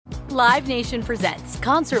Live Nation presents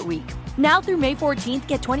Concert Week. Now through May 14th,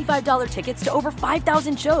 get $25 tickets to over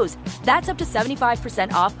 5,000 shows. That's up to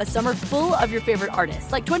 75% off a summer full of your favorite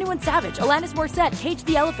artists like 21 Savage, Alanis Morissette, Cage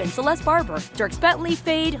the Elephant, Celeste Barber, Dierks Bentley,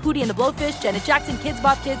 Fade, Hootie and the Blowfish, Janet Jackson, Kidz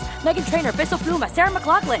Bop Kids, Meghan Trainor, Peso Pluma, Sarah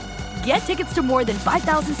McLachlan. Get tickets to more than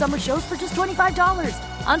 5,000 summer shows for just $25.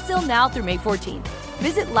 Until now through May 14th.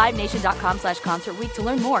 Visit LiveNation.com/Concert Week to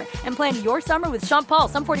learn more and plan your summer with Sean Paul,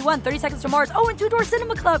 Sum 41, 30 Seconds to Mars, and Two Door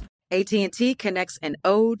Cinema Club. AT&T connects an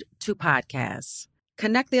ode to podcasts.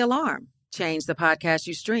 Connect the alarm. Change the podcast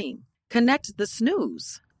you stream. Connect the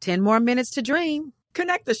snooze. 10 more minutes to dream.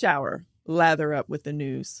 Connect the shower. Lather up with the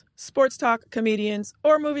news. Sports talk, comedians,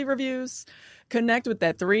 or movie reviews. Connect with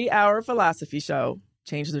that 3-hour philosophy show.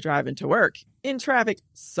 Change the drive into work in traffic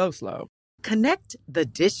so slow. Connect the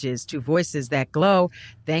dishes to voices that glow.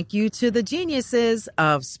 Thank you to the geniuses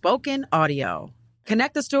of spoken audio.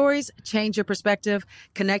 Connect the stories, change your perspective.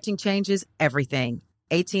 Connecting changes everything.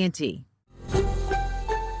 AT&T.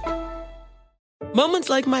 Moments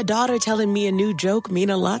like my daughter telling me a new joke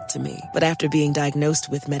mean a lot to me. But after being diagnosed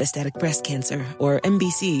with metastatic breast cancer, or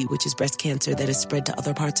MBC, which is breast cancer that is spread to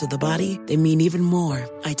other parts of the body, they mean even more.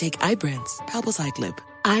 I take Ibrance, palbociclib.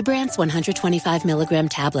 Ibrance 125 milligram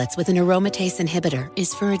tablets with an aromatase inhibitor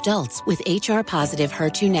is for adults with HR-positive,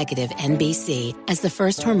 HER2-negative MBC as the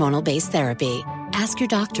first hormonal-based therapy. Ask your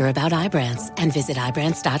doctor about Ibrance and visit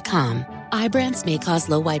Ibrance.com. Ibrance may cause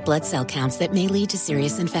low white blood cell counts that may lead to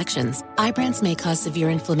serious infections. Ibrance may cause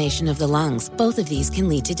severe inflammation of the lungs. Both of these can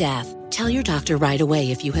lead to death. Tell your doctor right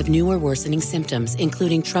away if you have new or worsening symptoms,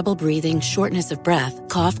 including trouble breathing, shortness of breath,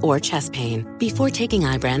 cough, or chest pain. Before taking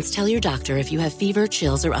Ibrance, tell your doctor if you have fever,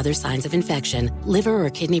 chills, or other signs of infection, liver or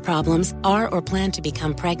kidney problems, are or plan to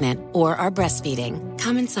become pregnant, or are breastfeeding.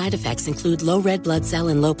 Common side effects include low red blood cell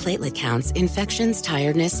and low platelet counts, infections,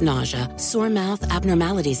 tiredness, nausea, sore mouth,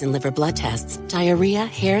 abnormalities in liver blood tests, diarrhea,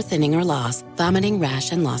 hair thinning or loss, vomiting,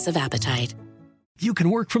 rash, and loss of appetite. You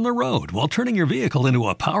can work from the road while turning your vehicle into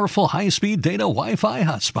a powerful high-speed data Wi-Fi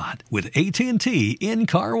hotspot with AT&T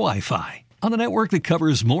in-car Wi-Fi. On a network that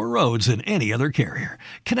covers more roads than any other carrier.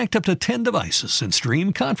 Connect up to 10 devices and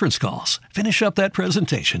stream conference calls. Finish up that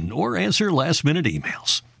presentation or answer last-minute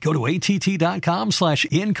emails. Go to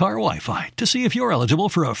att.com/in-car Wi-Fi to see if you're eligible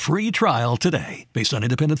for a free trial today. Based on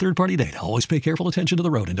independent third-party data, always pay careful attention to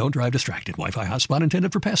the road and don't drive distracted. Wi-Fi hotspot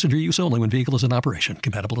intended for passenger use only when vehicle is in operation.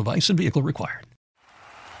 Compatible device and vehicle required.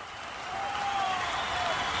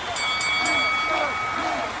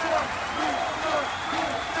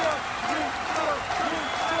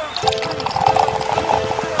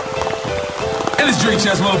 And it's Drink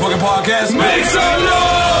Champs motherfucking podcast. Make some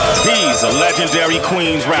noise! He's a legendary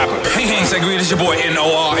Queens rapper. Hey, Sangria, this your boy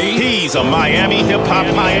N.O.R.E. He's a Miami hip-hop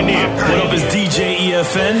pioneer. What up is DJ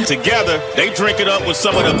EFN? Together, they drink it up with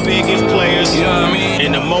some of the biggest players. You know what I mean?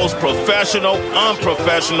 In the most professional,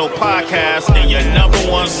 unprofessional podcast and your number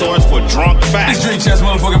one source for drunk facts. It's Drink Champs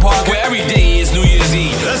motherfucking podcast, where every day is New Year's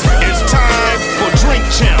Eve. Let's go. It's time for Drink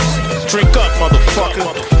Champs. Drink up,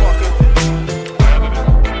 motherfucker.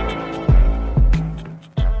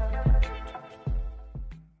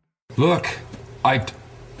 Look, I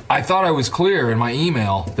thought I was clear in my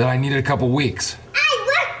email that I needed a couple weeks. I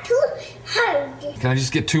worked too hard. Can I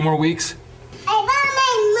just get 2 more weeks? I want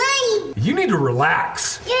my money. You need to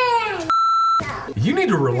relax. Yeah. You need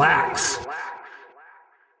to relax.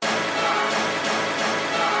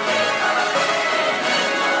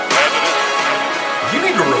 You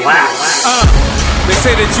need to relax. They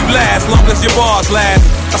say that you last long as your bars last.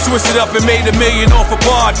 I switched it up and made $1 million off a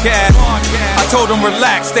podcast. I told them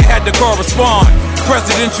relax, they had to correspond.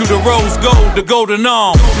 Presidential, the rose gold, the golden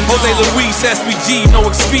arm. Jose Luis, SPG, no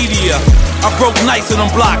Expedia. I broke nights on them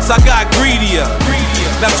blocks, I got greedier.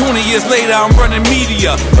 Now 20 years later, I'm running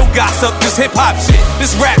media. No gossip, this hip-hop shit,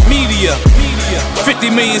 this rap media.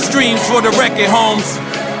 50 million streams for the record homes.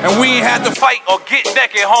 And we ain't had to fight or get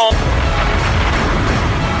naked home.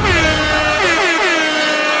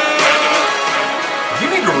 You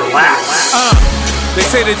need to relax. They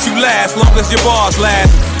say that you last long as your bars last.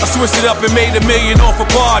 I switched it up and made $1 million off a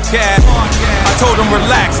podcast. I told them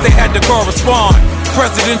relax, they had to correspond.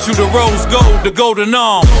 Presidential, the rose gold, the golden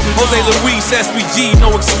arm. Jose Luis, SPG,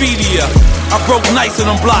 no Expedia. I broke nights on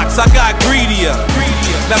them blocks, I got greedier.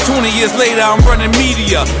 Now 20 years later, I'm running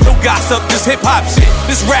media. No gossip, this hip-hop shit,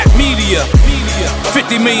 this rap media.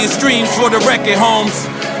 50 million streams for the record homes.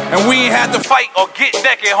 And we ain't had to fight or get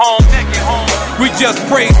naked home. We just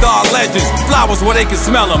praised our legends. Flowers where they can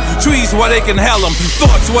smell them, trees where they can hell them,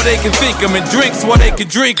 thoughts where they can think them, and drinks where they can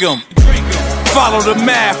drink them. Follow the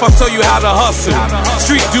math, I'll show you how to hustle.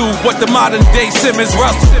 Street dude, but the modern day Simmons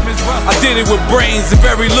Russell. I did it with brains and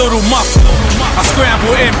very little muscle. I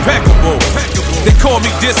scramble impeccable. They call me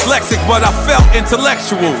dyslexic, but I felt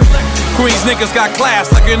intellectual. Queens niggas got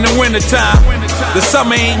class like in the wintertime. The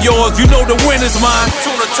summer ain't yours, you know the winter's mine.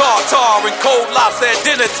 Tuna tartar and cold lobster at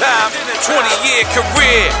dinner time. 20-year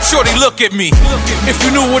career, shorty look at me. If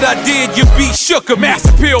you knew what I did, you'd be shook. Mass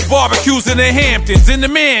appeal barbecues in the Hamptons, in the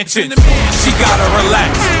mansion. She gotta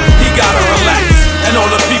relax, he gotta relax. And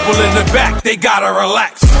all the people in the back, they gotta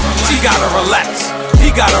relax. She gotta relax,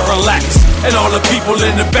 he gotta relax. And all the people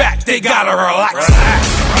in the back, they gotta relax.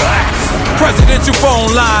 Relax. Presidential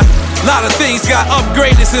phone line. Lot of things got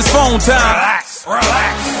upgraded since phone time. Relax,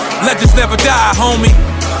 relax. Legends never die, homie.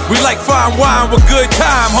 We like fine wine with good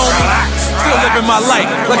time, homie. Relax, still living my life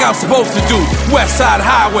like I'm supposed to do. West Side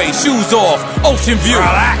Highway, shoes off, ocean view.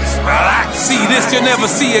 Relax, relax. See this you'll never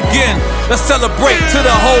see again. Let's celebrate to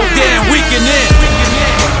the whole damn weekend in.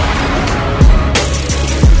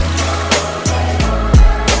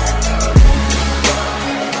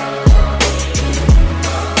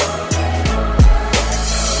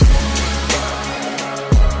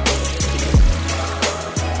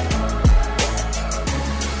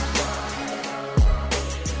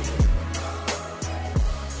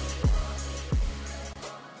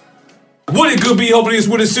 What it could be, hopefully it's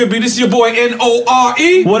what it should be. This is your boy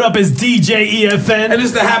N-O-R-E. What up, it's DJ EFN. And this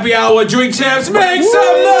is the Happy Hour Drink Champs. Make some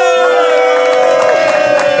noise!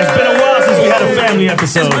 It's been a while since we had a family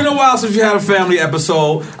episode. It's been a while since we had a family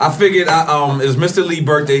episode. I figured it's Mr. Lee's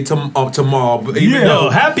birthday tomorrow. Yo,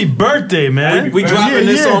 happy birthday, man. We dropping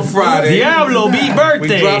this on Friday. Diablo, be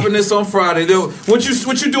birthday. We dropping this on Friday. What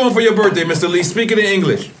you doing for your birthday, Mr. Lee? Speaking in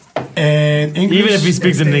English. And English, even if he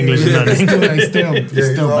speaks in English, it's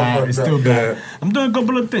still bad. I'm doing a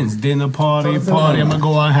couple of things. Dinner party. I'm gonna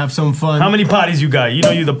go out and have some fun. How many parties you got? You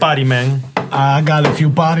know you the party man. I got a few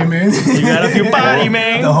party man. You got a few party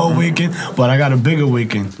man. The whole weekend, but I got a bigger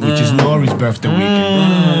weekend, which is Nori's birthday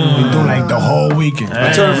weekend. We do like the whole weekend.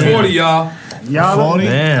 I turned 40, y'all. Y'all 40?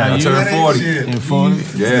 I turned 40. In 40?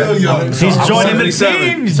 Yeah. He's joining the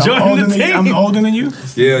team. He's joining the team. I'm older than you?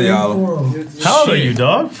 Yeah, y'all. How old are you,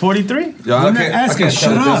 dog? 43? Y'all, I can't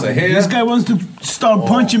shut up. This guy wants to start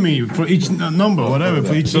punching me for each number, whatever,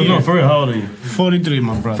 for each year. No, for real, how old are you? 43,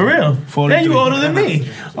 my brother. For real? 43. Then you older than me.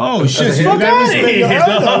 Oh, shit. Fuck out of here.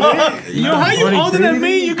 Yo, how you older than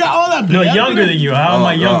me? You got all that. No, younger than you. How am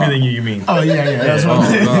I younger than you mean? Oh, yeah. That's what I'm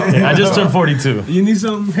saying. I just turned 42. You need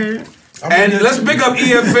some hair? And let's big up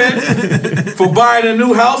EFN for buying a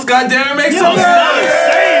new house. Goddamn, make some noise. Stop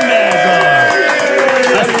saying that, dog.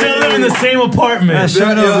 I still live in the same apartment. This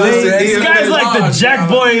guy's like the Jack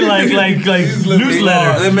Boy, like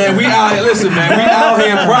newsletter. Man, we out here. Listen, man, we out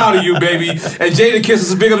here proud of you, baby. And Jada Kiss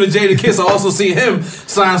is big up to Jada Kiss. I also see him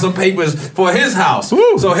sign some papers for his house.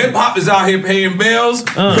 Woo. So hip hop is out here paying bills,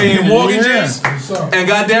 paying mortgages, and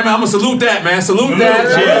goddamn it, I'm gonna salute that, man. Salute that.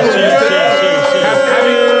 Cheers.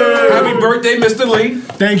 Happy birthday, Mr. Lee.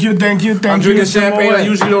 Thank you. I'm drinking champagne. I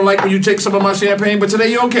usually don't like when you take some of my champagne, but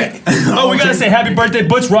today you're okay. We gotta say happy birthday,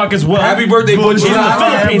 Butch Rock, as well. Happy birthday, Butch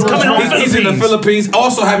Rock. He's in the Philippines. Coming home Philippines. He's in the Philippines.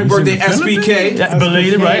 Also, happy birthday, SBK.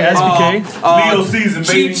 Belated, right? SBK. Leo season,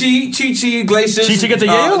 baby. Chi Glaciers. Chi get the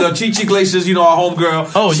Yale? The Chi Glaciers, you know, our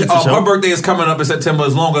homegirl. Oh, yeah, her birthday is coming up in September,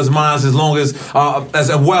 as long as mine's, as well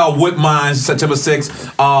with mine's, September 6th.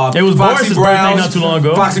 It was Boris's birthday not too long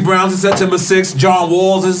ago. Foxy Brown's is September 6th. John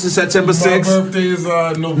Wall's is September 6th. My birthday is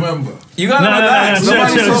November. You gotta relax.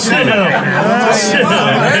 Nobody's talking to you.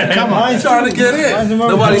 Come on, I'm trying to get in.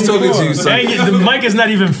 Nobody's talking to you, son. The mic is not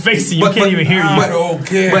even facing you. Can't even hear you.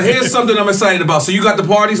 But here's something I'm excited about. So you got the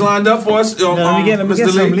parties lined up for us,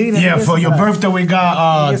 Mr. Lee? Yeah, for your birthday we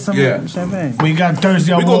got we got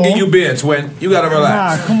Thursday. We gonna get you beer, Twin. You gotta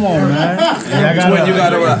relax. Nah, come on, man. Twin, you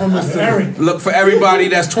gotta relax. Look, for everybody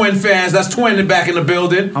that's Twin fans, that's Twin back in the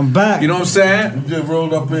building. I'm back. You know what I'm saying? You just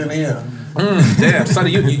rolled up in here. Damn,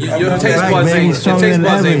 Sonny, your taste buds ain't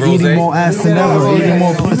rosé. Eating more ass than ever. Eating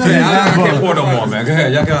more pussy than I can't ever. pour no more, man. Go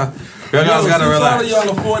ahead, y'all guys gotta relax. All of y'all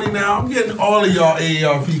are 40 now. I'm getting all of y'all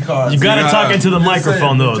AARP cards. You gotta talk into the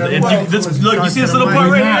microphone, though. Look, you see this little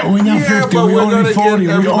part right here? We're not 50. We're only 40.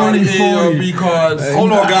 We're only 40.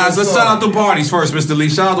 Hold on, guys. Let's shout out the parties first, Mr. Lee.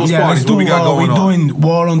 Shout out those parties. What we got going on? We're doing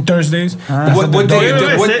Wall on Thursdays. What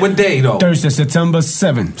day, though? Thursday, September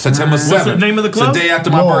 7th. September 7th. What's the name of the club? It's the day after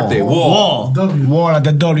my birthday. Wall at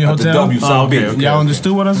the W Hotel. At the W South Beach. Y'all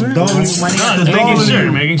understood what I said?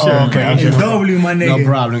 Making sure. Okay. W, my nigga. No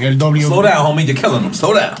problem. El W. Slow down, homie. You're killing them.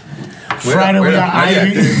 Slow down. Friday we got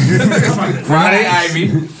Ivy. Friday, Ivy.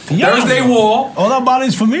 Thursday, Wall. All that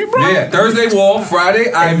body's for me, bro. Yeah, Thursday, Wall.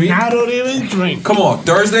 Friday, Ivy. And I don't even drink. Come on,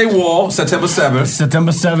 Thursday, Wall. September 7th.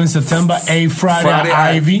 September 7th, September 8th, Friday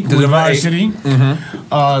Ivy with Varsity.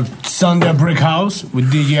 Sunday Brick House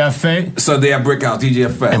with DJ F.A. Sunday at Brick House, DJ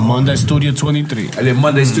F.A. And Monday Studio 23. And then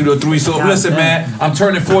Monday Studio 3. So listen, man, I'm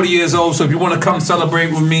turning 40 years old. So if you want to come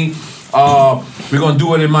celebrate with me, we're gonna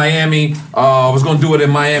do it in Miami. I was gonna do it in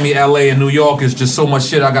Miami, LA, and New York. It's just so much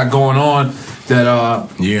shit I got going on that I'm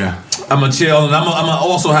gonna chill, and I'm gonna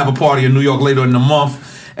also have a party in New York later in the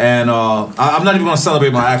month. And I'm not even gonna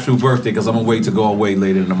celebrate my actual birthday because I'm gonna wait to go away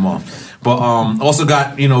later in the month. But also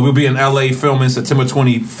got, we'll be in LA filming September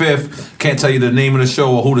 25th. Can't tell you the name of the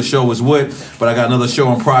show or who the show is with, but I got another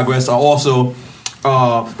show in progress. I also,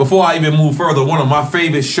 before I even move further, one of my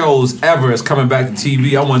favorite shows ever is coming back to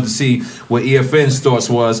TV. I wanted to see what EFN's thoughts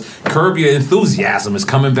was. Curb Your Enthusiasm is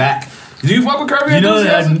coming back. Do you fuck with Curb Your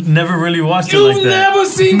Enthusiasm? I never really watched it like that. You've never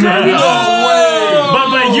seen Curb Your Enthusiasm?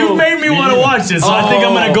 But you made me want to watch it, so I think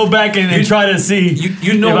I'm gonna go back and try to see.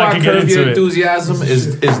 You know if why I can get Curb Your into it. Enthusiasm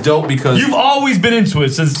is dope because You've always been into it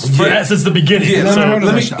since the beginning. Yeah, so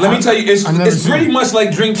let me tell you, it's pretty much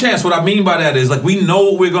like Drink Champs. What I mean by that is like we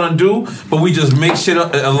know what we're gonna do, but we just make shit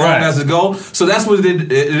up along as it go. So that's what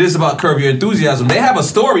it is about Curb Your Enthusiasm. They have a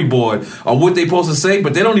storyboard of what they're supposed to say,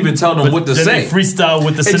 but they don't even tell them what to say. They freestyle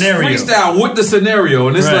with the scenario. It's freestyle with the scenario,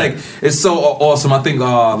 and it's like it's so awesome. I think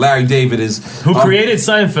Larry David is who created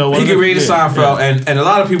Seinfeld. He created Seinfeld, and a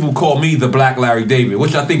lot of people call me the Black Larry David,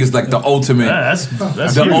 which I think is like the ultimate, that's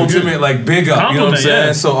the ultimate like big up. Compliment, you know what I'm saying?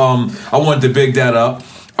 yeah. So I wanted to big that up.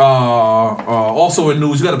 Also in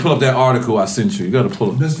news, you got to pull up that article I sent you. You got to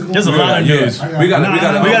pull up. There's a lot of news. We got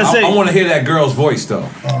to say. I want to hear that girl's voice though.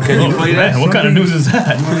 Can you play that? Man, what kind of news is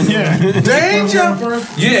that? Danger.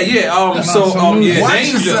 Yeah.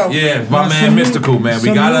 Danger. Yeah, my man, Mystical man.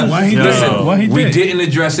 We gotta listen. We didn't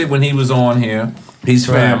address it when he was on here. He's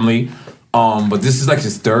family. But this is like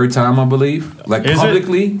his third time, I believe. Like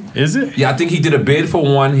publicly. Is it? Yeah, I think he did a bid for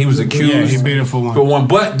one. He was accused. Yeah, he bid for one.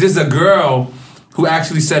 But there's a girl who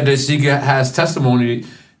actually said that she has testimony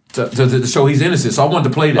to show he's innocent. So I wanted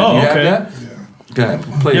to play that. Oh, you okay. have that? Go ahead,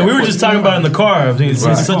 play that. We were just talking about it in the car. I think it's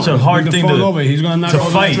such a hard thing to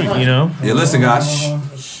fight, you know? Yeah, listen,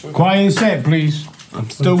 guys. Quiet and set, please. I'm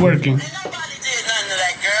still working. Like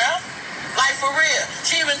for real.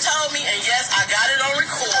 She even told me, and yes, I got it on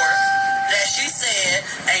record, that she said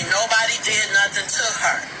ain't nobody did nothing to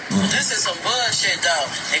her. This is some bullshit though.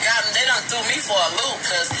 They done threw me for a loop,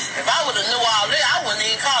 cause if I would've knew all this, I wouldn't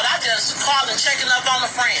even called. I just called and checking up on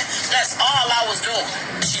a friend. That's all I was doing.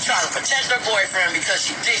 She trying to protect her boyfriend because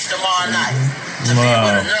she ditched him all night to be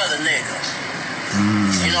with another nigga.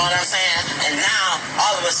 You know what I'm saying? And now,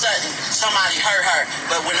 all of a sudden, somebody hurt her.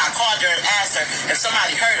 But when I called her and asked her if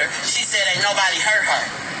somebody hurt her, she said ain't nobody hurt her.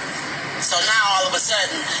 So now, all of a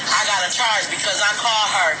sudden, I got a charge because I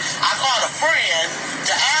called a friend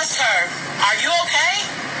to ask her, are you okay?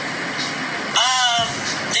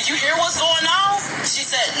 Did you hear what's going on? She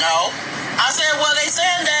said, no. I said, well, they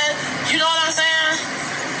said that, you know what I'm saying?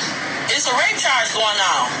 It's a rape charge going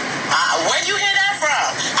on. Where'd you hear that from?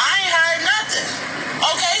 I ain't heard nothing.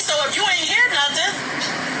 Okay, so if you ain't hear nothing,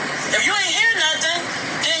 then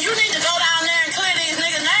you need to go down there and clear these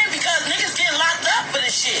niggas' names because niggas getting locked up for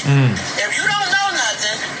this shit. If you don't know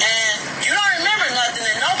nothing and you don't remember nothing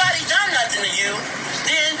and nobody done nothing to you,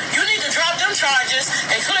 then you need to drop them charges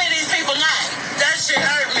and clear these people's names. That shit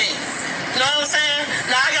hurt me. You know what I'm saying?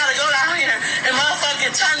 Now I gotta go down here and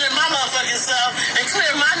motherfucking turn in my motherfucking self and clear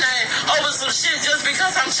my name over some shit just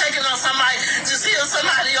because I'm checking on somebody to see if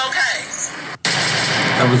somebody okay.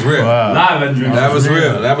 That was real. Wow.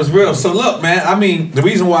 That was real. So look, man, I mean, the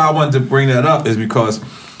reason why I wanted to bring that up is because,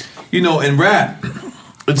 in rap,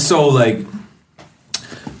 it's so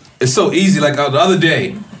easy. Like the other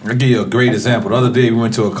day, I'll give you a great example. The other day we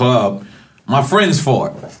went to a club. My friends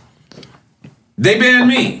fought. They banned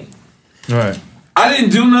me. Right. I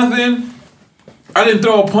didn't do nothing. I didn't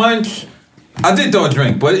throw a punch. I did throw a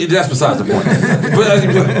drink, but that's besides the point.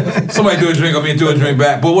 But somebody do a drink, I mean, do a drink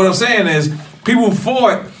back. But what I'm saying is, people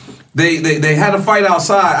fought. They had a fight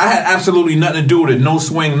outside. I had absolutely nothing to do with it. No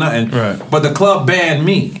swing, nothing. Right. But the club banned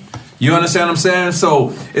me. You understand what I'm saying?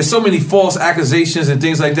 So it's so many false accusations and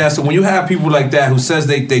things like that. So when you have people like that who says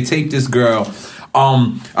they taped this girl,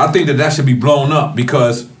 I think that should be blown up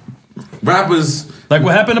because rappers... Like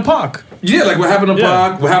what happened to Pac. Yeah, like what happened to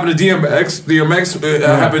Pac, what happened to DMX. DMX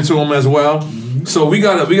happened to him as well. So we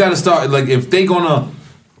gotta start, like, if they gonna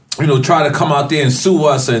try to come out there and sue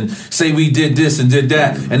us and say we did this and did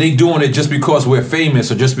that, and they doing it just because we're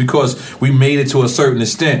famous or just because we made it to a certain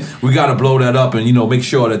extent. We got to blow that up and make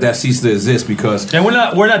sure that ceases to exist, because and we're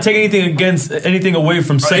not taking anything away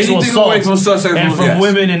from sexual assault and from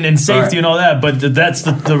women and safety and all that. But that's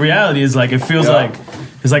the reality is like it feels like.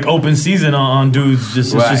 It's like open season on dudes.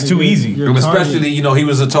 It's just too easy. Especially, he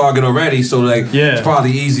was a target already, so it's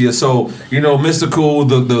probably easier. So, Mystical,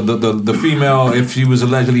 the female, if she was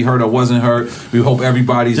allegedly hurt or wasn't hurt, we hope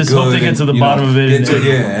everybody's just good. Just hope they get to the bottom of it.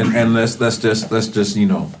 And let's just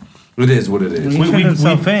it is what it is. He turned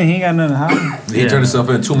himself in. He ain't got nothing to hide. He turned himself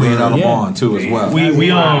in $2 million bond too as well.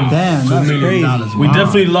 Damn, that's crazy. We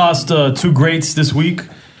definitely lost two greats this week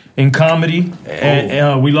in comedy,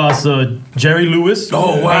 and we lost Jerry Lewis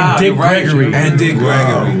and Dick Gregory.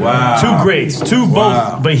 Wow. Two greats,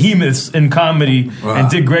 both behemoths in comedy. And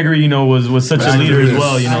Dick Gregory, was such a leader as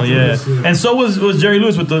well, And so was Jerry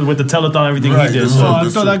Lewis with the telethon, everything he did. So I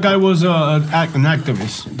thought that guy was an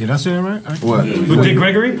activist. Did I say that right? What? With Dick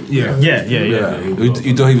Gregory? Yeah.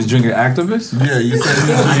 You thought he was drinking activist? Yeah, you said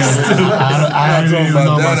he was I don't even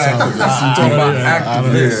know myself. Talking about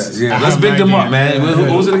activists. Yeah. Let's big them up, man.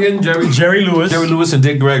 What was it again? Jerry Lewis and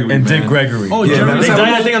Dick Gregory. Oh, yeah, man. They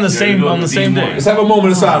died, I think, on the same day. Let's have a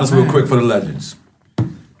moment of silence real quick for the legends.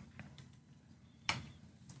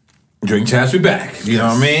 Drink Champs, we back. You know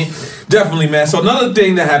what I mean? Definitely, man. So another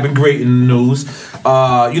thing that happened great in the news,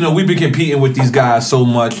 we've been competing with these guys so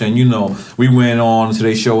much, and we went on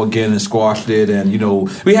today's show again and squashed it, and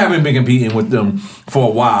we haven't been competing with them for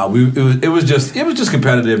a while. It was just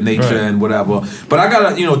competitive nature and whatever. But I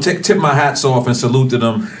gotta tip my hats off and salute to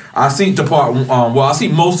them. I seen the part I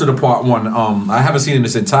seen most of the part one. I haven't seen it in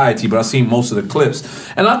its entirety, but I seen most of the clips,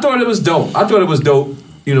 and I thought it was dope.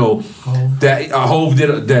 That Hove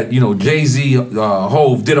did that. Jay-Z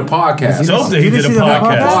Hove did a podcast. It's dope that he did a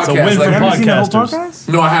podcast. It's a win for podcasters.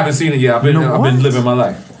 No, I haven't seen it yet. I've been living my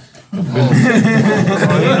life. I've been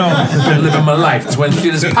living my life. It's when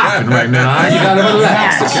shit is popping right now. All right? You gotta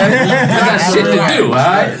relax, okay? I got shit to do, all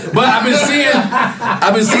right? But I've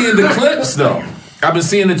been seeing the clips though. I've been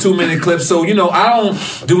seeing the 2-minute clips, so I don't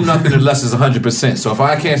do nothing unless it's 100%. So if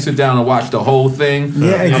I can't sit down and watch the whole thing,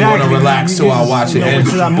 I'm gonna relax till I watch it. And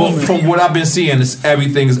from what I've been seeing,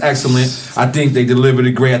 everything is excellent. I think they delivered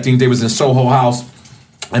it great. I think they was in Soho House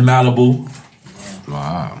in Malibu.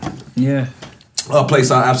 Wow. Yeah. A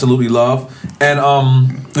place I absolutely love. And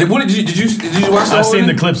what did you watch? I've seen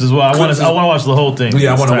the clips as well. I want to watch the whole thing.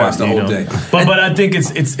 Yeah, I want to watch the whole thing. But I think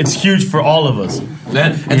it's huge for all of us.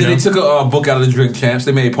 And then they took a book out of the Drink Champs.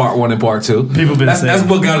 They made part 1 and part 2. People been saying that's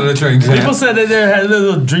book out of the Drink Champs. People said that they had a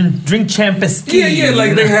little drink champs. Yeah,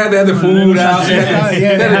 like they had the food out.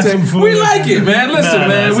 We like it, man. Listen,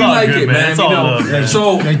 man, we like it, man. It's all love.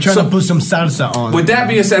 So they trying to put some salsa on. With that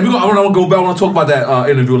being said, I want to go back. I want to talk about that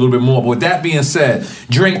interview a little bit more. But with that being said,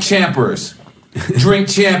 Drink Champers. Drink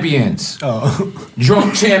champions.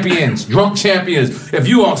 Drunk champions. Drunk champions. If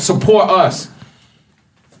you support us,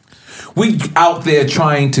 we out there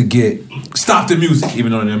trying to stop the music,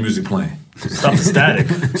 even though there's music playing. Stop the static.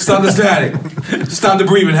 Stop the static. Stop the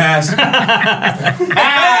breathing, Hass.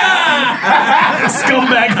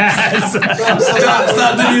 Scumbag Hass.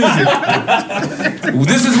 Stop the music.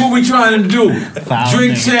 This is what we're trying to do.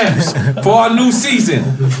 Drink Champs for our new season.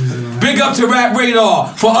 Big up to Rap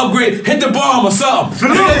Radar for upgrade. Hit the bomb or something.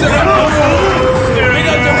 Big up to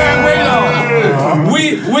Rap Radar.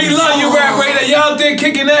 We love you, Rap Radar. Y'all out there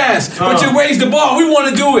kicking ass, but you raised the bar. We want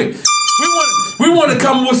to do it. We want to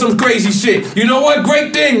come with some crazy shit. You know what?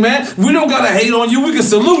 Great thing, man. We don't gotta hate on you. We can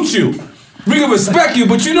salute you. We can respect you.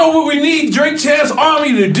 But you know what we need Drink Champs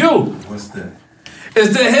Army to do? What's that?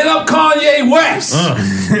 Is to hit up Kanye West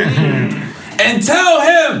and tell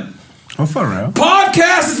him, for real,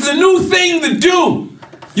 podcast is the new thing to do.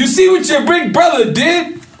 You see what your big brother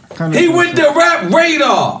did? He went to Rap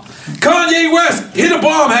Radar. Kanye West hit a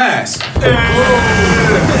bomb ass.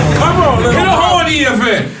 Come on, hit a horny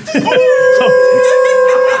event.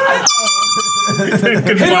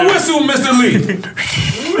 Hit a whistle, Mr. Lee.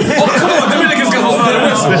 Oh, come on, Dominicans got to hit a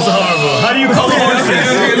whistle. That's horrible. How do you call it?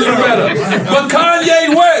 Okay, a little better. But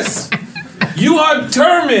Kanye West, you are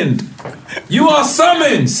determined. You are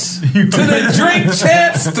summoned to the Drink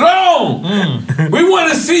Champs throne. We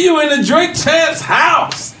want to see you in the Drink Champs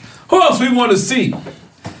house. Who else we want to see?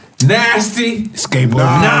 Nasty.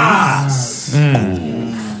 Skateboard. Nas.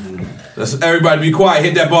 Let's everybody be quiet.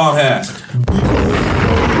 Hit that bomb hat.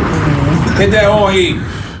 Hit that horn E.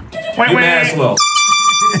 Get mad slow.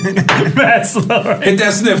 Mad slow. Hit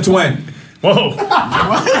that sniff twin. Whoa.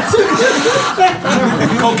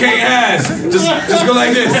 Cocaine ass. Just go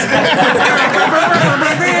like this. Hit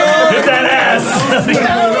that ass.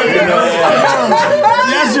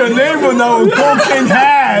 That's your neighbor now. Cocaine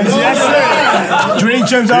has. Yes, sir. Drink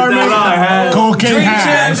Champs Army. Cocaine Drink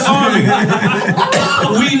has. Champs Army.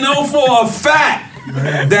 We know for a fact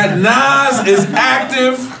that Nas is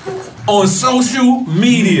active on social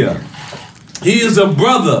media. He is a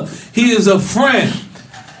brother. He is a friend.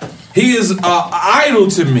 He is an idol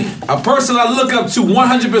to me. A person I look up to,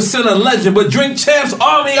 100% a legend. But Drink Champs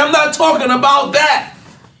Army, I'm not talking about that.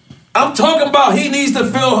 I'm talking about he needs to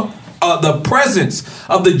feel the presence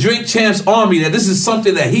of the Drink Champs Army, that this is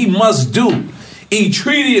something that he must do.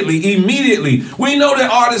 Immediately. We know that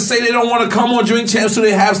artists say they don't want to come on Drink Champs so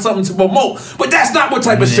they have something to promote. But that's not what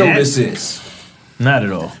type of show this is. Not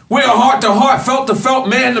at all. We're a heart-to-heart, felt-to-felt,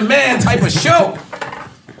 man-to-man type of show.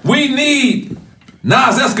 We need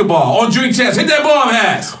Nas Escobar on Drink Champs. Hit that bomb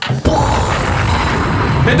ass.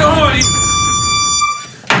 Hit the horny.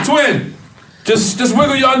 Twin, just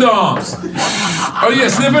wiggle your underarms. Oh yeah,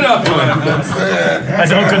 snip it up, Twin. I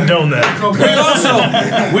don't condone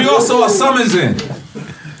that. We also are summoning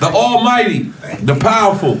the almighty, the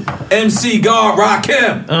powerful MC God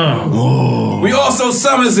Rakim. We also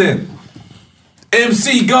summoning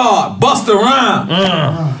MC God Busta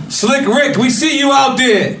Rhymes. Slick Rick, we see you out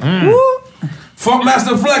there.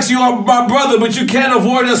 Funkmaster Flex, you are my brother, but you can't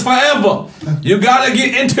avoid us forever. You gotta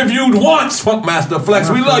get interviewed once, Funkmaster Flex.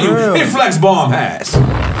 We love you. Hit Flex Bomb Has.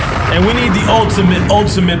 And we need the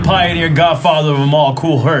ultimate pioneer, godfather of them all,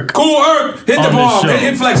 Kool Herc. Kool Herc, hit the bomb.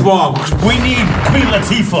 Hit Flex Bomb. We need Queen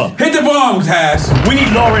Latifah. Hit the bomb, Has. We need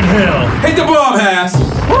Lauryn Hill. Hit the bomb, Has.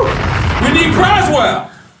 We need Praswell.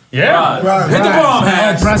 Yeah. Hit the bomb,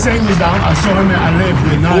 Has. Pras was down. I saw him at Live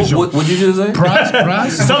with Nigel. What'd you just say? Pras.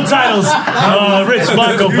 Subtitles. Rich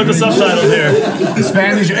Blanco, put the subtitles here.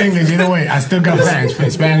 Spanish or English, either way. I still got fans for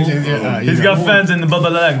Spanish. He's got fans in the other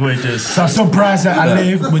languages. So I saw Pras at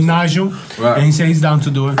Live with Nigel, and he said he's down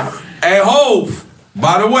to do it. Hey, Hove,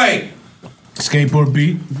 by the way. Skateboard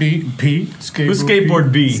B. Who's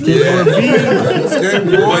Skateboard B? Skateboard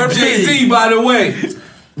Jay-Z, by the way.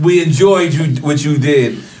 We enjoyed what you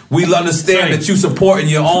did. We understand that you supporting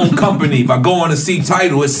your own company by going to see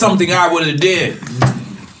Tidal. It's something I would have did.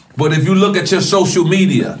 But if you look at your social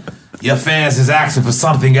media, your fans is asking for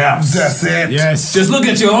something else. That's it. Yes. Just look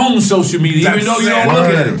at your own social media, even though you don't look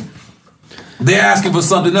at it. They're asking for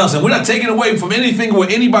something else. And we're not taking away from anything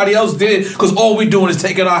what anybody else did, because all we're doing is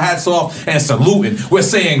taking our hats off and saluting. We're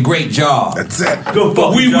saying great job. That's it.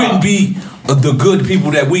 But we wouldn't be the good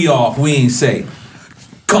people that we are if we ain't say,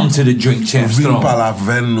 come to the Drink Champs throne.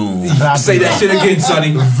 Say that shit again,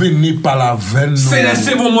 Sonny. Vini Palavenu. Say that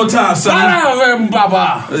shit one more time, Sonny.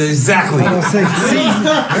 Exactly.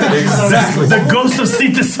 Exactly. The ghost of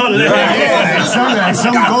Sita Soleil. Yeah,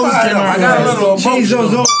 some ghost came out. I got a little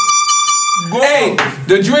emotional. Hey,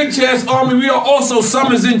 the Drink Champs Army, we are also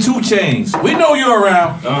Summers in 2 Chainz. We know you're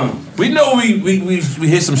around. We know we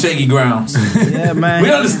hit some shaky grounds. Yeah, man.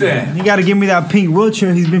 We understand. You got to give me that pink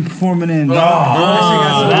wheelchair he's been performing in.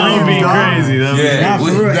 That would be crazy.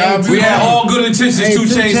 We had all good intentions, 2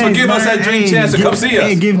 Chainz. Forgive us at Drink Champs and come see us.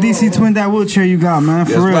 Hey, give DC Twin that wheelchair you got, man.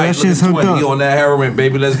 For real, that shit's hooked up. He on that heroin,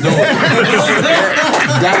 baby. Let's do it.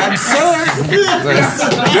 God's son. Let's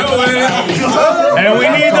do it. And we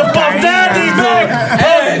need the Puff Daddy back.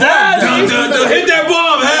 Puff Daddy. Hit that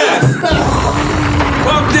bomb, Has.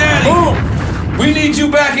 Puff Daddy. We need you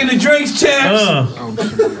back in the Drinks Champs.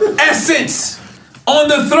 Essence on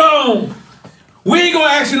the throne. We ain't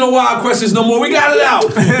gonna ask you no wild questions no more. We got it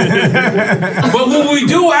out. But when we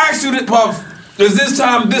do ask you, Puff, is this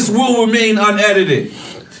time this will remain unedited.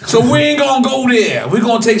 So we ain't gonna go there. We're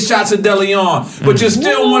gonna take shots at DeLeon. But you're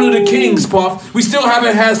still one of the kings, Puff. We still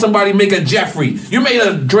haven't had somebody make a Jeffrey. You made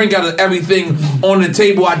a drink out of everything on the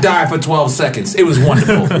table. I died for 12 seconds. It was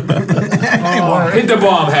wonderful. Hit the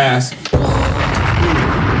bomb, Has.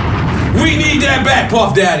 We need that back,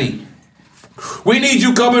 Puff Daddy. We need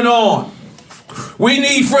you coming on. We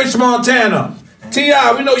need French Montana.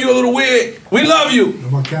 T.I., we know you're a little weird. We love you.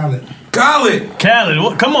 Khaled.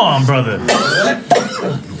 Come on, brother.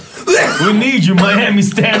 We need you, Miami.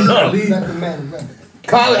 Stand up.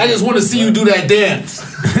 Khaled, I just want to see you do that dance.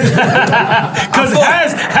 Because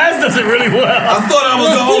Has does it really well. I thought I was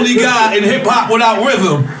the only guy in hip-hop without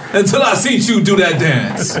rhythm until I seen you do that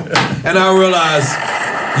dance. And I realized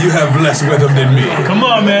you have less rhythm than me. Come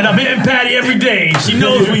on, man. I'm hitting Patty every day. She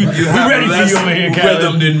knows we ready for you over here, Khaled.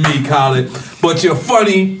 Rhythm than me, Khaled. But you're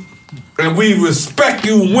funny, and we respect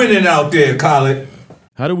you winning out there, Khaled.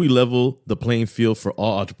 How do we level the playing field for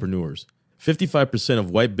all entrepreneurs? 55% of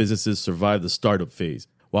white businesses survive the startup phase,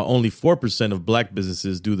 while only 4% of black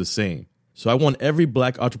businesses do the same. So I want every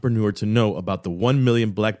black entrepreneur to know about the 1 Million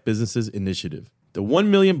Black Businesses Initiative. The 1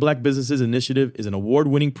 Million Black Businesses Initiative is an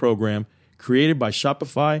award-winning program created by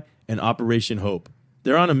Shopify and Operation Hope.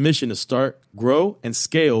 They're on a mission to start, grow, and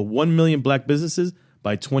scale 1 million black businesses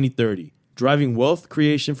by 2030, driving wealth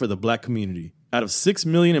creation for the black community. Out of 6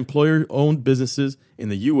 million employer-owned businesses in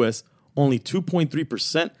the U.S., only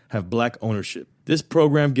 2.3% have black ownership. This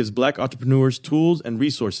program gives black entrepreneurs tools and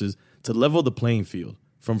resources to level the playing field,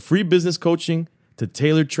 from free business coaching to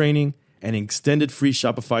tailored training and an extended free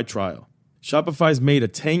Shopify trial. Shopify's made a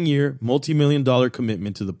 10-year, multi-million-dollar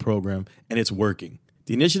commitment to the program, and it's working.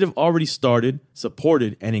 The initiative already started,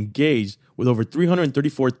 supported, and engaged with over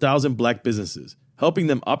 334,000 black businesses, helping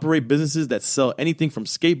them operate businesses that sell anything from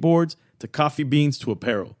skateboards to coffee beans to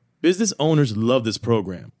apparel. Business owners love this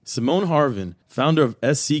program. Simone Harvin, founder of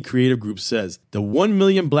SC Creative Group, says, "The 1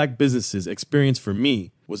 Million Black Businesses experience for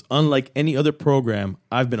me was unlike any other program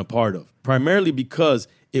I've been a part of, primarily because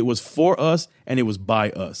it was for us and it was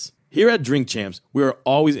by us." Here at Drink Champs, we are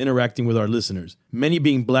always interacting with our listeners, many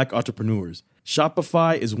being black entrepreneurs.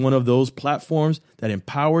 Shopify is one of those platforms that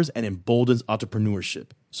empowers and emboldens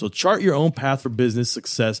entrepreneurship. So chart your own path for business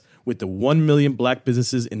success with the 1 Million Black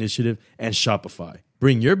Businesses Initiative and Shopify.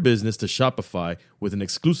 Bring your business to Shopify with an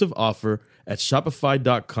exclusive offer at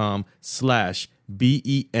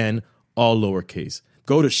shopify.com/BEN, all lowercase.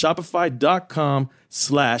 Go to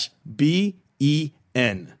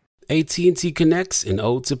shopify.com/BEN. AT&T connects an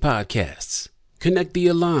ode to podcasts. Connect the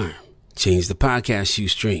alarm. Change the podcast you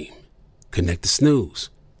stream. Connect the snooze.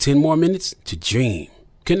 10 more minutes to dream.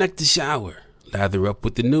 Connect the shower. Lather up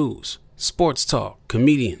with the news, sports talk,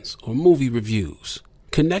 comedians, or movie reviews.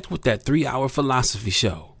 Connect with that 3-hour philosophy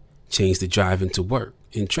show. Change the drive into work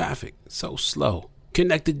in traffic so slow.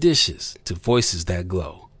 Connect the dishes to voices that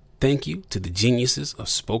glow. Thank you to the geniuses of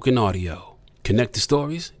spoken audio. Connect the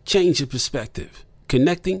stories, change your perspective.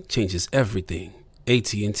 Connecting changes everything.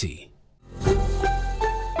 AT&T.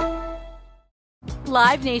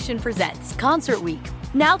 Live Nation presents Concert Week.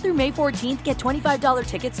 Now through May 14th, get $25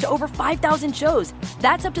 tickets to over 5,000 shows.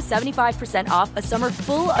 That's up to 75% off a summer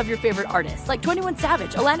full of your favorite artists like 21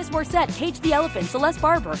 Savage, Alanis Morissette, Cage the Elephant, Celeste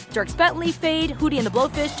Barber, Dierks Bentley, Fade, Hootie and the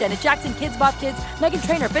Blowfish, Janet Jackson, Kidz Bop Kids, Meghan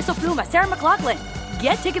Trainor, Peso Pluma, Sarah McLachlan.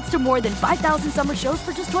 Get tickets to more than 5,000 summer shows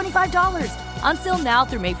for just $25. Until now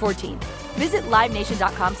through May 14th. Visit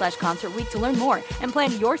LiveNation.com/Concert Week to learn more and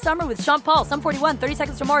plan your summer with Sean Paul, Sum 41, 30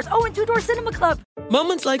 Seconds to Mars, and Two Door Cinema Club.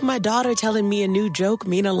 Moments like my daughter telling me a new joke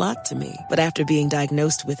mean a lot to me. But after being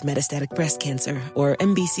diagnosed with metastatic breast cancer, or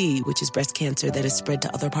MBC, which is breast cancer that is spread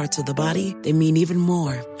to other parts of the body, they mean even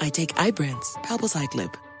more. I take Ibrance,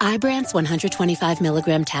 palbociclib. Ibrance 125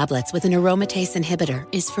 milligram tablets with an aromatase inhibitor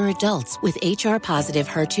is for adults with HR-positive,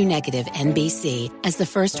 HER2-negative MBC as the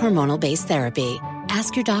first hormonal-based therapy.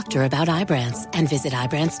 Ask your doctor about Ibrance and visit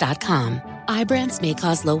Ibrance.com. Ibrance may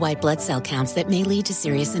cause low white blood cell counts that may lead to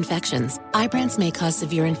serious infections. Ibrance may cause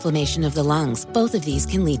severe inflammation of the lungs. Both of these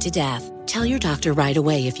can lead to death. Tell your doctor right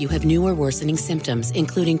away if you have new or worsening symptoms,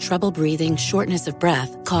 including trouble breathing, shortness of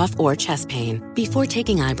breath, cough, or chest pain. Before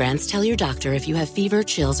taking Ibrance, tell your doctor if you have fever,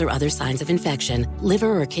 chills, or other signs of infection,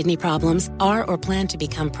 liver or kidney problems, are or plan to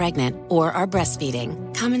become pregnant, or are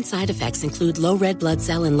breastfeeding. Common side effects include low red blood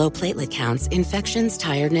cell and low platelet counts, infections,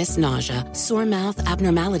 tiredness, nausea, sore mouth,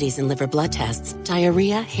 abnormalities in liver blood tests,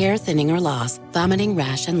 diarrhea, hair thinning or loss, vomiting,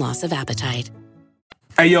 rash, and loss of appetite.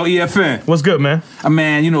 Hey, yo, EFN. What's good, man?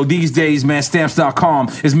 Man, you know, these days, man, Stamps.com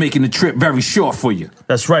is making the trip very short for you.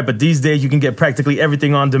 That's right, but these days you can get practically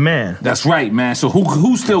everything on demand. That's right, man. So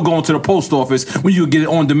who's still going to the post office when you get it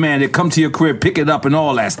on demand? They come to your crib, pick it up, and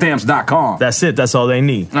all that. Stamps.com. That's it. That's all they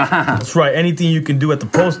need. That's right. Anything you can do at the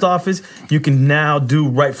post office, you can now do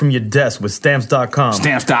right from your desk with Stamps.com.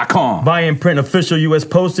 Stamps.com. Buy and print official U.S.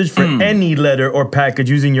 postage for any letter or package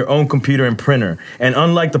using your own computer and printer. And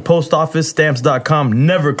unlike the post office, Stamps.com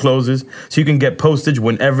never closes, so you can get postage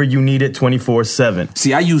whenever you need it 24/7.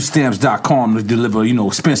 See, I use Stamps.com to deliver,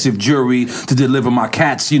 expensive jewelry, to deliver my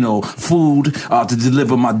cats, food, to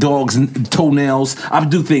deliver my dogs and toenails. I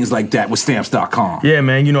do things like that with Stamps.com. Yeah,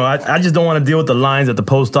 man, I just don't want to deal with the lines at the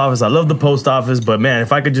post office. I love the post office, but man,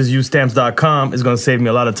 if I could just use Stamps.com, it's going to save me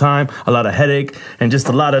a lot of time, a lot of headache, and just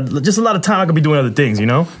a lot of time I could be doing other things,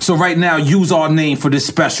 So right now, use our name for this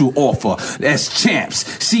special offer. That's Champs,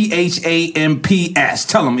 CHAMPS.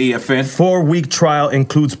 Stamps. Tell them, EFN. 4-week trial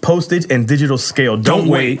includes postage and digital scale. Don't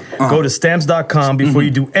wait. Go to stamps.com before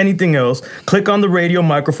you do anything else. Click on the radio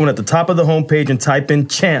microphone at the top of the homepage and type in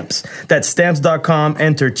CHAMPS. That's stamps.com.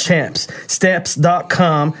 Enter CHAMPS.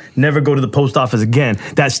 Stamps.com. Never go to the post office again.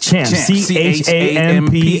 That's CHAMPS.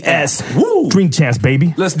 CHAMPS. Woo! Drink Champs,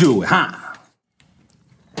 baby. Let's do it, huh?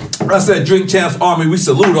 I said, Drink Champs Army, we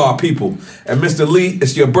salute our people. And Mr. Lee,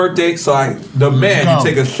 it's your birthday, so I demand you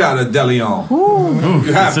take a shot of DeLeon.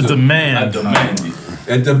 You have It's a demand.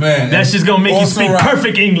 A demand. That's just gonna make you speak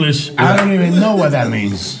perfect English. I don't even know what that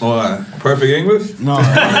means. What? Perfect English? No. Or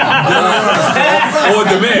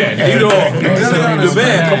demand. You know,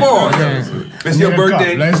 demand. Come on. It's your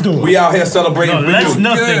birthday. Let's do it. We out here celebrating for let's you.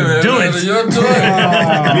 nothing. Do it.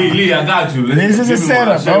 Lee, I got you. This is a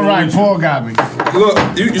setup. All right, Paul got me. Look,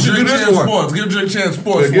 you should do this one. Sports. Give Drink Champs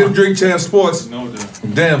Sports. Give Drink Champs Sports.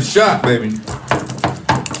 Damn shot, baby.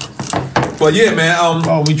 But yeah, man.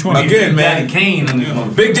 which one? Again, man.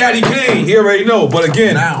 Big Daddy Kane. He already know. But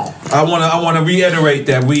again, I wanna reiterate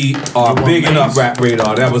that we are bigging up Rap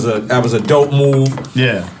Radar. That was a dope move.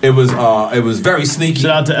 Yeah. It was very sneaky.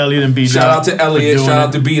 Shout out to Elliot and B-Dot. Shout out to Elliot. Shout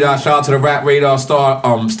out to B-Dot. Shout out to the Rap Radar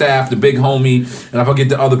staff, the big homie, and I forget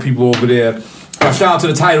the other people over there. Shout out to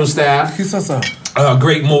the Title staff.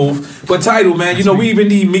 Great move. But Title, man, you know, we even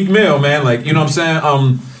need Meek Mill, man. Like, you know what I'm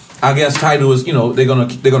saying? I guess Title is, you know, they're gonna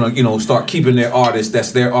start keeping their artists.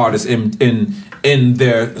 That's their artists in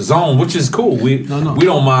their zone, which is cool. We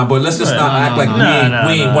don't mind, but let's just not act like we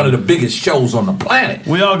ain't one of the biggest shows on the planet.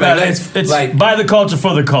 We all got it's like by the culture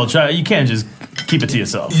for the culture. You can't just keep it to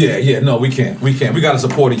yourself. Yeah, no, we can't. We got to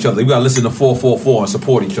support each other. We got to listen to 444 and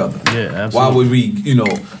support each other. Yeah, absolutely. Why would we,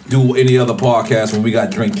 do any other podcast when we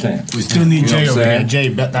got Drink Champs? We still need Jay over here. Jay,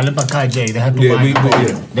 dale pa acá, Jay. Deja tu vaina.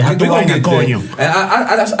 Deja tu vaina, coño. And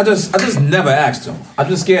I just never asked him. I'm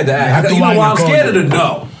just scared to ask. You know why? I'm scared of the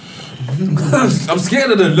no. I'm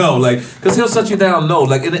scared of the no, like, because he'll shut you down no,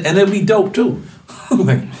 like, and it'll be dope too.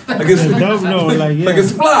 like it's dope no, like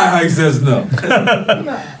it's fly how he says no.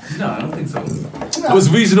 No, I don't think so. I was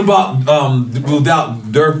reasoning about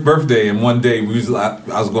without Dirk's birthday, and one day I was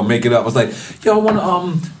gonna make it up. I was like, yo, I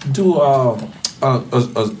wanna do a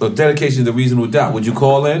dedication to Reasonable Doubt. Would you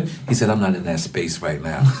call in? He said, I'm not in that space right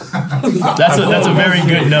now. That's a very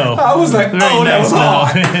good no. I was like, that was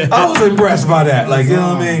hard. I was impressed by that. Like, you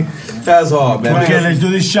know what I mean? That's hard, man. Okay, let's do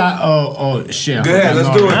this shot. Oh shit. Go ahead, let's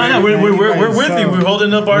do it. No, we're with you. We're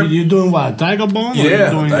holding up our. You doing what? Tiger Bone? Yeah,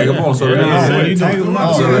 Tiger Bone. So Where's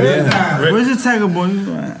the Tiger Bone?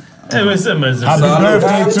 Hey, listen. Happy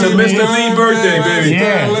birthday to Mr. Lee birthday, baby.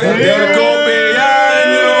 Yeah.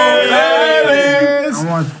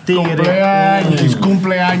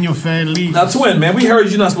 Cumpleaños feliz. Now, Twin, man, we heard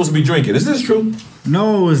you're not supposed to be drinking. Is this true?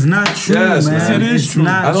 No, it's not true, yes, man. It is it's true.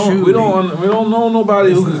 Not true. We don't know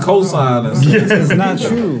nobody who can co-sign this. It's not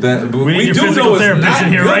true. We need your physical therapist in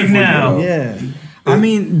here right now. Yeah. I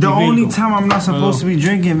mean, the only time I'm not supposed to be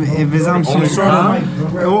drinking if I'm some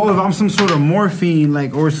sort of morphine,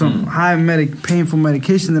 like, or some painful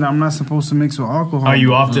medication that I'm not supposed to mix with alcohol. Are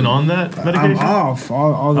you often on that medication? I'm off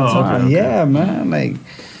all the time. Okay. Yeah, man. Like,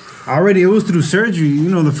 it was through surgery.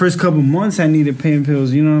 The first couple months I needed pain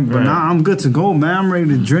pills. But now I'm good to go, man. I'm ready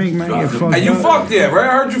to drink, man. Get fucked and you up. fucked yet, right?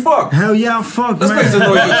 I heard you fucked. Hell yeah, I fucked, Let's man. make some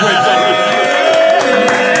noise for Twin.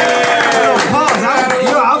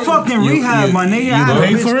 I fucking rehab, my nigga. You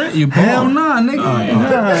pay for it? You pay? Hell nah, nigga.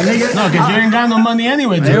 Nah, nigga. No, because you ain't got no money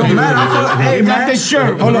anyway. Hey, man, Hey, man, this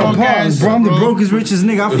shirt. Hold on, pause. Bro, I'm the brokest, richest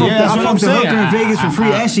nigga. I fucked the hooker in Vegas for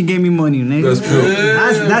free, and she gave me money, nigga. That's true.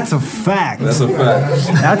 That's a fact. That's a fact.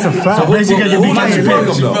 That's a fact. So who let you fuck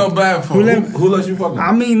him, though? Felt bad for Who let you fuck him?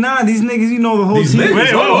 I mean, nah, these niggas, the whole These team. niggas?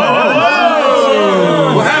 Wait,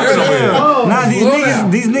 whoa. What happened over here? Nah,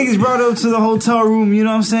 these niggas brought up to the hotel room, you know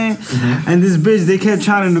what I'm saying? And this bitch, they kept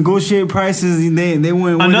trying to negotiate prices. They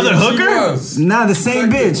went Another hooker? Nah, the same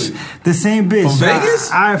bitch. The same bitch. From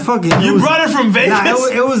Vegas? I fuck it. You brought her from Vegas? Nah,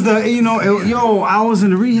 it was the, I was in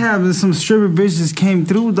the rehab and some stripper bitch just came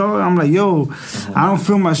through, dog. I'm like, yo, I don't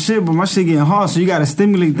feel my shit, but my shit getting hard, so you gotta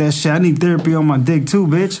stimulate that shit. I need therapy on my dick too,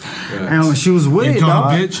 bitch. Yeah. And she was with it,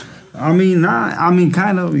 dog. Bitch? I mean,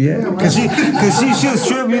 kind of, yeah. Cause she a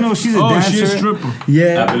stripper, she's a dancer. She's a stripper.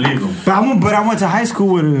 Yeah. I believe him. But I went to high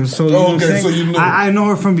school with her, so you know what I'm saying? So you know. I know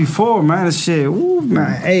her from before, man. This shit, ooh,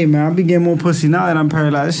 man. Hey, man, I be getting more pussy now that I'm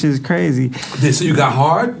paralyzed. This shit's crazy. So you got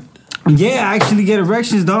hard? Yeah, I actually get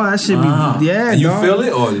erections, dog. That should be, yeah. And you dog. feel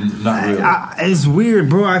it or not really? It's weird,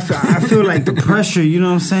 bro. I feel like the pressure, you know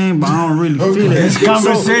what I'm saying? But I don't really feel it. This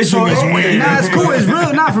conversation is weird. Nah, it's cool. It's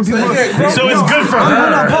real, not for people. So it's good for her.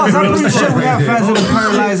 Hold on, pause. I'm pretty sure we got fans that are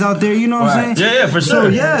paralyzed out there, you know what I'm saying? Yeah, for So, sure.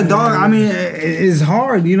 yeah, dog, I mean, it's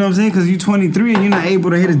hard, you know what I'm saying? Because you're 23 and you're not able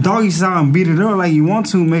to hit a doggy style and beat it up like you want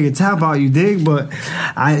to, make a tap out, you dig? But,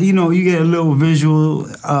 you know, you get a little visual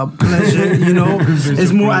pleasure, you know?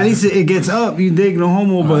 It's more, at least it gets up, you dig, no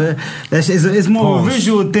homo, but it's more of a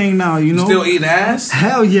visual thing now, you know? Still eating ass?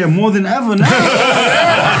 Hell yeah, more than ever now.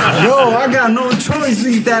 Yo, I got no choice to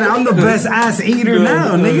eat that. I'm the best ass eater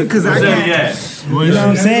now, nigga, because I can't. You know what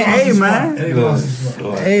I'm saying? Hey, man.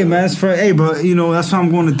 Hey, man, it's for, hey, but, you know, that's why I'm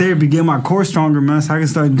going to therapy, get my core stronger, man, so I can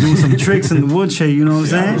start doing some tricks in the wheelchair, you know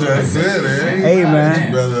what I'm saying? That's it, Hey,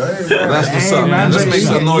 man. That's what's up, man. Let's make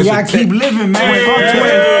some noise. You gotta keep living,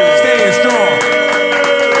 man. Staying strong.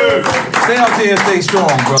 Stay out there and stay strong,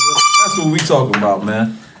 brother. That's what we talking about,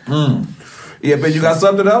 man. Yeah, but you got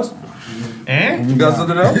something else? You got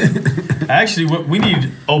something else? Actually, we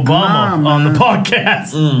need Obama on the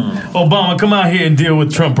podcast. Obama, come out here and deal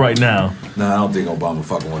with Trump right now. Nah, I don't think Obama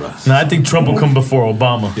fucking with us. No, I think Trump will come before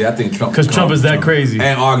Obama. Yeah, I think Trump. Because Trump is that crazy.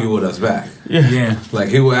 And argue with us back. Yeah. Like,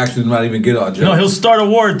 he will actually not even get our job. No, he'll start a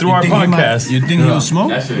war through our podcast. You think he'll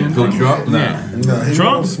smoke? Who, Trump? Nah. He Trump?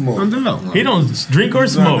 don't smoke. He don't drink or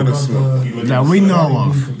smoke. That we know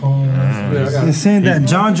of. They're saying that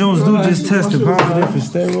John Jones dude just tested positive for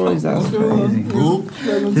steroids. That's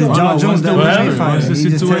crazy. This John Jones that was fighter. He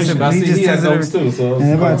just tested it. And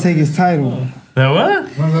they're about to take his title. That what?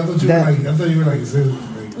 I thought you were like,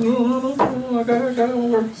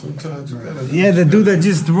 sometimes you gotta. Yeah, the dude that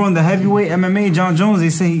just won the heavyweight MMA, John Jones, they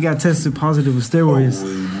say he got tested positive with steroids.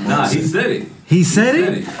 Nah, he said it. He said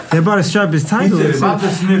it? They're about to strap his title. He said about to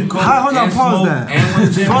sniff coke. Hold on, and pause smoke that. and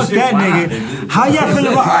win the Fuck that championship. nigga. How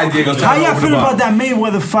y'all feel about that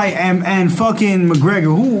Mayweather fight and fucking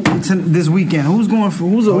McGregor? Who this weekend? Who's going for?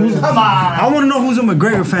 Who's I want to know who's a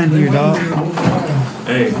McGregor fan here, dog.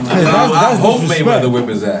 Hey, I hope Mayweather whip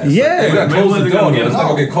his ass. Yeah. They gotta close the door. It's not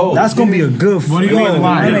gonna get cold. That's gonna be a good fight. What do you mean?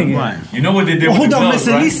 Why? You know what they did with Hold the on, gloves,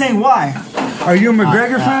 Mr. right? Lee saying why? Are you a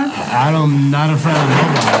McGregor fan? I'm not a fan of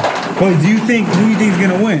nobody. But do you think who you think is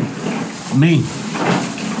gonna win? Me.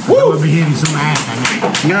 Woo! I'll be hitting some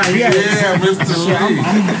ass. Nah, yeah. Yeah, Mr. Lee.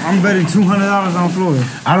 I'm betting $200 on Floyd.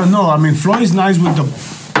 I don't know. I mean, Floyd's nice with the.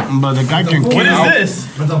 But the guy can kick. What is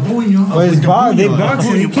this? Well, it's they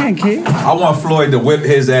boxing. He can't kick. I want Floyd to whip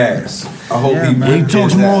his ass. I hope he whips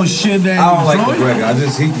talks his more ass. shit than I don't like Floyd? McGregor. I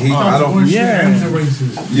just I don't. Yeah.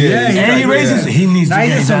 And he racist. He needs to Now he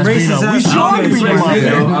get did his some ass beat racist up. We ass should shit. beat him up.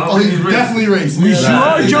 Yeah. Oh, he's definitely racist. We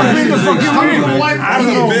should jump in the fucking ring. I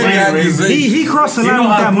don't know, man. He crossed the line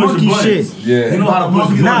with that monkey shit. Yeah. You know how to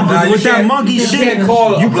push the Nah, button. but you with that can't- monkey you shit, can't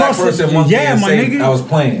call a you black cross the- person monkey yeah, and my say nigga. I was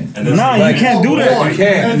playing. Nah, you can't do that. You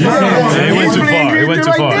can't. He went too far. He went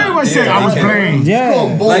too far. I said I was playing.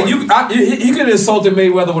 Yeah. Like you could have insulted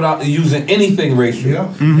Mayweather without using anything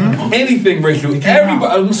racial. Anything racial.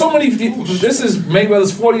 Everybody, so many. This is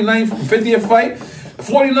Mayweather's 49th, 50th fight.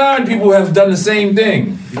 49 people have done the same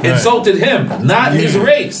thing. Insulted him, not his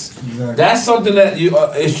race. That's something that you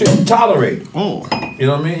it shouldn't tolerate. Oh, you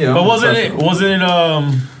know what I mean? Yeah. But wasn't it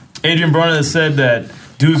Adrian Broner that said that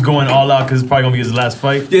dude's going all out because it's probably gonna be his last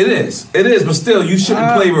fight? It is. But still, you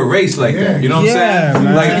shouldn't play with race like that. You know what I'm saying?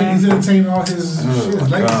 man. Like, He's entertaining all his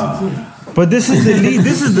shit. But this is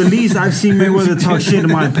the least I've seen Mayweather talk shit, in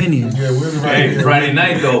my opinion. Yeah, we're the Hey, Friday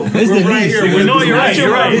night though. This is the least. You know you're right. You're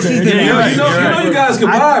right. This is the You're least. right. you know you guys can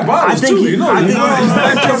buy bottles too. You know.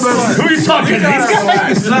 Who are you talking?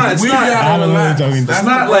 It's not. It's not. I don't know what you're talking It's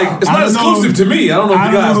not like it's not exclusive to me. I don't know if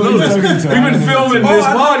you guys know this. We've been filming this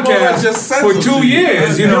podcast for 2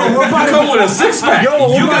 years. You know, you come with a six pack. You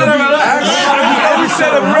gotta relax. We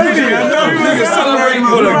celebrating. I know you niggas celebrating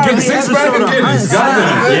with a six pack of Guinness.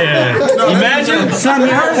 Goddamn. Yeah. Imagine. Son, you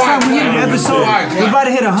heard something? We hit an episode. We about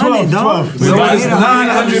to hit 100, dog. We So about to it's hit 100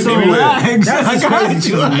 900 people. episodes. That's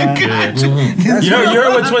crazy, man. You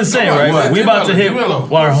heard what Twin saying, right? We about to hit our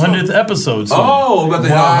 100th episode. So Oh, we're about to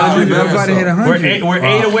hit 100. We're about to hit 100. we're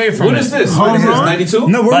eight away from What it. is this? Home What is this? run? 92?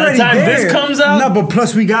 No, we're By the already time there. this comes out, no, but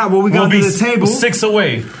plus we got what we we'll got be to the table. 6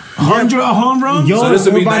 away. 100 a home run? Yo, So this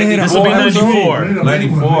will we're be about to hit 94. 94.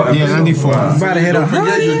 94. Yeah, 94. We're about to hit Don't forget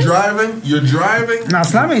 100. you're driving. You're driving. Nah,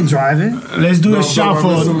 Slam ain't driving. Let's do a shot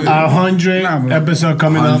for 100 episode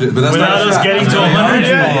coming up. 100, but that's Without not a us shot. getting to 100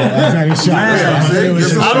 yet. That's not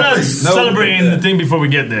a shot. I'm not celebrating the thing before we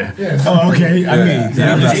get there. Oh, okay. I mean,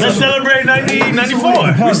 Let's celebrate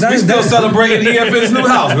 94. We still celebrating EFN's new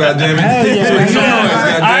house, goddammit. Hell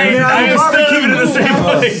yeah. I ain't still living in the same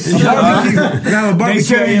place. They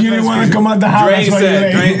said you didn't want to come out the house. Drain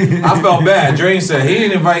said, I felt bad. Drain said, he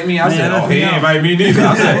didn't invite me. I said, he didn't invite me neither.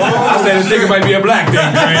 I said, this nigga might be a black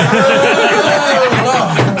thing, Drain.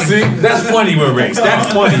 See, that's funny with race.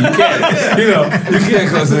 That's funny. You can't, you can't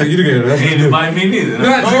cause you get. He didn't invite me neither.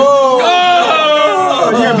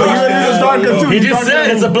 Yeah, but you're darker too. He just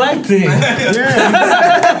said it's a black thing.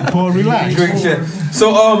 Yeah. Paul, relax. Drink shit.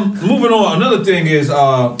 So, moving on. Another thing is,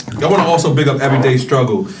 I want to also big up Everyday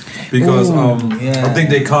Struggle because I think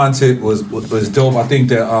their content was dope. I think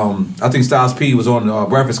that I think Styles P was on the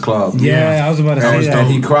Breakfast Club. Yeah, I was about to say that. And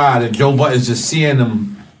he cried, and Joe Budden's just seeing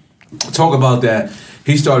him talk about that.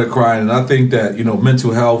 He started crying, and I think that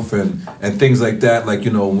mental health and things like that, like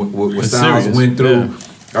what Styles went through. Yeah.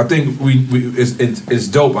 I think it's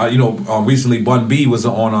dope. Recently Bun B was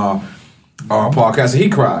on our podcast, and he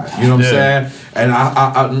cried. You know what I'm saying? And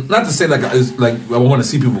I not to say like I want to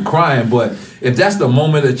see people crying, but if that's the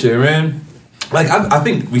moment that you're in, like I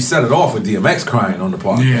think we set it off with DMX crying on the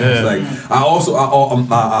podcast. Yeah. Like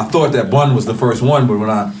I thought that Bun was the first one, but when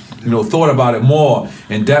I thought about it more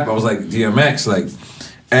in depth, I was like DMX, like,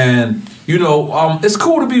 and. It's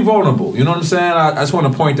cool to be vulnerable. You know what I'm saying? I just want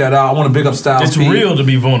to point that out. I want to big up Styles P. It's real to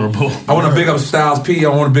be vulnerable. I want to big up Styles P. I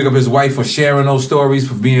want to big up his wife for sharing those stories,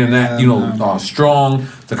 for being that, strong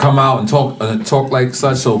to come out and talk like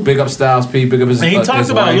such. So big up Styles P. Big up his wife. And he talked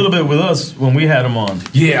about it a little bit with us when we had him on.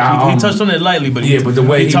 Yeah. He touched on it lightly, but but the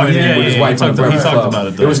way he went in with his wife on the Breakfast Club, about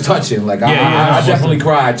it, it was touching. Like I definitely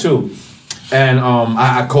cried too. And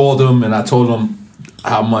I called him and I told him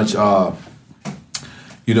how much...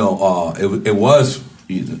 it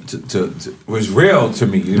was real to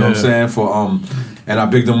me. You know what I'm saying? And I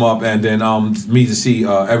bigged them up, and then me to see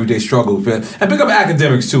Everyday Struggle, and big up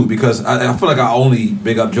academics too, because I feel like I only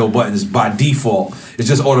big up Joe Budden by default. It's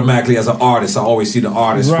just automatically as an artist, I always see the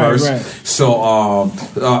artist first. Right. So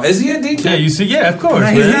is he a DJ? Yeah, you see, of course. No,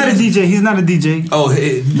 he's not a DJ. He's not a DJ. Oh,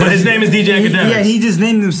 but his name is DJ Academics. Yeah, he just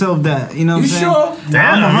named himself that. You know what I'm saying? Sure?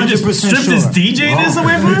 Damn, I'm 100% stripped his DJ-ness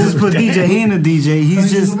away from him? He just put DJ. He ain't a DJ.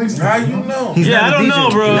 He's just. How you know? He's I don't know,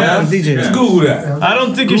 bro. He's not a DJ. Let's Google that. I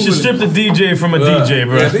don't think you should strip the DJ from a DJ,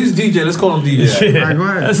 bro. Yeah, if he's DJ, let's call him DJ.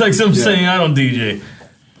 That's like some saying I don't DJ.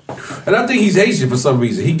 And I think he's Haitian for some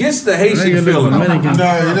reason. He gets the Haitian feeling. No,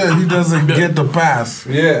 he doesn't get the pass.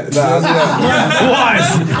 Yeah. Why?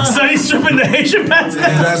 So he's stripping the Haitian pass?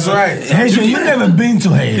 That's right. Haitian, you never been to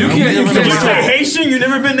Haiti. You say Haitian? You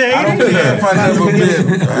never been to Haiti? I don't care if I never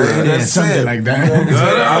been. That's something like that.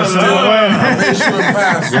 I'm still Haitian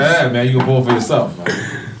pass. Yeah, man, you can pull for yourself,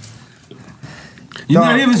 man. You're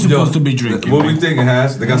not even supposed to be drinking. What we thinking,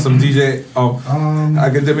 Has? They got some DJ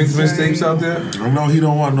academic mixtapes out there? I know he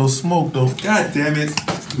don't want no smoke, though. God damn it.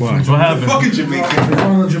 What happened? Fucking Jamaican.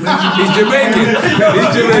 He's Jamaican. He's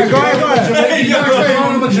Jamaican. Go ahead.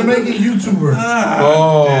 I'm a Jamaican YouTuber.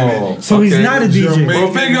 Oh. So he's not a DJ.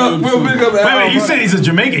 We'll big up. Wait, you said he's a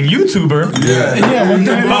Jamaican YouTuber? Yeah.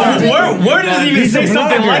 But where does he even say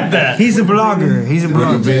something like that? He's a blogger.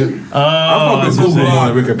 I fuck with Google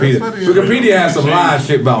on Wikipedia. Wikipedia has some live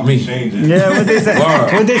shit about me. Yeah, what they say?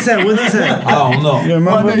 What they say? I don't know.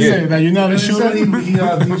 What they say? That you're not a shooter? He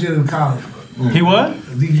DJed in college. He what?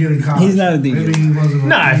 DJ in college. He's not a DJ.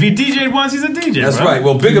 Nah, if he DJ'd once, he's a DJ. That's bro. right.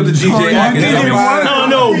 Well, big up the DJ academic.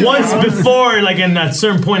 No, once before, like in a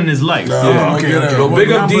certain point in his life. Yeah, okay. Well,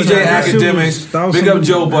 big up DJ Academics. Big up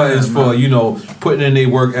Joe Buttons for putting in their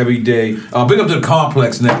work every day. Big up to the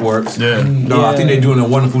Complex Networks. Yeah. I think they're doing a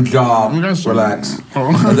wonderful job. Relax.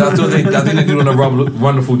 I think they're doing a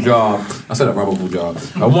wonderful job. I said a wonderful job.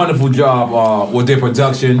 A wonderful job with their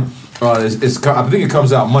production. I think it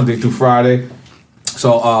comes out Monday through Friday.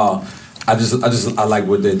 So I like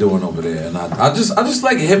what they're doing over there, and I just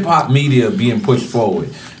like hip hop media being pushed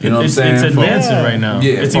forward. You know what I'm saying? It's advancing right now.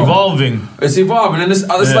 Yeah, it's evolving. It's evolving, and it's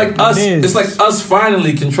like us. It's like us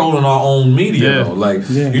finally controlling our own media. Though. Like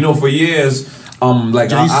for years.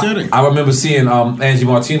 I remember seeing Angie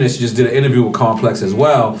Martinez. She just did an interview with Complex as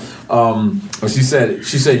well. She said,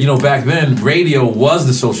 back then radio was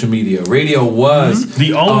the social media. Radio was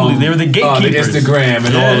the only. They were the gatekeepers. The Instagram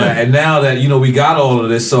and all that. And now that we got all of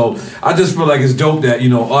this, so I just feel like it's dope that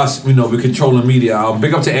us we're controlling media.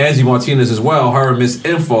 Big up to Angie Martinez as well. Her and Miss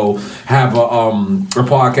Info have a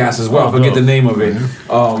podcast as well. I forget the name of it.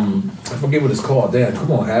 I forget what it's called. Damn,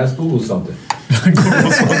 come on, Has Google something.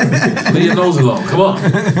 Leave your nose alone. Come on. I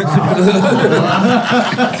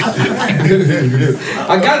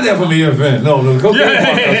got that from EFN. No, cocaine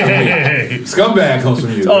comes from me. Scumbag comes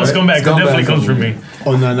from you. Oh, right? Scumbag definitely comes from me.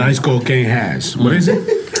 Oh, no, nice cocaine has. What is it?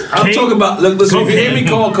 I'm talking about. Listen, if you hear me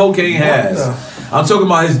call cocaine has, I'm talking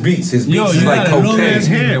about his beats. His beats is like cocaine.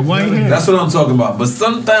 Hair, white hair. That's what I'm talking about. But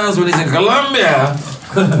sometimes when he's in Colombia,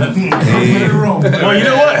 Well, you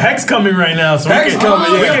know what? Hex coming right now, so Hex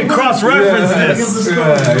coming, we can cross-reference this.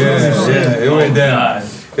 Yeah. It went down.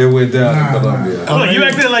 It went down in Colombia. Oh, you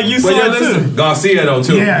acted like you saw it too. Garcia though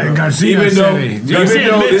too. Yeah, Garcia. Even though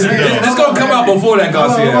it's gonna come out before that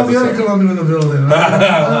Garcia. About the other Colombian in the building. I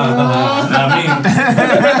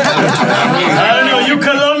don't know. You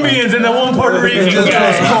Colombians and the one Puerto Rican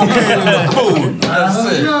guy. Food. That's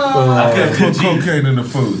it. I can't put cocaine in the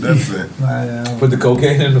food. That's it. Put the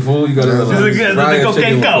cocaine in the food. You gotta the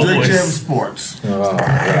cocaine cowboys. Drink Jam Sports.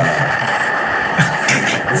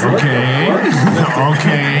 Okay.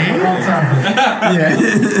 Yeah.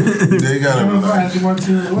 They got it.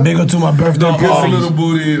 Big up to my birthday Gets a party. little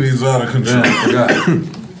booty and he's out of control.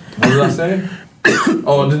 What did I say?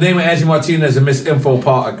 Oh, the name of Angie Martinez and Miss Info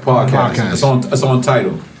podcast. It's on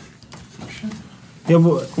title. Yeah,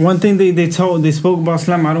 but one thing they spoke about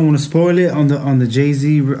Slam. I don't want to spoil it on the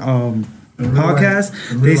Jay-Z podcast.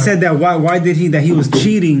 They said that why did he was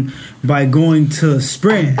cheating by going to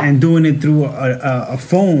Sprint and doing it through a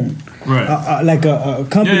phone, right? Like a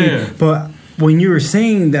company. Yeah. But when you were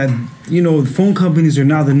saying that, the phone companies are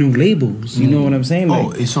now the new labels. You know what I'm saying?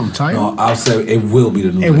 Like, It's on title. No, I'll say it will be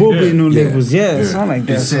the new. It will be the new labels. Yeah, it's not like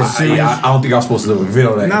that. I don't think I was supposed to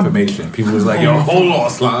reveal that information. People was like, "Yo, hold on,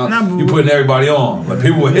 Slime. You putting everybody on." Like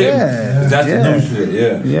people were hitting. That's the new shit.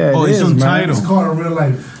 Yeah. Oh, it's on title. It's called in real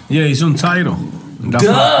life. Yeah, it's on title.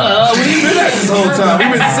 Duh! We've been at this whole time.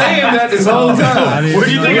 We've been saying that this whole time. Where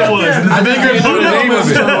do you think it was? I think it was the name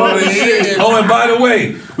of it. Oh, and by the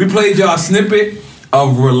way, we played y'all a snippet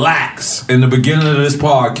of Relax in the beginning of this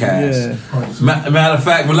podcast. Matter of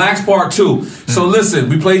fact, Relax Part 2. So listen,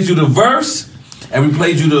 we played you the verse and we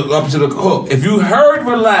played you up to the hook. If you heard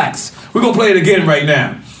Relax, we're going to play it again right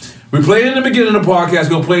now. We played it in the beginning of the podcast.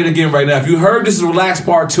 We're going to play it again right now. If you heard this is Relax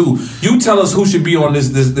Part 2, you tell us who should be on this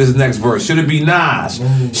next verse. Should it be Nas?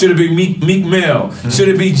 Should it be Meek Mill? Should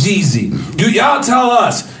it be Jeezy? Y'all tell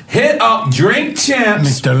us. Hit up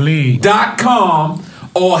drinkchamps.com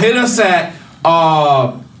or hit us at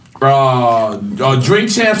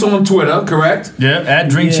Drink Champs on Twitter, correct? Yeah, at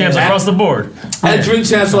Drink Champs across the board. At Drink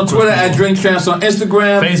Champs on Twitter, at Drink Champs on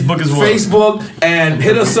Instagram, Facebook as well. Facebook, and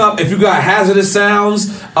hit us up if you got Hazardous Sounds,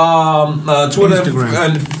 Twitter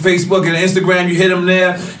and Facebook and Instagram. You hit them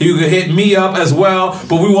there. You can hit me up as well.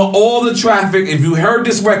 But we want all the traffic. If you heard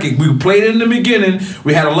this record, we played it in the beginning.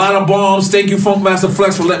 We had a lot of bombs. Thank you, Funkmaster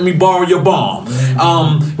Flex, for letting me borrow your bomb.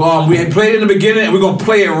 We had played it in the beginning, and we're gonna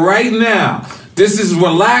play it right now. This is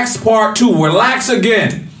Relax Part 2. Relax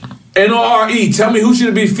again. NORE. Tell me who should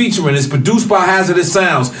it be featuring. It's produced by Hazardous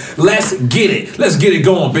Sounds. Let's get it. Let's get it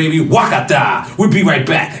going, baby. Wakata. We'll be right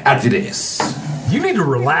back after this. You need to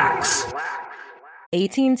relax.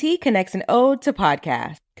 AT&T connects an ode to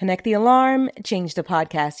podcast. Connect the alarm, change the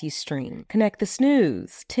podcast you stream. Connect the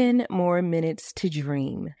snooze, 10 more minutes to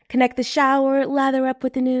dream. Connect the shower, lather up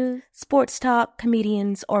with the news, sports talk,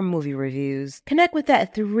 comedians, or movie reviews. Connect with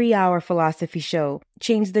that 3-hour philosophy show.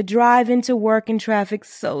 Change the drive into work and traffic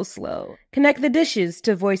so slow. Connect the dishes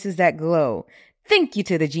to voices that glow. Thank you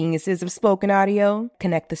to the geniuses of spoken audio.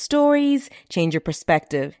 Connect the stories, change your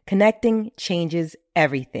perspective. Connecting changes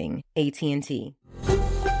everything. AT&T.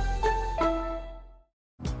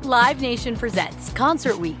 Live Nation presents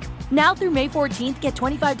Concert Week. Now through May 14th, get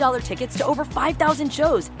 $25 tickets to over 5,000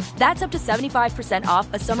 shows. That's up to 75%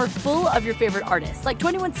 off a summer full of your favorite artists like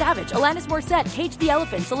 21 Savage, Alanis Morissette, Cage the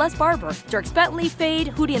Elephant, Celeste Barber, Dierks Bentley, Fade,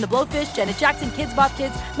 Hootie and the Blowfish, Janet Jackson, Kids Bop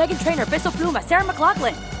Kids, Meghan Trainor, Peso Pluma, Sarah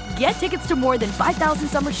McLachlan. Get tickets to more than 5,000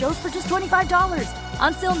 summer shows for just $25.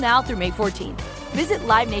 On sale now through May 14th. Visit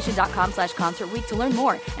livenation.com/Concert Week to learn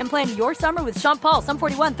more and plan your summer with Sean Paul, Sum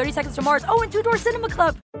 41, 30 Seconds to Mars, and Two Door Cinema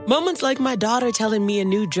Club. Moments like my daughter telling me a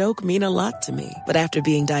new joke mean a lot to me. But after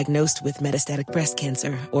being diagnosed with metastatic breast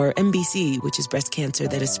cancer, or MBC, which is breast cancer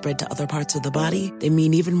that is spread to other parts of the body, they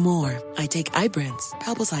mean even more. I take Ibrance,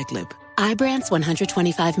 palbociclib. Ibrance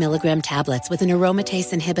 125 milligram tablets with an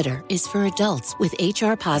aromatase inhibitor is for adults with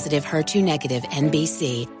HR-positive, HER2-negative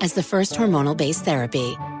MBC as the first hormonal-based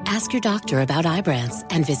therapy. Ask your doctor about Ibrance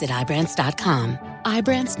and visit Ibrance.com.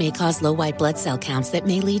 Ibrance may cause low white blood cell counts that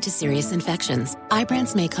may lead to serious infections.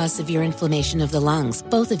 Ibrance may cause severe inflammation of the lungs.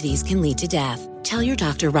 Both of these can lead to death. Tell your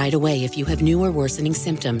doctor right away if you have new or worsening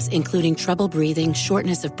symptoms, including trouble breathing,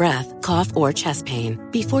 shortness of breath, cough, or chest pain.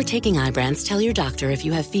 Before taking Ibrance, tell your doctor if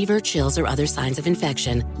you have fever, chills, or other signs of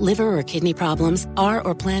infection, liver or kidney problems, are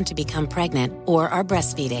or plan to become pregnant, or are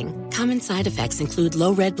breastfeeding. Common side effects include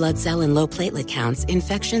low red blood cell and low platelet counts,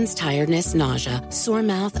 infections, tiredness, nausea, sore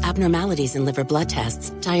mouth, abnormalities in liver blood tests,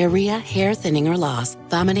 diarrhea, hair thinning or loss,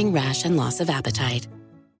 vomiting, rash, and loss of appetite.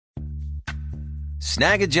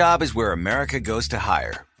 Snag a Job is where America goes to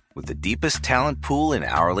hire, with the deepest talent pool in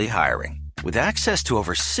hourly hiring. With access to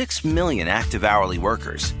over 6 million active hourly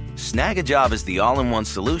workers, Snag a Job is the all-in-one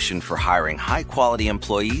solution for hiring high-quality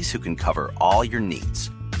employees who can cover all your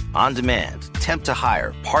needs. On demand, temp to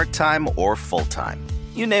hire, part-time or full-time.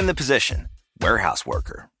 You name the position. Warehouse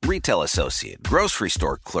worker, retail associate, grocery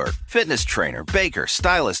store clerk, fitness trainer, baker,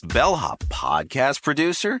 stylist, bellhop, podcast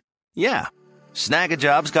producer. Yeah, Snag a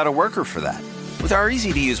Job's got a worker for that. With our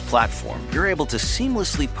easy-to-use platform, you're able to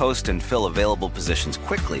seamlessly post and fill available positions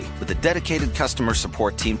quickly with a dedicated customer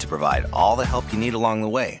support team to provide all the help you need along the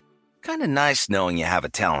way. Kind of nice knowing you have a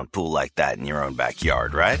talent pool like that in your own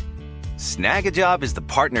backyard, right? Snag a Job is the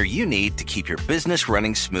partner you need to keep your business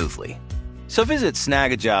running smoothly. So visit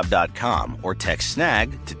snagajob.com or text SNAG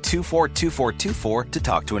to 242424 to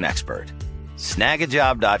talk to an expert.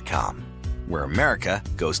 Snagajob.com, where America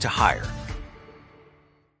goes to hire.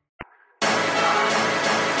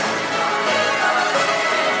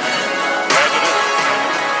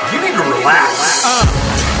 You need to relax.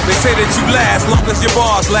 They say that you last long as your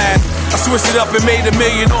bars last. I switched it up and made $1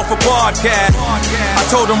 million off a podcast. I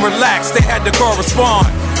told them relax, they had to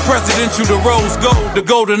correspond. Presidential, the rose gold, the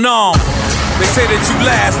golden arm. They say that you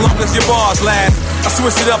last long as your bars last. I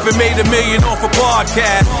switched it up and made $1 million off a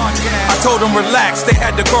podcast. I told them relax, they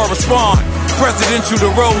had to correspond. Presidential,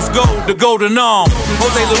 the rose gold, the golden arm.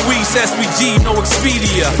 Jose Luis, SPG, no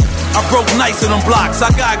Expedia. I broke nice on them blocks,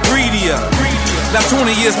 I got greedier. Now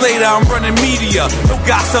 20 years later, I'm running media. No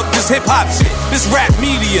gossip, this hip-hop shit, this rap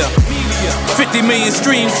media. 50 million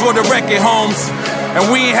streams for the record homes. And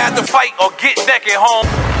we ain't had to fight or get naked home.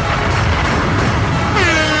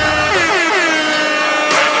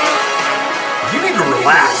 You need to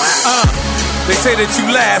relax. They say that you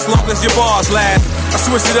last long as your bars last. I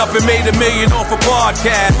switched it up and made $1 million off a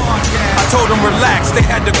podcast. I told them relax, they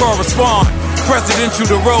had to correspond. Presidential,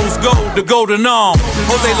 the rose gold, the golden arm.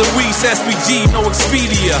 Jose Luis, SPG, no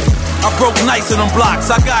Expedia. I broke nice on them blocks,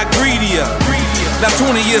 I got greedier. Now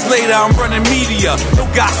 20 years later, I'm running media. No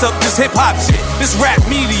gossip, this hip-hop shit, this rap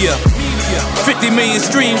media. 50 million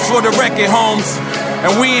streams for the record homes.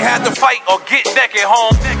 And we ain't had to fight or get naked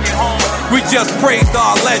home. We just praised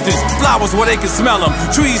our legends. Flowers where they can smell them,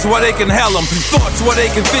 trees where they can hell them, thoughts where they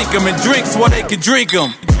can think them, and drinks where they can drink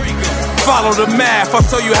them. Follow the math, I'll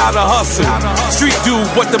show you how to hustle. Street dude,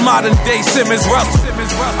 but the modern day Simmons Russell.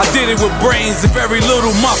 I did it with brains and very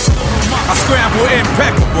little muscle. I scramble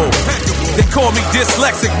impeccable. They call me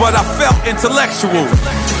dyslexic, but I felt intellectual.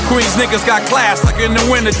 Queens niggas got class like in the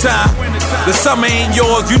wintertime. The summer ain't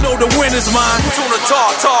yours, you know the winter's mine. Tuna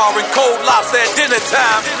tartar and cold lobster at dinner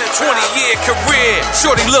time. 20-year career,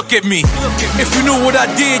 shorty look at me. If you knew what I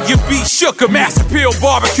did, you'd be shook. Mass appeal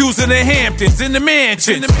barbecues in the Hamptons, in the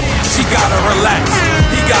mansion. She gotta relax,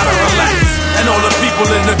 he gotta relax. And all the people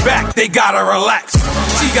in the back, they gotta relax.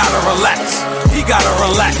 She gotta relax, he gotta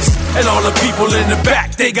relax. And all the people in the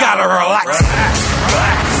back, they gotta relax.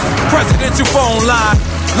 Relax. Presidential phone line.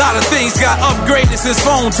 Lot of things got upgraded since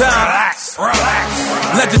phone time. Relax.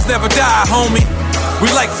 Legends never die, homie. We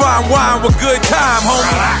like fine wine with good time,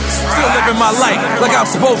 homie. Relax. Still living my life like I'm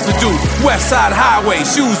supposed to do. West Side Highway,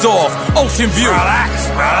 shoes off, ocean view. Relax.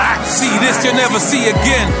 See this you'll never see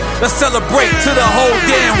again. Let's celebrate to the whole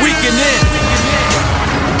damn weekend in.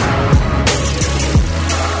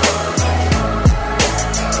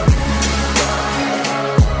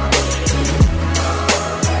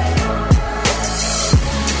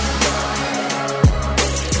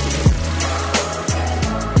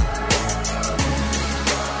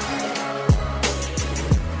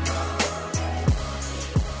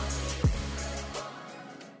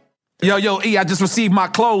 Yo, E, I just received my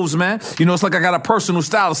clothes, man. You know, it's like I got a personal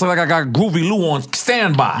style. It's like I got Groovy Lou on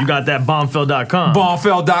standby. You got that Bombfell.com.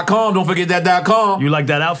 Bombfell.com. Don't forget that .com. You like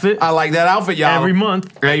that outfit? I like that outfit, y'all. Every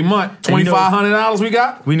month. $2,500 we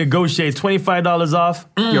got? We negotiate $25 off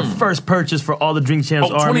your first purchase for all the Drink Champs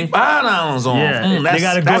Army. $25 off. Yeah. They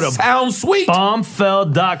got to go to sounds sweet.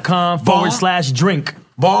 Bombfell.com /drink.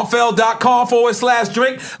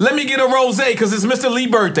 Bombfell.com/drink. Let me get a rosé because it's Mr. Lee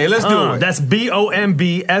birthday. Let's do it. That's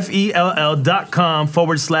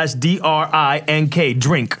BOMBFELL.com/DRINK.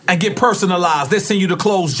 Drink. And get personalized. They send you the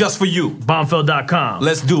clothes just for you. Bombfell.com.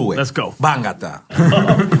 Let's do it. Let's go. Bangata.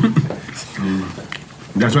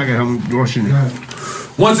 That's right, I'm washing it.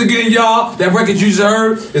 Once again, y'all, that record you just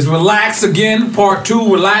heard is Relax Again, Part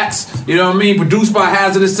 2, Relax. You know what I mean? Produced by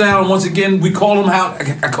Hazardous Sound. Once again, we call him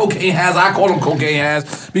Cocaine Haz. I call him Cocaine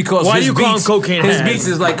Haz because why you call him Cocaine his Haz? beats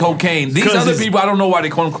is like cocaine. These other people, I don't know why they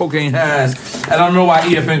call him Cocaine Haz. And I don't know why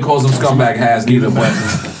EFN calls him Scumbag Haz neither.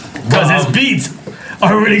 Because his beats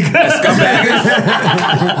are really good. Scumbag.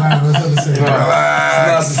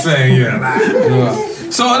 That's the same, yeah.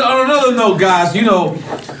 So on another note, guys, you know,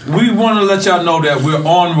 we want to let y'all know that we're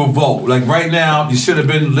on Revolt. Like right now, you should have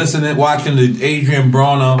been listening, watching the Adrian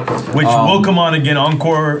Bronner. Which will come on again,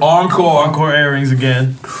 Encore airings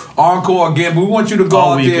again. Encore again, but we want you to go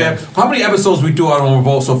out there. How many episodes we do out on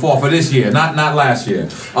Revolt so far for this year? Not last year.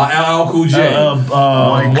 LL Cool J.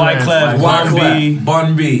 Wyclef,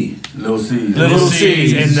 Bun B. Little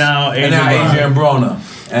C's. And now Adrian Bronner.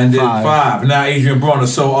 And then 5. Now Adrian Bronner.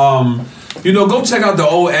 So, you know, go check out the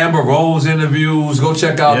old Amber Rose interviews. Go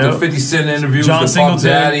check out the 50 Cent interviews. John the Puff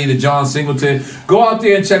Daddy, the John Singleton. Go out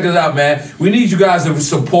there and check it out, man. We need you guys to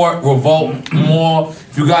support Revolt more.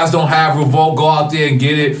 If you guys don't have Revolt, go out there and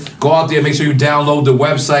get it. Go out there, make sure you download the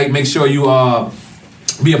website. Make sure you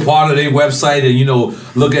be a part of their website and, you know,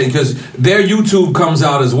 look at it because their YouTube comes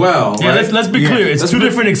out as well. Yeah, right? let's be clear. It's two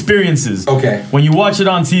different experiences. Okay. When you watch it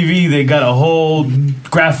on TV, they got a whole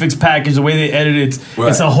graphics package, the way they edit it.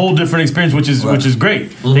 It's a whole different experience, which is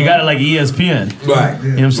great. They got it like ESPN. Right. You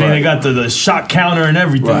know what I'm saying? They got the shot counter and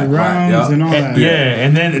everything. Rounds and all that. Yeah,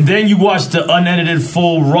 and then you watch the unedited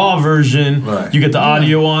full raw version. Right. You get the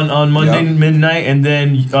audio on Monday midnight, and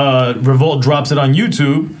then Revolt drops it on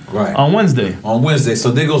YouTube on Wednesday. On Wednesday.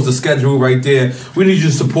 So there goes the schedule right there. We need you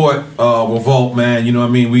to support Revolt, man. You know what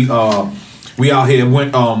I mean? We out here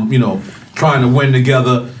you know, trying to win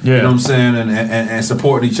together. You know what I'm saying? And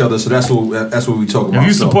supporting each other. So that's what we talk about. If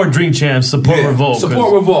you support Drink Champs, support Revolt.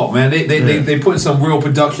 Support Revolt, man. They put some real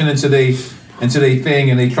production into their thing,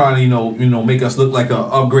 and they trying to you know make us look like a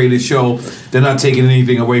upgraded show. They're not taking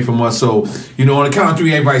anything away from us. So you know, on the count of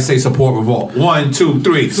 3, everybody say support Revolt. 1, 2,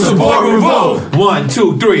 3. Support Revolt. 1,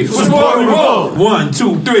 2, 3. Support Revolt. 1,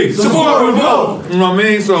 2, 3. Support Revolt. You know what I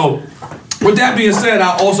mean? So with that being said,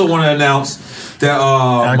 I also want to announce that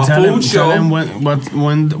my food show. Tell him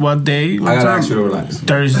what day? I gotta ask you to relax.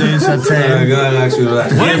 Thursdays at 10. I gotta ask you to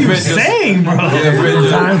relax. What are you saying, bro?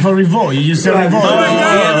 Time for Revolt. You just said Revolt.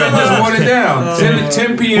 Just wrote it down.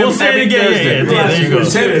 10 p.m. We'll say it again. Thursday. There you go.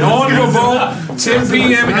 10 on Revolt. 10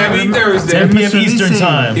 p.m. every Thursday. 10 p.m. Eastern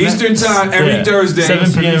time. Eastern time every Thursday.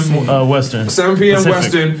 7 p.m. Western. 7 p.m. Pacific.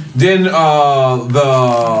 Western. Then the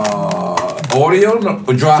audio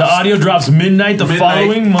drops. The audio drops midnight the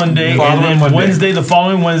following Monday, and then Wednesday, the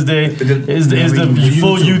following Wednesday is the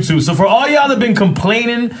full YouTube. So for all y'all that been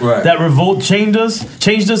complaining that Revolt changed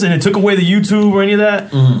us, and it took away the YouTube or any of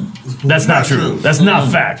that, that's not true. That's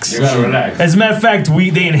not facts. You gotta relax. As a matter of fact,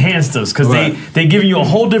 they enhanced us because they giving you a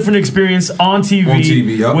whole different experience on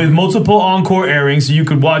TV, with multiple encore airings, so you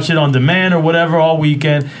could watch it on demand or whatever all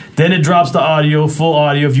weekend. Then it drops the audio, full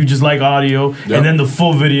audio if you just like audio, and then the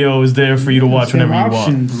full video is there for you to watch whenever you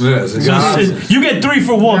want. Yes, you get 3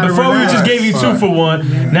 for 1. Before we just gave you 2 for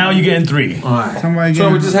 1. Now you're getting 3. All right. So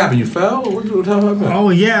what just happened? You fell? What happened? Oh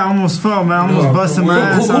yeah, I almost fell, man. I almost busted my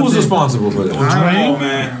ass. Who was responsible for that? Drain,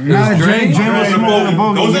 man. Nah, Drain was smoking a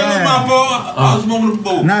bogey. Don't say it was my fault. I was smoking a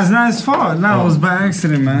bogey. Nah, it's not his fault. No, it was by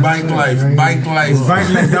accident, man. Bike life. It's bike life.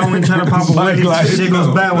 That when you try to pop a willy, shit goes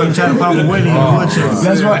bad when you try to pop a willy.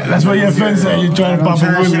 That's what your friend said. You trying to pop a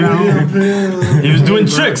willy. He was doing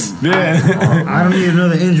tricks. Yeah. I don't need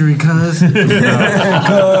another injury, cuz.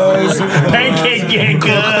 Pancake gang,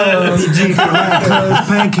 cuz.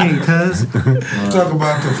 Pancake, cuz. Talk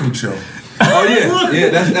about the food show. Oh yeah.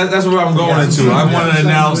 That's where I'm going into. I want to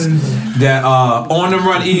announce that On the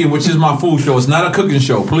Run Eating, which is my food show, it's not a cooking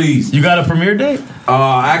show. Please. You got a premiere date?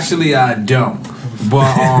 Actually, I don't. But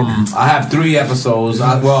I have 3 episodes.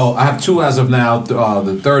 I have 2 as of now.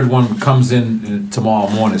 The third one comes in tomorrow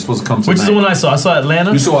morning. It's supposed to come tonight. Which is the one I saw? I saw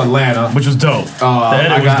Atlanta. You saw Atlanta, which was dope.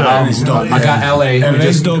 I got LA.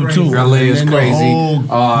 LA's dope too. LA is crazy.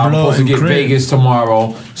 I'm supposed to get Vegas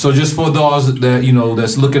tomorrow. So just for those that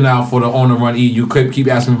that's looking out for the On the Run Eat, you could keep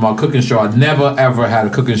asking me about cooking show. I've never ever had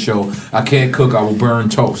a cooking show. I can't cook. I will burn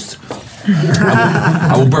toast.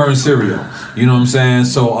 I will burn cereal. You know what I'm saying?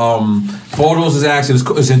 So for those is actually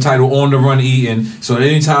it's entitled On the Run Eating. So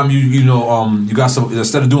anytime you got some,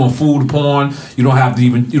 instead of doing food porn, you don't have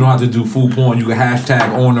to do food porn. You can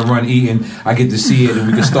hashtag On the Run Eating. I get to see it, and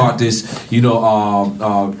we can start this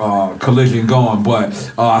collision going. But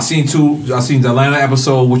I seen the Atlanta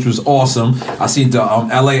episode, which was awesome. I seen the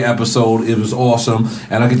LA episode, it was awesome,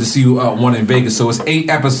 and I get to see one in Vegas. So it's 8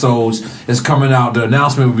 episodes. It's coming out. The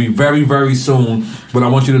announcement will be very, very soon. But I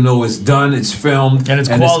want you to know it's done. It's filmed, and it's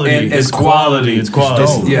quality. It's quality. It's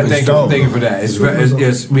quality. Yeah, thank you for that.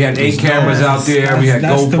 We had 8 cameras out there. We had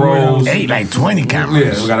GoPros. 8 like 20 cameras.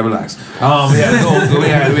 Yeah, we gotta relax. We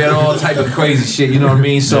had all type of crazy shit. You know what I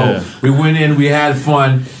mean? So we went in. We had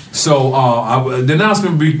fun. So the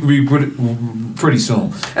announcement will be pretty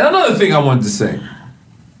soon. And another thing I wanted to say.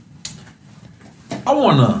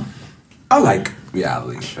 I like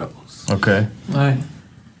reality shows. Okay. Right.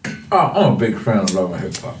 I'm a big fan of Love and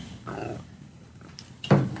Hip Hop.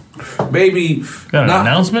 Maybe got an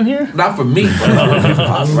announcement here? Not for me, but Love and Hip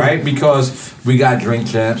Hop, right? Because we got Drink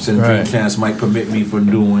Champs, and Drink Champs might permit me from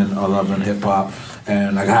doing Love and Hip Hop.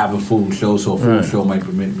 And I have a food show, so a food show might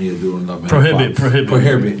permit me to do Love and Hip Hop.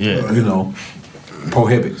 Prohibit. Yeah.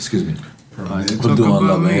 Prohibit. Excuse me. For doing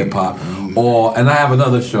Love and Hip Hop. And I have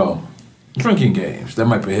another show. Drinking games that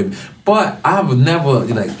might prohibit, but I would never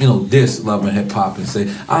diss Love and Hip Hop and say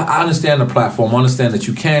I understand the platform. I understand that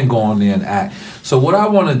you can go on there and act. So what I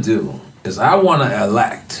want to do is I want to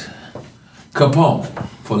elect Capone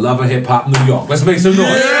for Love and Hip Hop New York. Let's make some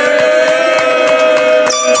noise.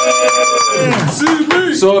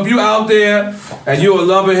 So if you out there and you're a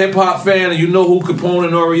Love and Hip Hop fan and you know who Capone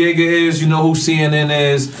and Noriega is, you know who CNN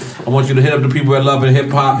is, I want you to hit up the people at Love and Hip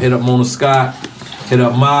Hop. Hit up Mona Scott. Hit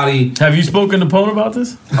up Marty. Have you spoken to Pone about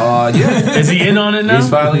this? Yeah. Is he in on it now? He's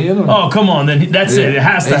finally in on it. Oh, come on. Then that's it. It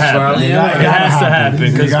has to happen. It has to happen.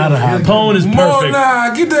 Because Pone is perfect.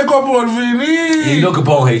 Nah, get that Capone, Vinny. You know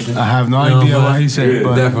Capone Haitian. I have no idea what he said.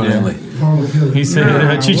 Yeah, definitely. He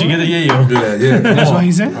said, Chichi, get the yayo. Yeah. That's what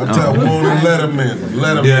he said? I tell Pone to let him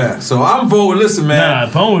in. Yeah, so I'm voting. Listen, man.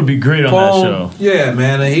 Nah, Pone would be great on that show. Yeah,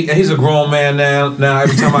 man. And he's a grown man now. Now,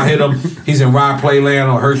 every time I hit him, he's in Rye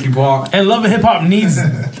Playland or Hershey Park. And Love and Hip Hop needs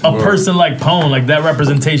a person like Pone, like that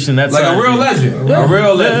representation. That's like a real legend. Yeah. A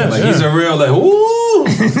real legend. Like he's a real legend. Ooh.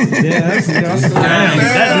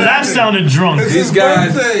 That sounded drunk. These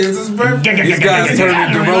guys turn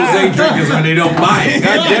into rosé drinkers when they don't buy it.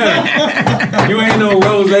 God damn. You ain't no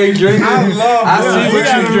rosé drinker. I see what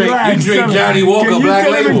you drink. You drink Johnny Walker Black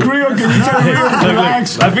Label.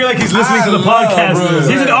 I feel like he's listening to the podcast.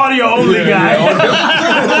 He's an audio only guy.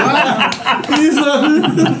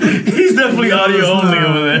 He's definitely audio only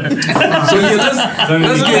over there. So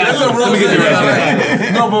let's get a rosé.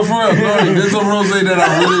 No, but for real, there's a rosé that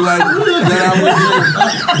I really like. That I would drink.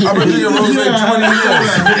 I've been drinking rosé 20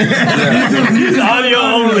 years. He's audio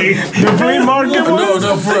only. The free market one?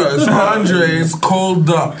 No, for real. It's Andre. It's Cold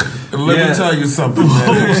Duck. And let me tell you something,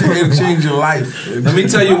 man. It'll change your life. Let me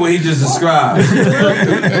tell you what he just described.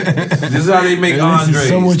 This is how they make Andres.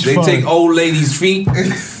 They take old ladies' feet. Oh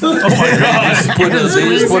my God. They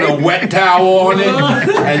just put a wet towel on it,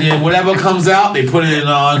 and then whatever comes out, they put it in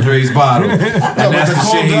Andre's bottle. And that's the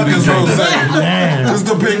shit he be drinking. Just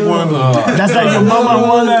the pink one. That's like your mama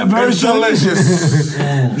won that version. It's delicious.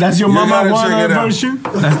 That's your mama won that version.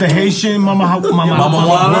 That's the Haitian mama.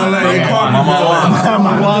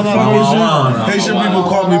 Haitian people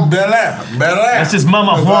call me Bel-Air. That's just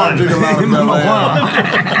Mama Juan. And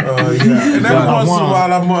every once in a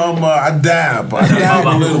while, I dab. I dab a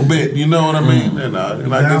little bit. You know what I mean? And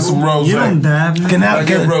I get some rosé. You don't dab. Can I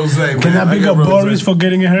get rosé? Can I big up Boris for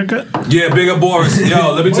getting a haircut? Yeah, big up Boris.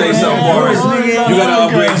 Yo, let me tell you something, Boris. You gotta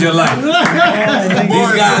upgrade your life.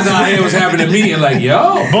 These guys out here was having a meeting like,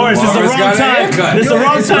 yo, Boris, it's the wrong time. It's the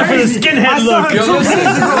wrong time for the skinhead look. Yo,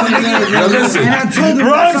 listen. And I told him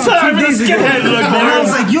wrong time for the skinhead look, and I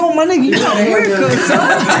was like, yo, my nigga, you got a haircut,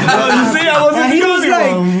 son. You see, I wasn't he was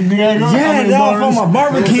like, yeah, that off my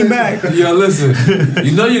barber came back. Yo, listen.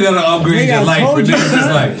 You know you gotta upgrade your life for niggas. It's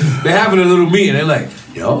like, they're having a little meeting. They're like,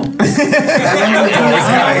 yo.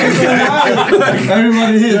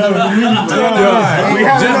 Everybody here. We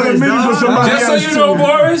have another meeting for somebody Just so else you know,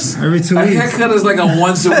 Boris, every 2 weeks. A haircut is like a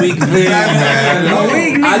once a week thing.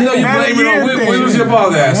 I know you blame it on. Where was your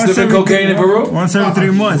barber at? Sniffing cocaine in Peru? Once every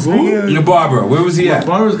 3 months. Your barber, where was he at?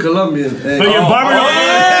 Barber's Colombian. But your barber.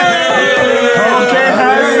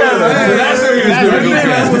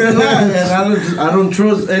 I don't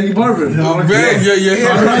trust any barber.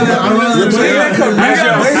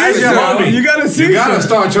 You gotta You gotta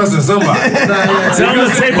start trusting somebody. Tell him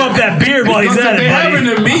to tape up that beard while he's at it, They're having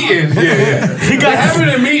a meeting. They're having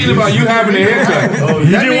a meeting about you having a haircut.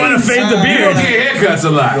 You didn't want to fade the You beard. don't get haircuts a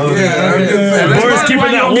lot. Boris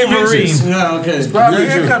keeping that Wolverine. Yeah, okay. Your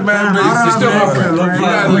haircut, man. You're still my friend.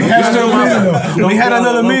 We had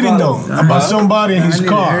another meeting though about somebody in his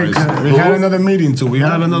car. We had another meeting too. We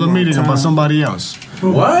had another meeting about somebody else.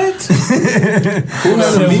 What?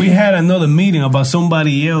 We had another meeting about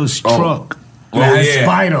somebody else's truck.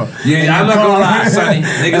 Spider. Yeah, I'm not gonna lie, Sonny.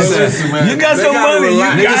 Nigga said, you got some money.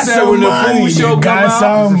 Nigga said when the food show come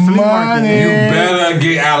out, you better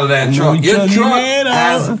get out of that truck. Your truck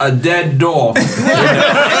has a dead dog in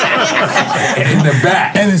the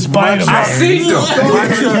back. And it's Spider. I seen them.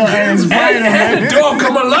 And the dog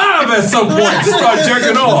come alive at some point to start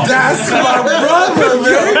jerking off. That's my brother,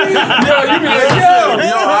 man. Yo, you be like, yo,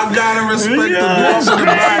 I gotta respect the dog in the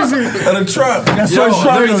back of the truck. That's yo, so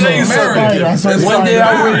let me tell you something. One day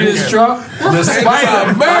I went in this truck, the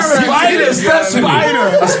spider steps to me.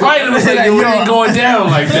 A spider was like, yo, it ain't going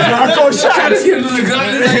down like that. I call shots. Try to get into the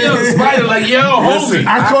gun. Like, yo, the spider like, yo, homie.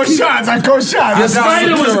 I call shots. The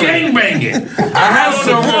spider was gangbanging. I had on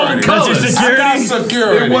the wrong colors. Security.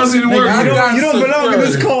 It wasn't working. You don't belong in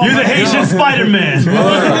this car. You're the Haitian Spider-Man.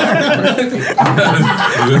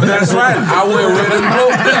 That's right. I wear red and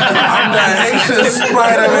blue. I'm the Haitian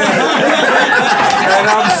Spider-Man. And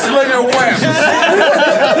I'm slinging webs. And I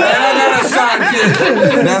got a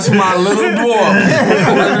sidekick. That's my little dwarf.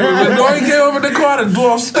 When Nori came over the car, the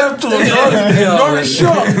dwarf stepped to him. Nori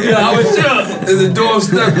shook. Yeah, I was shook. And the dwarf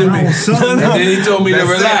stepped to me. And then he told me to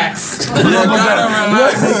relax. You gotta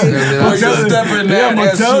relax. You're stepping that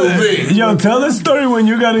SUV. Yo, tell the story when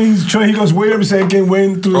you got in his truck. He goes, wait a second,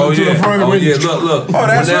 went to the front of the yeah, look. Oh,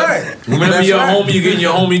 that's right. Remember your homie, you get in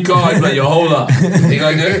your homie car, he's like, yo, hold up. He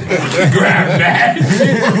like that. Grab that.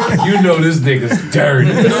 You know this nigga's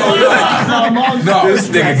dirty. No. This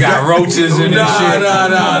nigga got roaches in this shit.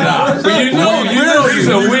 No. But you know he's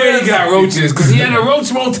a weird. He got roaches because he had a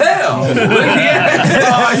roach motel. Dang,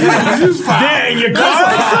 your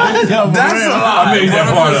car. That's a lot. I made that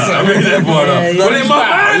part up. But in my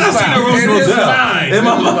mind, I seen a roach motel. In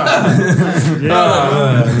my mind.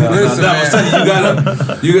 Listen,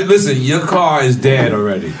 man. Listen, your car is dead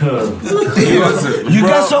already. You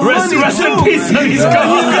got some money. Rest in peace on these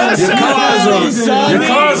cars. Your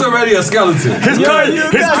car's already a skeleton. His car's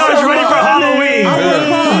ready for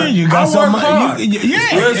Halloween. You got some money.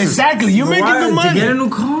 Yeah, exactly. You're making the money. Get a new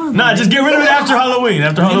car. Nah, just get rid of it after Halloween.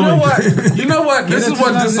 You know what? This is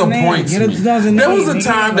what disappoints me. There was a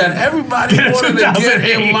time that everybody wanted to get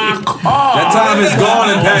in my car. That time is gone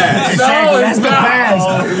and past. No, it's not.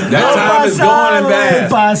 That time is gone and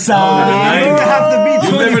past.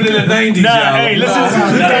 You living in the 90s, Nah, hey, listen to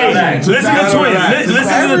Twin.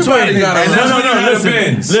 Listen to the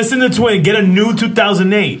Twin. Listen to Twin. Get a new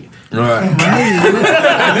 2008. Right.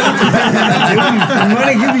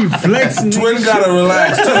 Money give you flexing. Twin gotta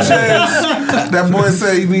relax. That boy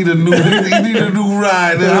said he need a new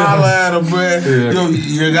ride. Then holla at him, man. Yo,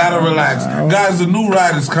 you gotta relax. Guys, the new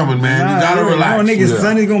ride is coming, man. You gotta relax. No, nigga,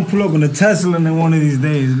 Sonny's gonna pull up in a Tesla in one of these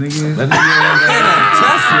days, nigga.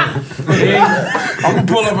 I'm gonna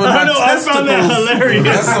pull up in my testicles. I found that hilarious.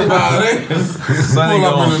 That's about it. Pull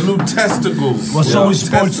up in a new testicles. What's up with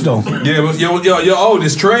sports though? Yeah, yo,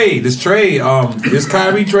 this trade. This Kyrie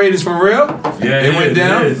trade is for real? Yeah, it went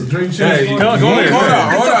down. Drink Champs. Hold on.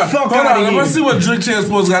 Let's see what Drink Champs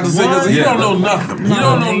Sports got to say because he don't know nothing. He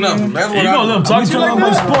don't know nothing. That's what I'm talking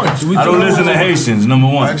about sports. I don't listen to Haitians. Number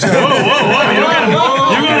one. Whoa! You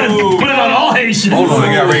gotta put it on all Haitians. Hold on,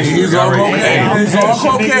 they got racist. He's on cocaine. He's on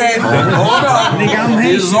cocaine. Hold on.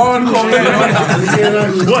 He's on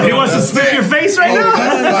cocaine. What? He wants to spit your face right now?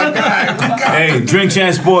 Hey, Drink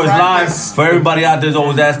Champs Sports live for everybody out there's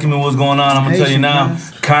always asking me what's going on. I'm gonna tell you now.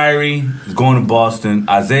 Kyrie is going to Boston.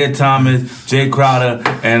 Isaiah Thomas, Jay Crowder,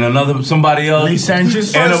 and somebody else. Lee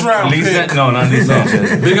Sanchez. First round pick. No, not Lee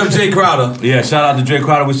Sanchez. Big up Jay Crowder. Yeah, shout out to Jay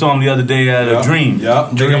Crowder. We saw him the other day at a Dream.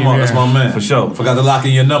 Yep, big him up. That's my man. For sure. Forgot to lock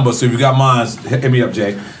in your number, so if you got mine, hit me up,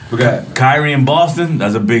 Jay. Okay. Kyrie in Boston,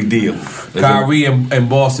 that's a big deal. Kyrie in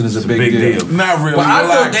Boston is a big deal. Not really. But I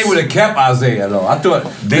thought they would have kept Isaiah, though. I thought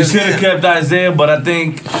they should have kept Isaiah, but I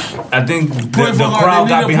think the crowd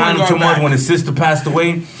got behind him too much when his sister passed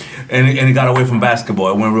away. And he got away from basketball.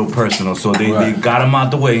 It went real personal. So they got him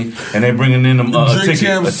out the way, and they're bringing in a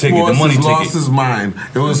ticket, the money ticket. Lost his mind.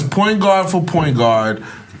 It was point guard for point guard.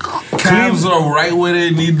 Cavs are right where they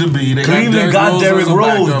need to be. They Cleveland got Derrick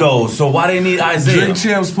Rose, backup. though, so why they need Isaiah? Drink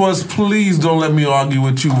Champ Sports, please don't let me argue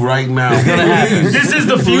with you right now. It's gonna happen. This is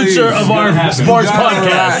the future of our sports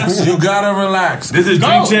podcast. You gotta relax. This is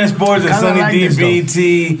Drink Champ Sports and Sunny D,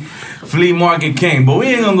 BT, Flea Market King, but we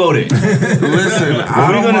ain't gonna go there. Listen, what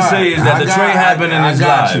we're gonna say is that the trade happened in his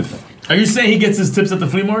life. Are you saying he gets his tips at the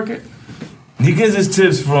flea market? He gets his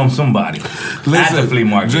tips from somebody at the flea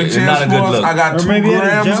market. Drink It's Champ not a good Sports, look. I got 2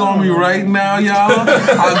 grams on me right now, y'all.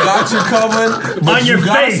 I got you covered. But On your you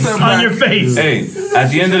gotta face, step on back. your face. Hey,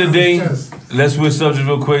 at the end of the day, let's switch subjects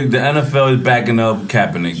real quick. The NFL is backing up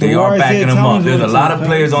Kaepernick. They are backing him up. There's a lot of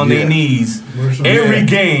players on their knees every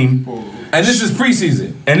game. And this is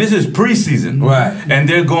preseason. Right. And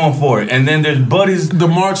they're going for it. And then there's buddies. The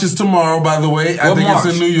march is tomorrow, by the way. I What think march?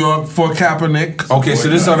 it's in New York for Kaepernick. Okay, so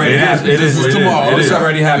this already happened. This is tomorrow. It's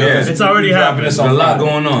already happened. Yeah. It's already happened. There's a lot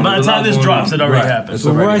going on. By the time this drops, it already happened.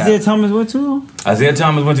 So where Isaiah Thomas went to? Isaiah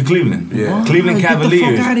Thomas went to Cleveland. Yeah. Cleveland Get the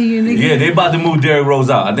Cavaliers. fuck outta here, nigga. Yeah, they about to move Derrick Rose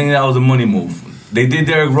out. I think that was a money move. They did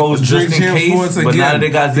Derrick Rose Drink just in Champ case, Sports but again. now that they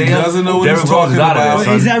got He Isaiah, doesn't know what Derrick he's Rose talking is out of about. there,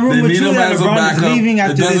 son. Is that They rumor need true him that as a LeBron is backup. leaving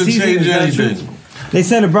after It the doesn't season? change Is that true? anything. They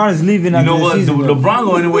said LeBron is leaving You after know the what? season. LeBron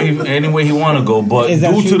go anywhere he want to go, but Is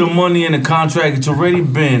that due to true? the money and the contract, it's already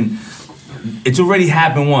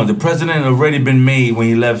happened once. The president already been made when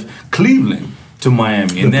he left Cleveland to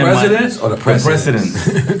Miami. And The president or the president?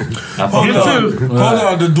 I fucked up. Hold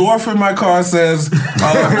on, the dwarf in my car says,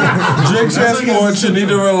 Drink Champ Sports, you need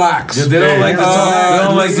to relax. They don't like to talk. They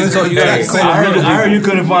don't like to talk. You gotta say I heard you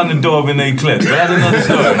couldn't find the dove in the eclipse. But that's another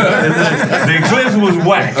story. The eclipse was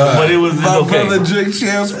whack, but it was My okay. brother Drink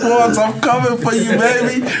Champ Sports, I'm coming for you,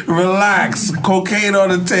 baby. Relax. Cocaine on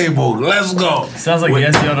the table. Let's go. Sounds like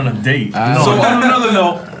yes, you're on a date. So on another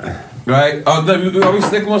note, right? Are we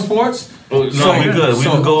sticking on sports? No, we good. We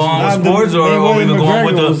can go on sports or we can go on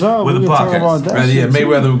with the podcast. Yeah,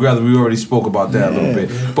 Mayweather McGregor. We already spoke about that a little bit.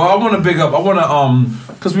 But I want to big up. I want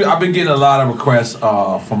to because I've been getting a lot of requests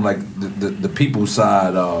from like the people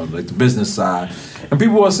side, like the business side. And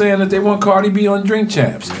people are saying that they want Cardi B on Drink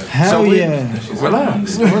Champs. Hell yeah.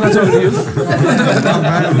 Relax. We're not talking to you.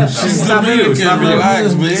 She's Dominican.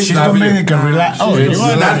 Relax, man. She's Dominican. Relax. Oh, It's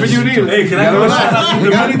not for you neither. Hey, can I go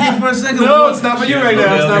Dominican for a second? No, it's not for you right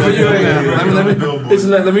now. It's not for you right now.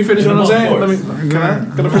 Let me finish what I'm saying. Can I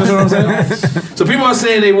finish what I'm saying? So people are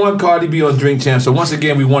saying they want Cardi B on Drink Champs. So once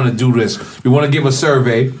again, we want to do this. We want to give a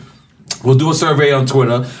survey. We'll do a survey on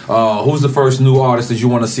Twitter. Who's the first new artist that you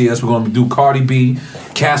want to see us? We're going to do Cardi B,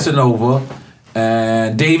 Casanova,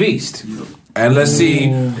 and Dave East. And let's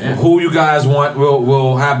see who you guys want.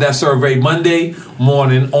 We'll have that survey Monday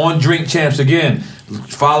morning on Drink Champs again.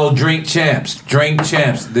 Follow Drink Champs. Drink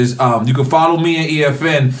Champs. There's you can follow me at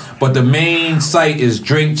EFN, but the main site is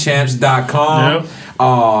drinkchamps.com. Yep.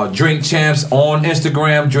 Drink Champs on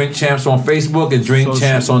Instagram, Drink Champs on Facebook, and Drink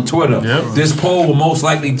Champs on Twitter. Yep. This poll will most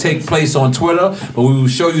likely take place on Twitter, but we will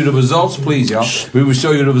show you the results, please, y'all. We will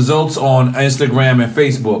show you the results on Instagram and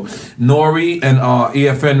Facebook. Nori and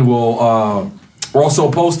EFN will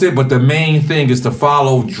also post it, but the main thing is to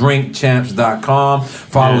follow drinkchamps.com.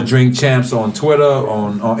 Follow Drink Champs on Twitter,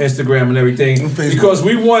 on Instagram and everything. Because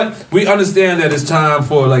we understand that it's time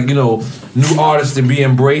for new artists to be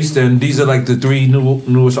embraced, and these are like the 3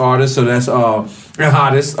 newest artists, so that's and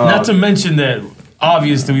hottest. Not to mention that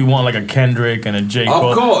obviously we want like a Kendrick and a J.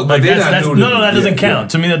 Cole. Of course, but like they're not new to no, that doesn't yeah,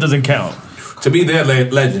 count. To me, that doesn't count. To me, they're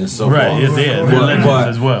legends. So Right, far. yeah, they're legends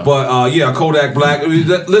as well. But yeah, Kodak Black.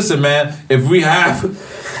 Listen, man, if we have,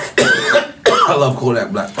 I love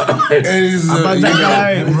Kodak Black. And he's about that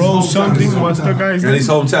guy, Rose something. What's the guy's In name? his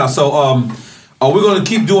hometown. So, we're gonna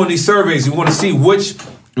keep doing these surveys. We want to see which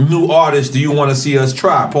new artist do you want to see us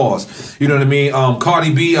try. Pause. You know what I mean?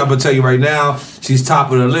 Cardi B, I'm gonna tell you right now, she's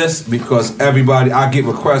top of the list because I get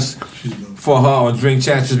requests for her on Drink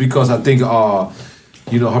Champs just because I think her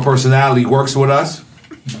personality works with us.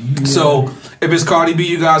 So if it's Cardi B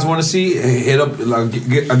you guys want to see, hit up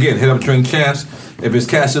hit up Drink Champs. If it's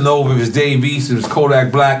Casanova, if it's Dave East, if it's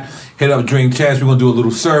Kodak Black, hit up Drink Champs. We're gonna do a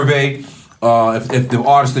little survey. If the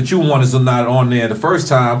artist that you want is not on there the first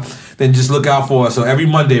time, then just look out for us. So every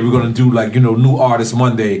Monday we're gonna do new artist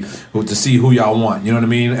Monday to see who y'all want. You know what I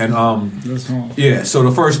mean? And yeah. So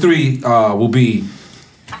the first 3 will be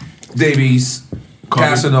Dave East,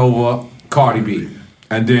 Casanova, Cardi B.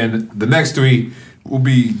 And then the next 3 will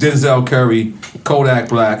be Denzel Curry, Kodak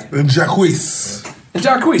Black, and Jacquees.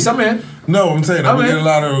 I'm in. No, I'm saying I'm we in. get a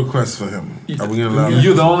lot of requests for him.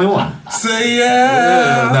 You're the only one. Say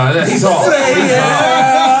yeah. No, he's hard. Say He's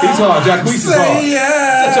hard. He's hard. Jacquees is hard. Say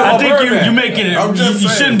yeah. I think you're making it. You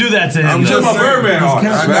shouldn't do that to him. I'm just about Birdman.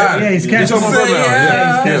 Yeah, he's catching money.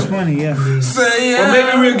 Yeah, He's catching money. Yeah. Say Well,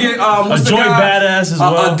 maybe we'll get what's the Joey guy? Badass as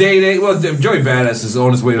well. A day. Well, Joey Badass is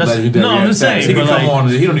on his way to legendary. No, I'm just saying. He can come on.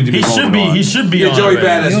 He don't need to be. He should be. Yeah, on Joey already.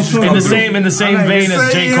 Badass in the same vein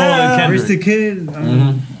as J. Cole and Kendrick. Rich the Kid.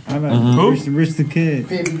 I like Rich the Kid.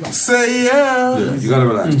 Say yeah. You gotta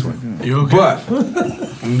relax, twin. You okay? But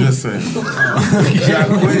I'm just saying.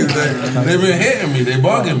 Jacquees, they've been hitting me. They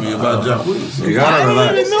bugging me about Jacquees. You gotta relax.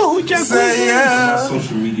 I don't even know who Jacquees Say yeah.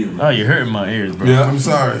 Social media. Oh, you're hurting my ears, bro. Yeah, I'm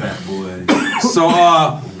sorry. So,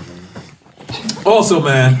 also,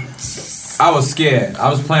 man, I was scared. I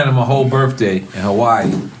was planning my whole birthday in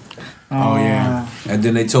Hawaii. Oh yeah. And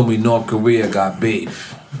then they told me North Korea got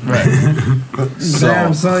beef. Right.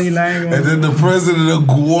 Damn, son, you lying. And then the president of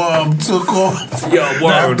Guam took off. Yo,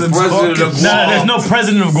 word. The president of Guam. Nah, there's no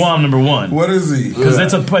president of Guam, number one. What is he? Because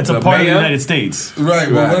it's a part of the mayor? United States. Right,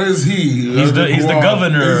 but what is he? He's the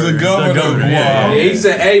governor. He's the governor of Guam. Yeah. He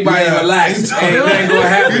said, everybody relax. Ain't nothing gonna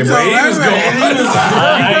happen. But he was going. I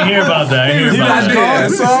didn't hear about that. He's not there.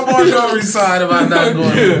 So I'm on your side if I'm not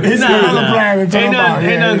going. Ain't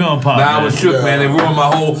nothing gonna pop. Nah, I was shook, man. They ruined my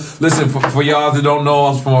whole. Listen, for y'all that don't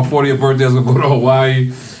know, for my 40th birthday, I was gonna go to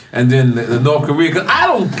Hawaii, and then the North Korea. Cause I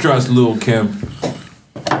don't trust Lil Kim.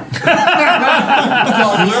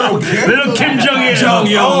 Little Kim Jong-il.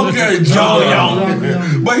 Jong-il. Okay,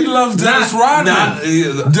 Jong-il. But he loves Dennis Rodman.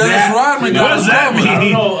 Dennis Rodman. What does that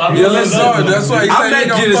mean? Yeah, listen. That's why he I said met he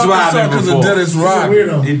gonna Dennis fuck Rodman himself 'cause before. of Dennis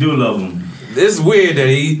Rodman. He do love him. It's weird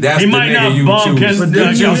that that's He the might not nigga you bomb choose. Ken-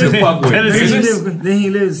 You choose to fuck with. Then he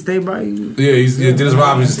lives stay by you. Yeah, Dennis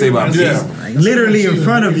Rodman should stay by him. Yeah. Like, literally in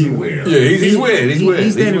front of you. Yeah, he's weird. He's weird.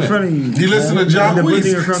 He's standing in weird. front of you. He listen to John The building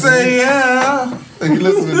in Weiss. front of Say you. yeah. And he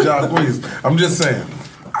listen to John Weiss. I'm just saying.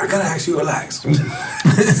 I gotta actually relax. I'm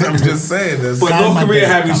just saying this. But North Korea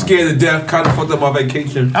had me scared to death. Kind of fucked up my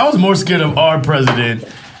vacation. I was more scared of our president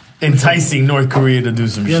enticing North Korea to do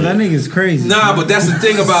some Yo, shit. that nigga's crazy. Nah, but that's the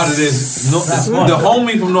thing about it is the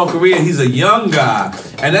homie from North Korea, he's a young guy.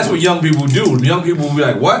 And that's what young people do. Young people will be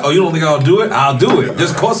like, what? Oh, you don't think I'll do it? I'll do it.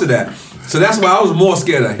 Just cause of that. So that's why I was more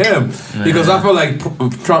scared of him. Because I felt like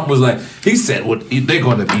Trump was like, he said they're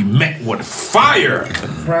going to be met with fire.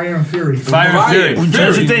 Fire and fury. Fire and fury.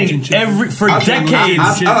 That's the thing. For decades,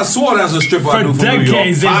 I swore that was a strip I for knew from New York.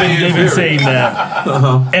 decades they've been saying that.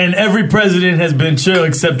 And every president has been chill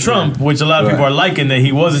except Trump, which a lot of people are liking that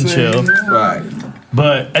he wasn't chill. Right.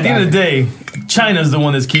 But at the end of the day, China's the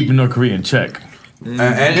one that's keeping North Korea in check.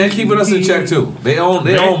 And keeping us in check too. They own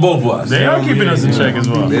both of us. They are keeping us in check as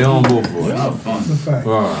well. They own both of us.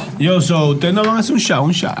 Wow. Yo, so ustedes no van a hacer un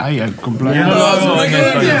shot ahí al cumpleaños.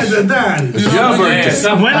 It's your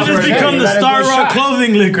birthday. When does this become the Star Rock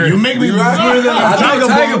clothing liquor? You make me I do a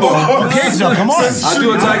Tiger Ball. Okay, so come on. I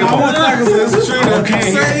do a Tiger Ball.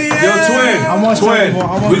 Yo, twin.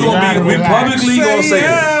 We publicly gonna say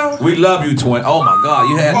it. We love you, twin. Oh my God,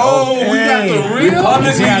 you had. We got the We real.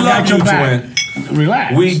 publicly love you, twin.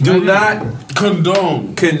 Relax. We do not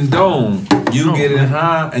condone you getting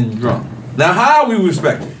high and drunk. Now, high we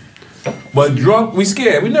respect it, but drunk we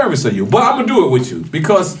scared. We nervous of you. But I'm gonna do it with you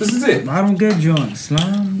because this is it. I don't get drunk,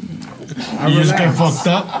 Slum. You just get fucked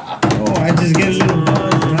up. Oh, I just get a little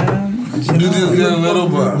buzz, man. You just get a little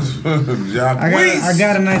buzz. I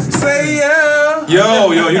got a nice. Say yeah.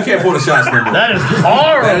 Yo, you can't pour the shots no more. That is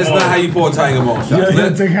horrible. That is not how you pour Tiger Ball shots.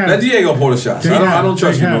 Let Diego pour the shots. I don't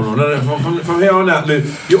trust you no more. No, from here on out,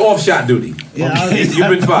 you're off shot duty. Yeah, You've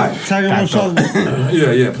been fired. Tiger Ball shot.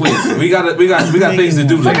 Yeah, please. We got things to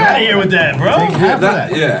do Fuck later. out of here with that, bro.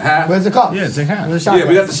 Half. Where's the cup? Yeah, take half. Yeah,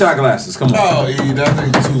 we got the shot glasses. Come on. Oh, yeah, that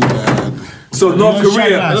ain't too bad. So North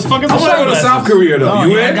Korea. I want to go to South Korea though.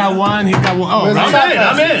 You in? I got one. He got one. Oh,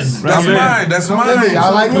 I'm in. That's mine. I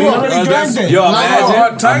like New York. Yo,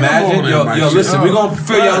 imagine. Yo, listen. We're gonna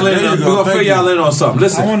fill y'all in. We're gonna fill y'all in on something.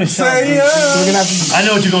 Listen. I want to shot. I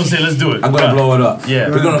know what you're gonna say. Let's do it. I'm gonna blow it up. Yeah.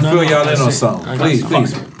 We're gonna fill y'all in on something. Please.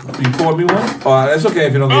 You pour me one? Oh, that's okay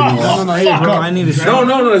if you don't give me one. I need a shot.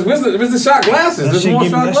 No. Where's the shot glasses? There's more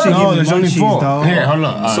shot glasses. No, there's only 4. Here, hold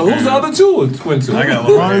on. So who's the other two? I got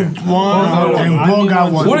one. And Paul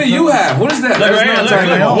got one. What do you have? What is that? Look, That's right not here, Tiger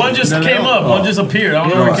look. Ball. One just came up. One just appeared. I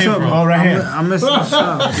don't know where it came from. Oh, right here. I'm missing a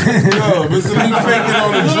shot. Yo, Mr. Lee faking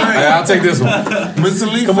on the drink. Yeah, I'll take this one. Mr.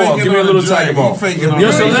 Lee Come on, give me a little Tiger Ball.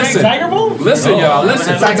 Yo, so listen. Tiger Ball? Listen, y'all.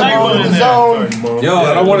 Listen. Tiger Ball in there. Yo,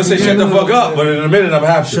 I don't want to say shut the fuck up, but in a minute I'm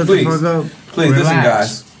have to. Shut the fuck up. Please, listen,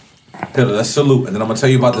 guys. Taylor, let's salute. And then I'm going to tell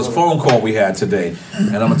you about this phone call we had today.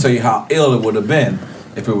 And I'm going to tell you how ill it would have been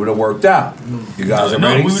if it would have worked out. You guys are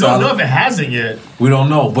ready? No, we don't know if it hasn't yet. We don't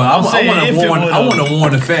know. But I want saying if it to would've.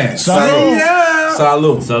 warn the fans. Salute.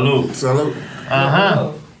 Salud. Salud.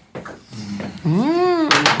 Uh-huh.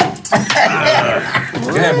 Go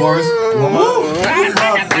ahead, Boris.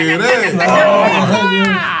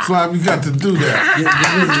 Slime, you got to do that.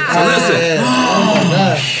 So listen.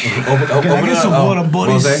 Open I get some water,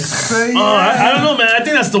 buddies. I don't know, man. I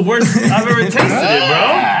think that's the worst I've ever tasted it, bro.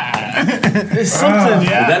 It's something,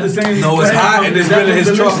 yeah. Is that the same? No, it's hot and it's been in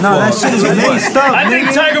his truck. No, that shit is laced up. I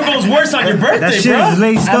think Tiger Bowl's worse on your birthday, That shit bro. is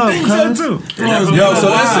laced up, I think so too. Yo,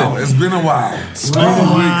 so listen. It's been a while. So,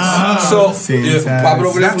 pop it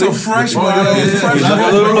over there. That's a fresh bottle. Look a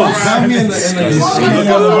little loose.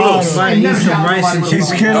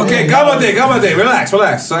 Okay, Gamade. Relax.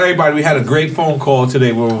 So everybody, we had a great phone call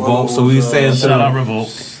today with Revolt. So we were saying Shout out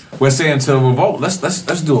Revolt. We're saying to Revolt,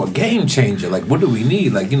 let's do a game changer. Like, what do we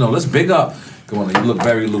need? Like, let's big up. Come on, you look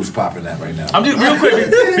very loose popping that right now. I'm just real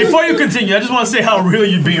quick before you continue. I just want to say how real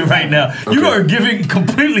you're being right now. Okay. You are giving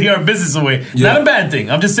completely our business away. Yeah. Not a bad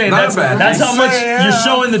thing. I'm just saying that's how much you're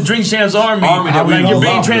showing the Drink Champs Army that like you're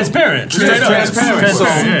being transparent.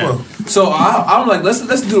 Transparent. So I'm like,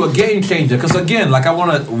 let's do a game changer. Because again, like I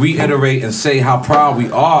want to reiterate and say how proud we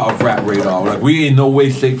are of Rap Radar. Like we in no way,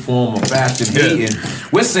 shape, form, or fashion hating.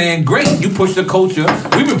 We're saying, great, you push the culture.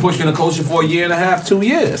 We've been pushing the culture for 1.5 years, 2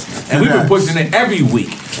 years. And we've been pushing it every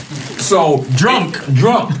week. So drunk.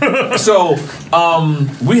 So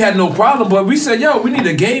we had no problem, but we said, yo, we need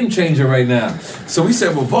a game changer right now. So we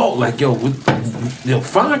said, Revolt, like, yo,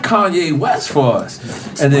 find Kanye West for us.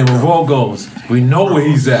 And then Revolt goes, we know where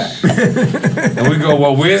he's at. And we go,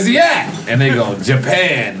 well, where's he at? And they go,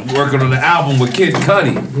 Japan, working on the album with Kid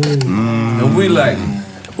Cudi. And we like,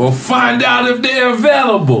 well, find out if they're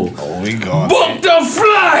available. Oh, we go. Book the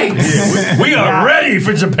flights. Yeah, we are ready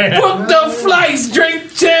for Japan. Book the flights.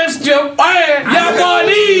 Drink Champs Japan.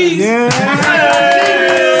 Yamanese.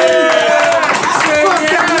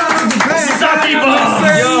 Saki bombs.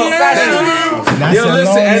 Yo,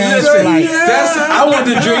 listen. I want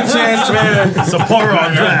the Drink Champs fan. Sapporo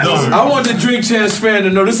on draft. I want the Drink Champs fan to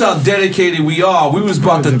know this is how dedicated we are. We was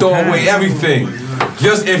about to throw away everything.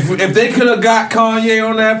 Just if they could have got Kanye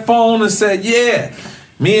on that phone and said, yeah,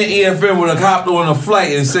 me and EFN would have hopped on a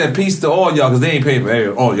flight and said peace to all y'all because they ain't paying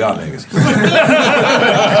for all y'all niggas.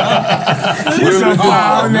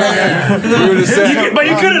 But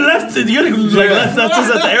you could have left it. You could have left us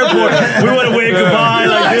at the airport. We would have waved goodbye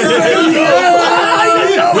like this.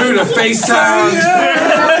 We would have FaceTime.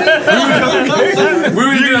 We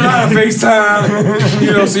were doing a lot of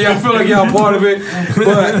FaceTime, so y'all feel like y'all part of it.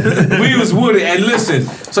 But we was with it. And listen,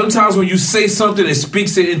 sometimes when you say something, it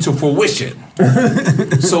speaks it into fruition.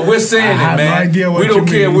 So we're saying it, man. No we don't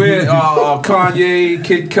care where Kanye,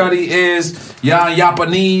 Kid Cudi is. Y'all in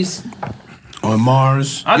Japanese. On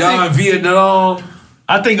Mars. Y'all in Vietnam.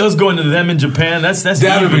 I think us going to them in Japan, that's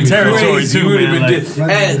even territory crazy. too,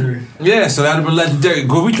 man. So that'd have been legendary.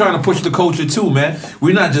 We trying to push the culture too, man.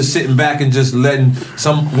 We're not just sitting back and just letting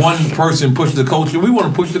one person push the culture. We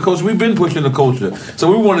want to push the culture. We've been pushing the culture.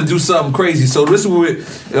 So we want to do something crazy. So this is what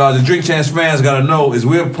the Drink Champs fans got to know is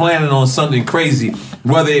we're planning on something crazy.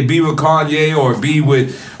 Whether it be with Kanye or it be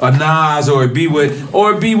with Nas or it be with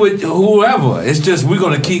whoever. It's just we're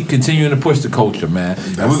gonna keep continuing to push the culture, man.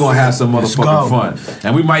 And we're gonna have some motherfucking fun.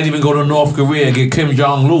 And we might even go to North Korea and get Kim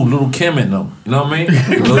Jong-un, little Kim in them. You know what I mean?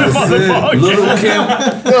 Little Kim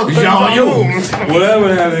Jong-un. Whatever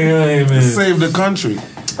that name is. Save the country.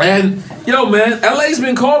 And yo, man, LA's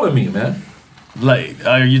been calling me, man. Like,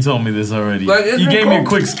 you told me this already. Like, you gave me a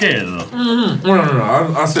quick scare, though. Mm-hmm.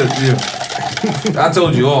 No. I said, I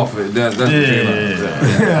told you off it. That's what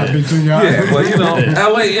came out. Between y'all. Yeah, but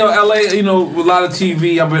LA, a lot of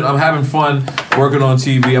TV. I'm having fun working on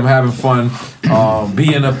TV. I'm having fun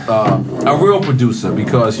being a real producer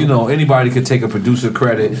because anybody could take a producer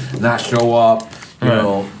credit, not show up, you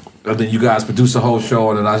know. And then you guys produce a whole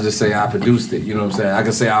show, and then I just say I produced it. You know what I'm saying? I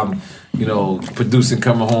can say I'm, producing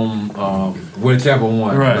Coming Home, whichever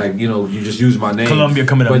one. Right. Like, you just use my name. Columbia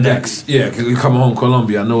coming up next. Yeah, Coming Home,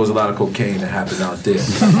 Columbia. I know there's a lot of cocaine that happens out there.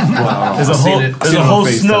 There's a whole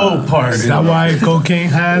snow part. Is that why cocaine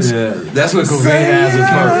has? Yeah, that's what cocaine has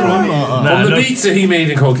its birth from the beats that he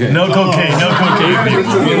made in cocaine. No cocaine, no cocaine.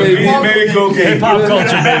 He made cocaine. Hip hop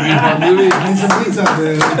culture,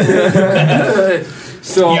 baby.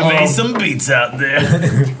 So you made some beats out there.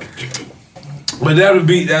 But that would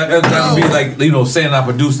be like saying I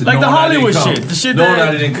produced it, like the Hollywood shit, the shit knowing I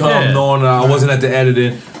didn't come, knowing I wasn't at the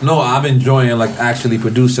editing. No, I'm enjoying like actually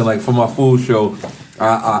producing like for my food show.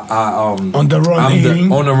 On the run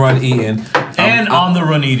eating, on the run eating, and on the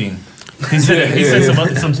run eating. He said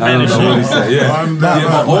some Spanish shit. I don't know what he said. Yeah.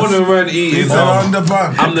 But on the run E is on the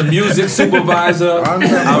bunk. I'm the music supervisor. I'm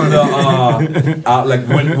the like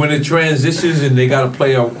when it transitions and they got to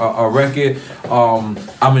play a record.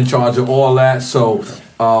 I'm in charge of all that. So.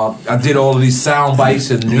 I did all of these sound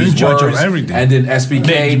bites and these words, everything. And then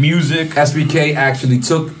SBK actually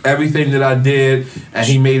took everything that I did and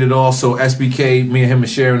he made it all. So SBK, me and him are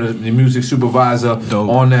sharing the music supervisor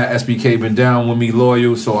on that. SBK been down with me,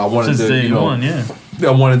 loyal. So I wanted to,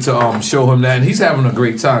 I wanted to show him that, and he's having a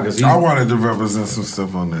great time. Cause I wanted to represent some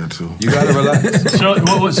stuff on there too. You gotta relax.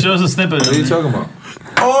 Show us a snippet. What are you talking about?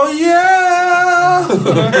 Oh yeah,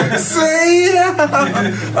 say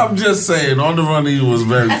yeah. I'm just saying, On the Run E was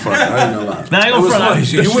very fun. I ain't gonna lie. Nah, I ain't gonna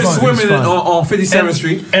front. You went swimming on 57th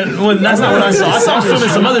Street, and that's not what I saw. I saw him swimming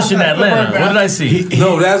some other shit in Atlanta. What did I see?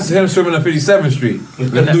 No, that's him swimming on 57th Street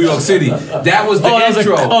in New York City. That was the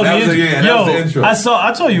intro. That was the intro.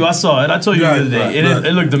 I told you I saw it. I told you the other day.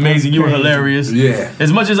 It looked amazing. You were hilarious. Yeah.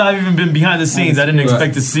 As much as I've even been behind the scenes, I didn't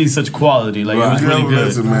expect to see such quality. Like it was really good.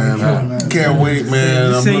 Listen, man. Can't wait,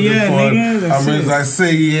 man. I'm looking forward. I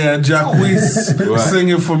say yeah, Jacquees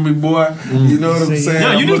singing for me, boy. You know what I'm saying?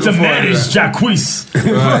 Yo, you need to manage Jacquees.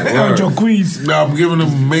 Jacquees. No, I'm giving him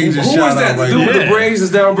a major shout out. Who is that? The dude with the braids?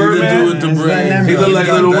 Is that Birdman? The dude with the braids. He look like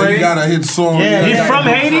Lil Wayne. He got a hit song. Yeah, he's from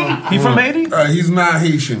Haiti. He from Haiti? He's not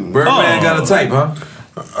Haitian. Birdman got a type, huh?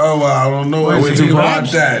 Oh, well, I don't know anything about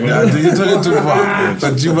that. You took it too far.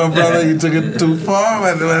 But you, my brother, you took it too far,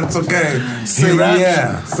 but that's okay. Say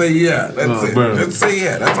yeah. Say yeah. That's it. Just say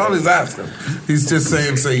yeah. That's all he's asking. He's just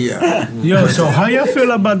saying say yeah. Yo, so how y'all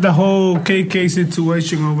feel about the whole KK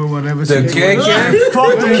situation over whatever? The KK?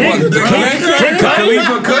 Fuck the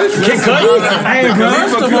Khalifa Kush? Hey, bro.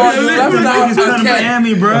 First of all, you left out a cat.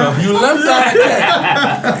 Miami, bro. You left out a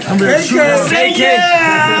cat. KK. Say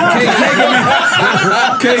yeah.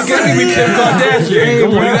 KK give me Kim Kardashian.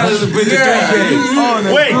 Come on, you gotta listen to KK.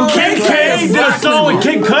 Wait, KK did a song with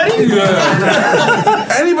Kid Cudi?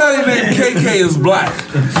 Anybody named KK is black.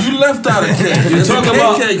 You left out a K. You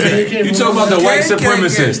talk about the white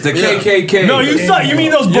supremacists, the KKK. No, you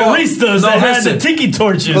mean those baristas that had the tiki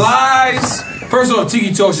torches? Lies. First of all,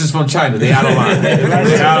 tiki torches from China. They out of line.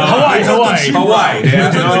 Hawaii.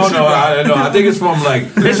 No, I think it's from like.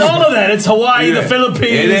 It's all of that. It's Hawaii, the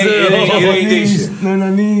Philippines. It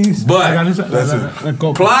ain't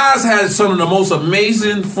But Plies had some of the most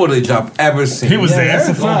amazing footage I've ever seen. He was there.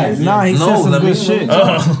 Nah, he said some good shit.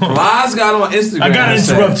 Plies got on Instagram. I gotta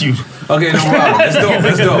interrupt you. Okay, no problem.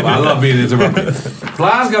 It's dope. I love being interrupted.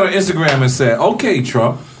 Plies got on Instagram and said, "Okay,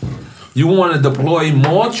 Trump. You want to deploy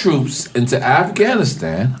more troops into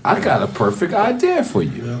Afghanistan? I got a perfect idea for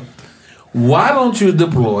you. Why don't you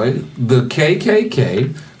deploy the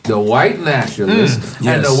KKK, the white nationalists,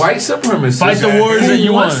 and the white supremacists? Fight the wars that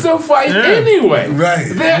you want. Wants to fight anyway.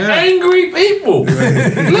 Right. They're angry people.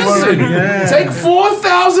 Listen, take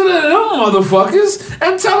 4,000 of them motherfuckers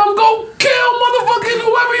and tell them go kill motherfucking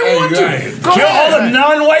whoever you want to. Go kill all the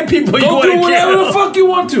non-white people you want to kill. Do whatever the fuck you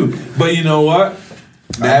want to. But you know what?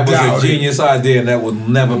 That was a genius idea, and that will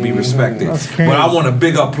never be respected. But I want to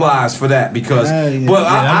big up Plies for that because.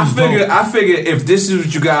 I figure if this is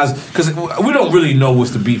what you guys, because we don't really know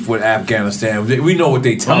what's the beef with Afghanistan. We know what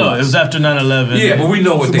they tell us. It was after 9/11. Yeah, but we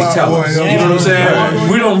know what they tell us. You know what I'm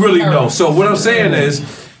saying? We don't really know. So what I'm saying is.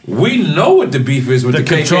 We know what the beef is with the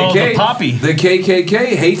KKK. The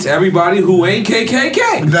KKK hates everybody who ain't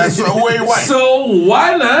KKK. That's way white. So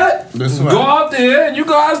why not go out there and you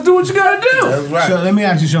guys do what you gotta do? That's right. So let me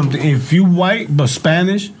ask you something. If you white but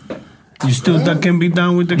Spanish, you still can be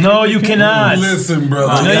down with the KKK? No, you cannot. Listen,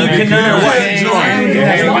 brother. No, you cannot. You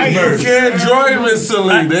can't join Mr.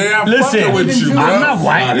 Lee. They are fucking with you, bro. I'm not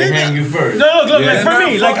white. They hang you first. No, look, like for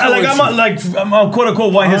me, I'm a quote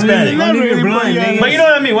unquote white Hispanic. But you know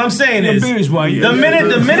what I mean? What I'm saying is, the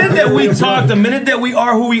minute that we talk, the minute that we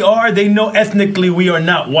are who we are, they know ethnically we are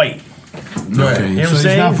not white. Okay. You know what I'm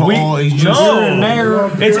saying? It's not for all. It's just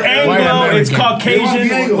it's Anglo, it's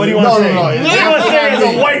Caucasian. What do you want to say? What do you want to say as a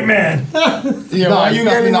white man? Yeah, why you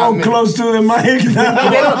getting all close to the mic?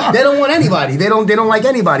 They don't want anybody. They don't like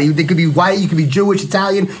anybody. They could be white, you could be Jewish,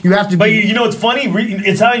 Italian. You have to be. But you know what's funny?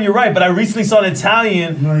 Italian, you're right. But I recently saw an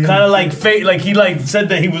Italian kind of like fake, like he like said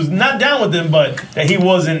that he was not down with them, but that he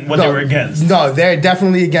wasn't what they were against. No, they're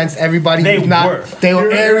definitely against everybody. They were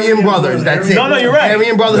Aryan brothers. That's it. No, you're right.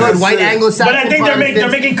 Aryan Brotherhood, white Anglo-Saxon. But I think they're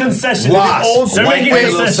making concessions. They're making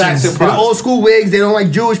concessions. They're old school wigs. They don't like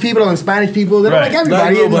Jewish people. They don't like Spanish people. They don't like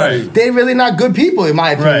everybody. They really not good people, in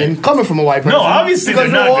my opinion, coming from a white person. No, obviously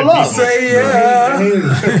because they're not all good love. people. Say yeah.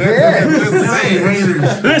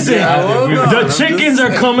 Listen, the chickens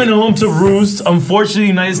are coming home to roost. Unfortunately, the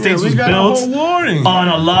United States was built on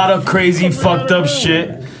a lot of crazy, fucked up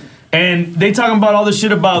shit. And they talking about all the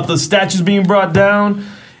shit about the statues being brought down.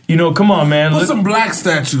 You know, come on, man. Put some black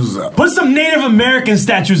statues up. Put some Native American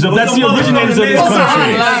statues up. That's the originators of this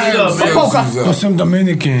country. Put some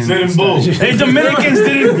Dominicans. Hey, Dominicans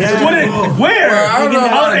didn't. Where? I don't know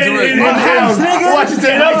how to do it. In Uptown.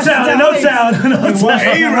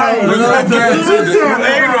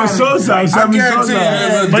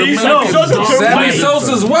 Sammy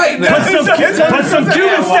Sosa's white now. Put some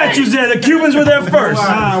Cuban statues there. The Cubans were there first.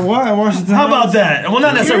 Why Washington? How about that? Well,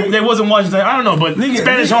 not necessarily. They wasn't Washington. I don't know, but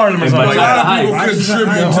Spanish Harlem or something. A lot of people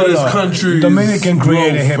contribute to this country. Dominican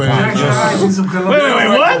created hip hop. Wait,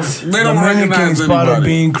 what? They don't recognize Dominicans part of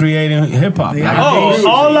anybody. being creating hip hop. Oh,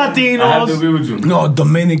 all Latinos. I have to agree with you. No,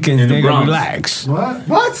 Dominicans, they Bronx. relax. What?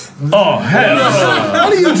 Oh, hell no.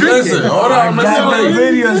 What are you drinking? Listen, hold on, I got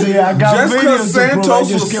videos here. I got just videos because to prove. I Santos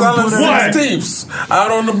just was can't selling put it out. 16ths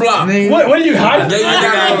out on the block. What are you hiding? Then you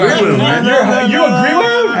gotta agree with him. You agree with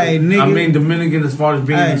him? Hey, nigga. I mean, Dominican as far as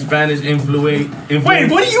being Spanish influence. Wait,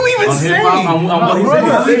 what do you even on say?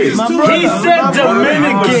 hip-hop, He said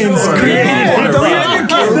Dominicans created hip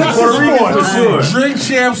hop. Drink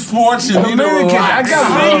Champ Sports, you need to Dominican. I relax.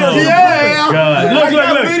 got videos. God. I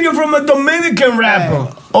got a video from a Dominican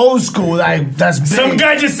rapper. Old school, like that's big. Some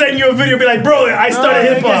guy just sent you a video, be like, bro, I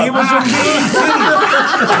started hip hop. He was on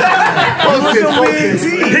BET.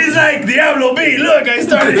 He's like, Diablo B, look, I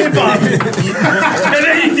started hip hop. And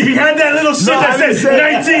then he had that little shit that said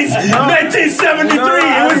 1973. It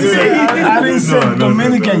was I didn't say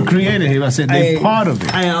Dominican created him. I said they part of it.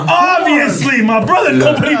 obviously, my brother,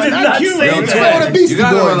 nobody did not say that. You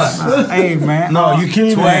gotta relax. Hey, man. No, you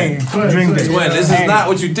can't drink this. Twin, this is not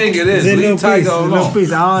what you think it is. Leave Tiger alone.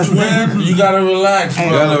 You gotta relax, bro.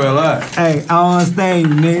 You gotta relax. Hey, I don't understand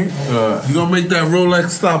you, nigga. You gonna make that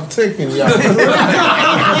Rolex stop ticking, y'all. You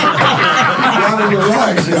gotta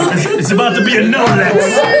relax, y'all. It's about to be a no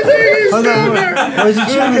Lex. Hold on, what you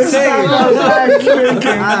trying to say?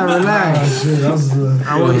 Relax.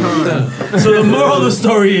 So the moral of the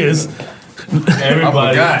story is,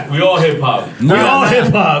 everybody, we all hip hop. We all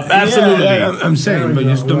hip hop, absolutely. Yeah, I'm saying, but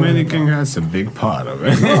just Dominican has a big part of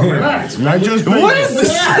it. Not just What is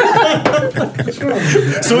this?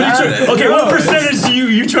 So what okay, what percentage do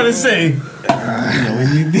you trying to say?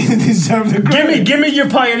 We deserve the credit. Give me your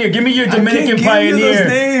pioneer. Give me your Dominican pioneer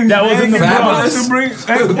that was in the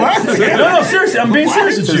Bronx. No, seriously, I'm being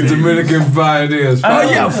serious with you. Dominican pioneers. Oh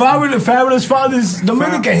yeah, Fabulous Father's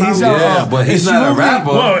Dominican. He's but he's not a rapper.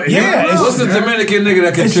 Well, what's the Dominican nigga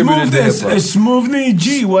that contributed to hip hop? It's Smoothie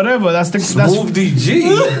G, whatever. That's Smoothie G.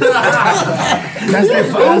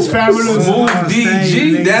 That's Fabulous. Smoothie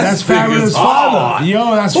G. That's Fabulous Father.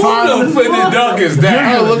 Yo, that's Father. Who the fucking duck is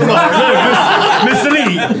that? Look, Mr.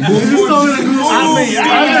 Lee. I'm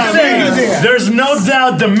just saying, there's no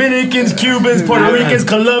doubt Dominicans, Cubans, Puerto Ricans,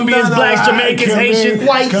 Colombians, blacks, Jamaicans, Haitians,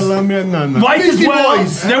 Whites. Colombia, no. whites as well.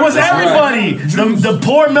 There was everybody. The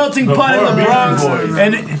poor melting pot in the Bronx.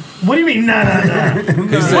 And what do you mean, nah?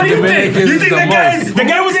 What do you think? You think the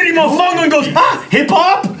guy was eating mofongo and goes, hip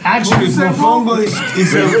hop? Actually, mofongo is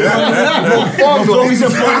a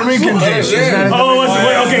Puerto Rican dish. Oh, what's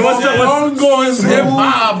the Mofongo is hip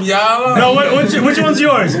hop, y'all. No, which one's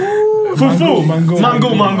yours? Fufu. Mango,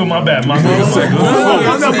 my bad. Mango.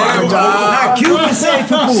 Cuban say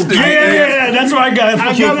fufu. Yeah, that's where I got it.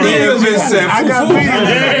 I got videos.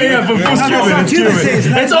 Yeah, fufu's Cuban.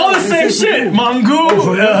 It's all the same shit.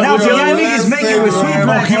 Mango. Now, y'all niggas make it with sweet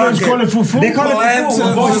plantains. Call it fufu. They call it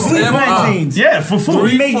fufu with sweet plantains. Yeah, fufu.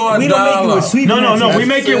 We don't make it with sweet plantains. No, we don't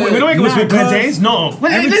make it with sweet plantains. No.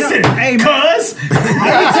 Listen, cuz.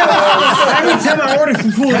 Every time I order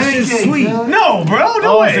fufu, it's sweet. No, bro,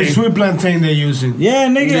 no way. It's a sweet plantain they're using. Yeah,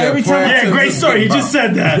 nigga, every time. Yeah, great story. He just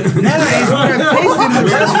said that. No, it's what I tasted in the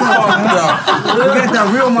restaurant, man. We got that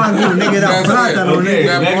real mango, nigga, that plátano,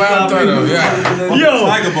 nigga. Yo,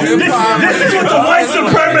 this is what the white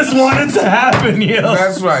supremacists wanted to happen, yo.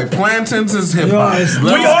 That's right. Plantains is hip hop.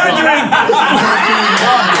 We arguing.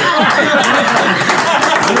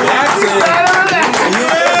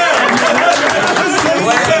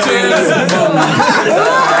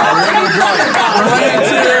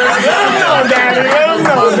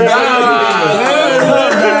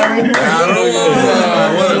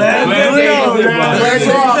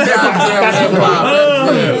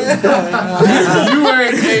 You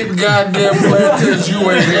ain't goddamn plantains. You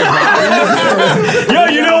ain't hip hop. Yo,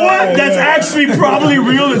 you know what? That's must be probably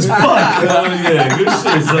real as fuck. Yeah, good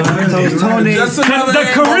shit, son. The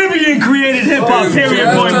Caribbean created hip hop.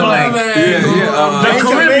 Period. Point blank. The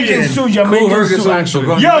Caribbean. Cool Hercules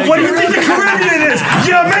actual. Yo, what do you think the Caribbean is?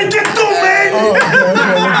 Jamaican too, man.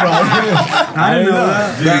 I didn't know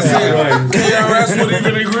that. That's it. KRS would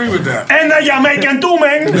even agree with that. And the Jamaican too,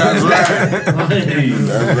 man. That's right. He's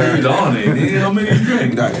on it. How many you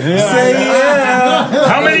drink? Say yeah.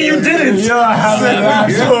 How many you didn't? Yo, I haven't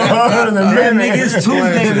man, it's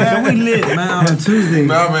Tuesday, man. We lit, man, on a Tuesday.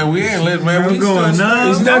 Nah, man, we ain't lit, man. We going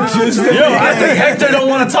nuts. It's not Tuesday. Yo, I think Hector don't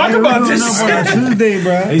want to talk about this shit. Tuesday,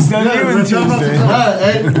 bro. It's not even Tuesday.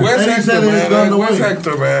 Where's Hector, man? Where's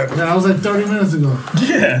Hector, man? Yeah, I was like 30 minutes ago.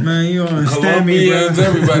 Yeah. Man, you understand me, bro. Colombians,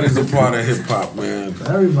 everybody's a part of hip hop, man.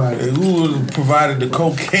 Everybody. And who provided the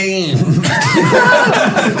cocaine?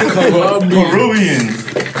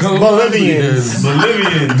 Bolivians.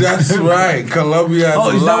 That's right. Colombia has a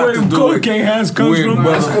Is that lot where to the do cocaine hands comes with from?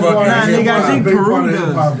 motherfucking Nah, nigga, I think Peru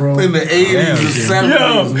does. in the 80s and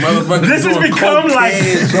 70s. Motherfuckers This has doing become like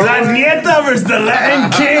cocaine. La Nieta versus the Latin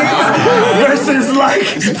Kings versus like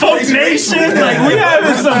Folk Nation. Like we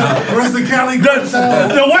having some. Where's the Cali?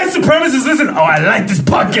 The white supremacists listen. Oh, I like this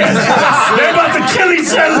podcast. They're about to kill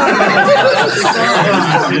each other.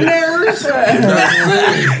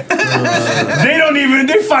 They don't even.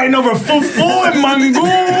 They fighting over fufu and mango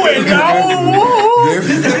and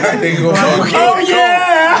oh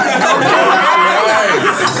yeah.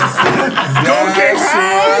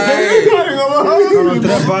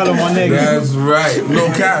 That's right. No,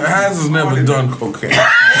 Has has never done cocaine. He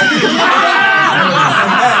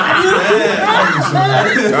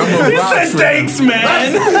said thanks,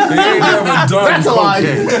 man. He ain't never done That's a lie.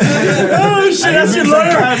 cocaine. Oh shit, that's your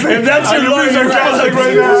lawyer. If that's your lawyer, Catholic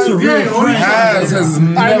right now. Has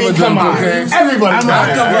never done cocaine. Everybody. I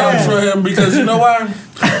can vouch for him because you know why?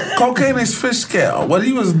 Cocaine is fish scale. What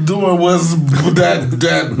he was doing was that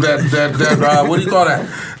what do you call that?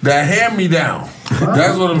 That hand me down.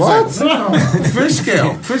 That's what I'm saying. Fish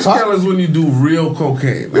scale. Fish scale is when you do real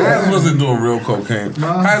cocaine. Has wasn't doing real cocaine.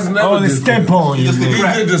 Has never the did step on. He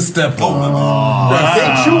did the step on.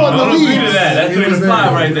 They chew on the leaves. That's 3 to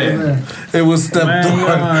 5 right there. It was stepped on. No,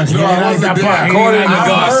 I wasn't there. According to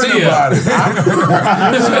Garcia.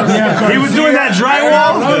 He was doing that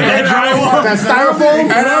drywall. That drywall. That styrofoam.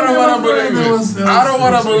 And I don't want to believe it. I don't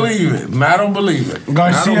want to believe it. I don't believe it.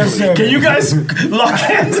 Garcia said. Can you guys lock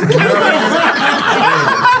hands?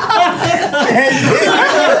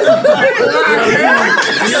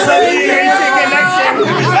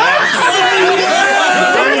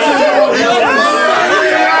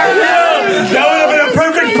 That would have been a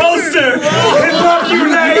perfect poster. Hip Hop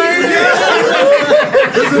Unite.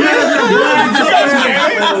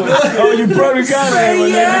 Oh, you probably got that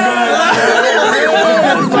one.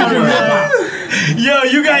 Yo,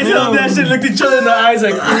 you guys held that shit, looked each other in the eyes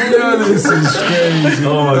like, Yo, this is crazy.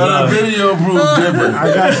 oh my The god. video proved different.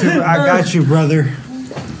 I got you, brother.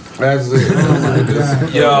 That's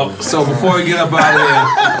it. Yo, so before we get up out of here,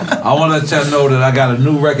 I want to let y'all know that I got a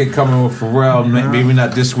new record coming with Pharrell. Maybe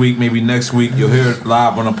not this week, maybe next week. You'll hear it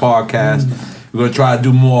live on a podcast. We're going to try to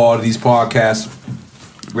do more of these podcasts.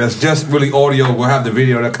 That's just really audio. We'll have the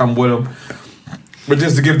video that come with them. But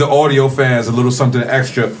just to give the audio fans a little something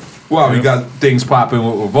extra while we got things popping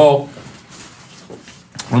with Revolt.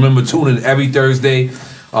 Remember, tune in every Thursday,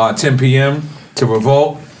 10 p.m. to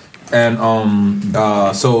Revolt. And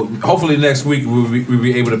so hopefully next week we'll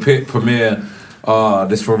be able to premiere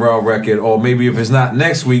this Pharrell record. Or maybe if it's not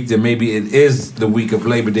next week, then maybe it is the week of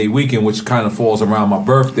Labor Day weekend, which kind of falls around my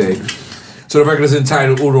birthday. So the record is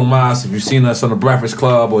entitled Uno Mas. If you've seen us on the Breakfast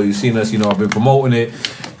Club or you've seen us, I've been promoting it.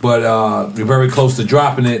 But we're very close to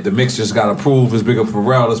dropping it. The mix just got approved. It's big up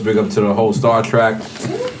Pharrell. It's big up to the whole Star Trek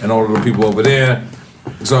and all of the people over there.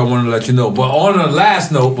 So I wanted to let you know. But on the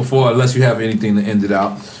last note, unless you have anything to end it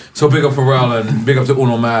out, so big up Pharrell and big up to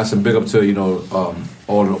Uno Mas and big up to,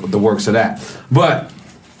 all the works of that. But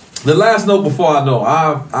the last note before I know,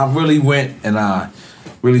 I really went and I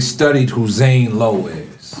really studied who Zane Lowe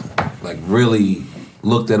is. Like really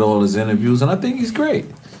looked at all his interviews and I think he's great.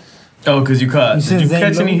 Oh, because you caught. Did you Zane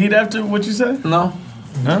catch any Lowe? heat after what you said? No.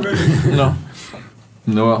 Huh?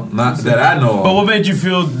 No, not that I know of. But what made you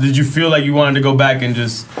feel? Did you feel like you wanted to go back and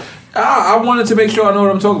just? I wanted to make sure I know what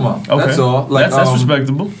I'm talking about. Okay. That's all. That's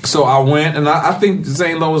respectable. So I went, and I think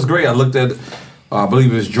Zane Lowe was great. I looked at, I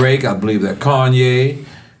believe it was Drake, I believe that Kanye,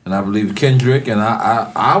 and I believe Kendrick, and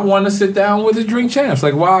I want to sit down with the Drink Champs.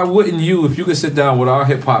 Like, why wouldn't you, if you could sit down with our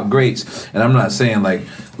hip-hop greats, and I'm not saying, like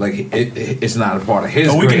it's not a part of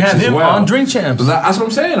his we greats can have as him well. on Drink Champs. That's what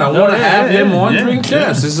I'm saying. I want to have him on Drink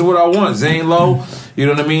Champs. This is what I want. Zane Lowe, You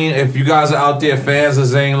know what I mean? If you guys are out there fans of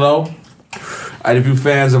Zane Lowe, and if you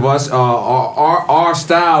fans of us, our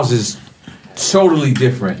styles is totally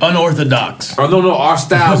different. Unorthodox. Oh, no, our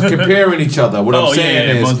styles comparing each other. What I'm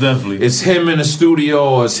saying is, most definitely. It's him in the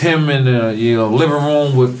studio, or it's him in the living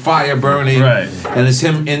room with fire burning, right? And it's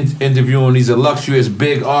him interviewing these illustrious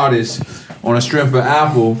big artists on a strength of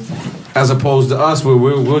Apple, as opposed to us, where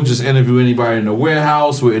we'll just interview anybody in the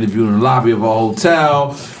warehouse, we'll interview in the lobby of a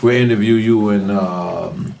hotel, we'll interview you in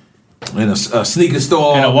a sneaker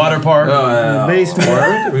store, in a water park, in the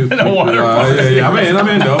basement, in a water park. Yeah, I'm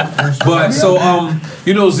in though. But so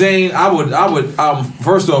Zane, I would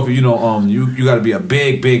first off, you got to be a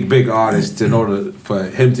big artist in order for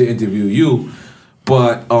him to interview you.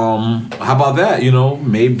 But how about that?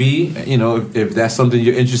 Maybe if that's something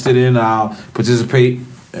you're interested in, I'll participate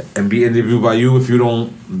and be interviewed by you. If you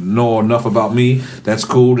don't know enough about me, that's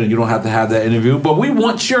cool, then you don't have to have that interview. But we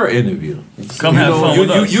want your interview. Come have fun with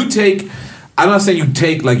us. You take, I'm not saying you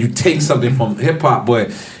take something from hip hop,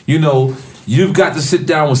 but you've got to sit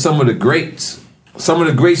down with some of the greats. Some of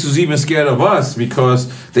the greats who's even scared of us because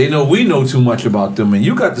they know we know too much about them, and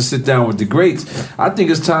you got to sit down with the greats. I think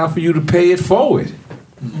it's time for you to pay it forward.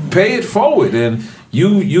 Pay it forward, and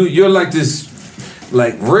you're like this,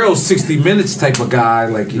 like real 60 Minutes type of guy.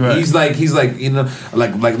 Like right. he's like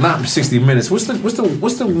like not 60 Minutes. What's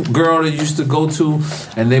the girl that you used to go to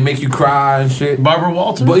and they make you cry and shit? Barbara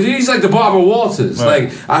Walters. But he's like the Barbara Walters.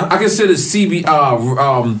 Right. Like I consider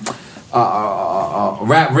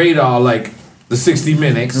Rap Radar like the 60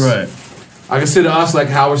 Minutes. Right. I consider us like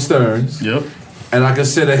Howard Stearns. Yep. And I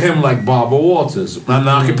consider him like Barbara Walters. I'm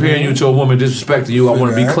not comparing you to a woman disrespecting you. I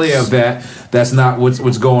want to be clear of that. That's not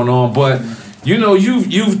what's going on. But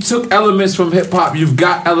you've took elements from hip hop. You've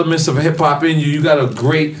got elements of hip hop in you. You got a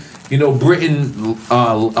great, Britain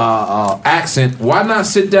accent. Why not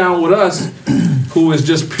sit down with us, who is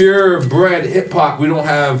just purebred hip hop? We don't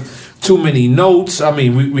have too many notes. I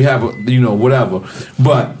mean, we have whatever,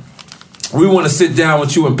 but we want to sit down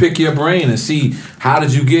with you and pick your brain and see how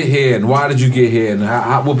did you get here and why did you get here and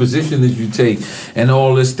what position did you take and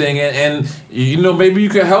all this thing and maybe you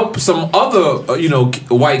can help some other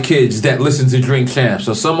white kids that listen to Drink Champs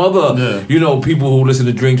or some other people who listen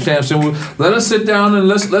to Drink Champs, and let us sit down and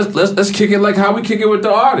let's kick it like how we kick it with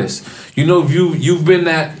the artists. If you've been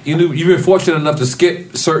you've been fortunate enough to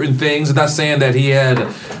skip certain things. I'm not saying that he had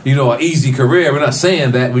an easy career. We're not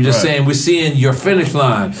saying that. We're just saying we're seeing your finish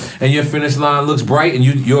line, and your finish line looks bright, and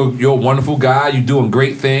you're a wonderful guy. You're doing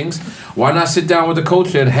great things. Why not sit down with the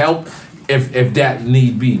coach and help if that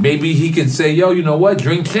need be? Maybe he could say, yo, you know what?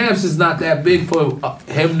 Drink Champs is not that big for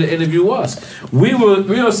him to interview us.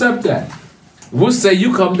 We'll accept that. We'll say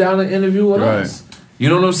you come down and interview with us. You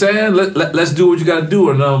know what I'm saying? Let's do what you got to do.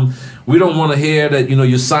 And we don't want to hear that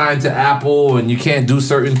you're signed to Apple and you can't do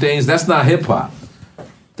certain things. That's not hip hop.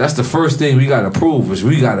 That's the first thing we got to prove is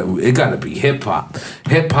it got to be hip hop.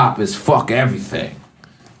 Hip hop is fuck everything.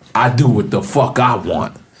 I do what the fuck I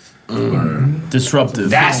want. Disruptive.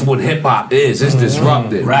 That's what hip hop is. It's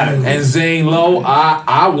disruptive. Radical. And Zane Lowe,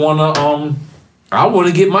 I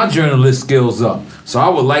wanna get my journalist skills up. So I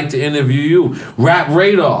would like to interview you. Rap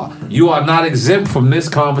Radar, you are not exempt from this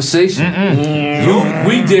conversation.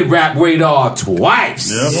 We did Rap Radar twice.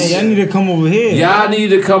 Yep. Yeah, y'all need to come over here. Y'all need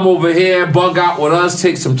to come over here, bug out with us,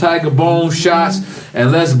 take some Tiger Bone shots,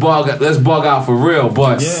 and let's bug out for real.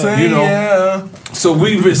 But so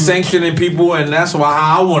we've been sanctioning people, and that's why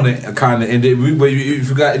I want to kind of end it. But if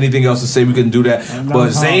you got anything else to say, we can do that.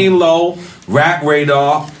 But Zane Lowe, Rap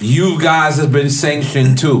Radar, you guys have been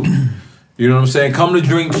sanctioned too. You know what I'm saying? Come to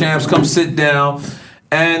Drink Champs, come sit down,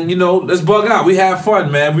 and let's bug out. We have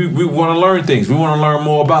fun, man. We want to learn things. We want to learn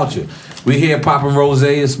more about you. We here popping rose.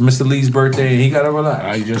 It's Mr. Lee's birthday, and he got to relax.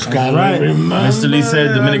 I just got to remember. Mr. Lee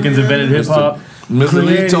said Dominicans invented hip hop. Mr.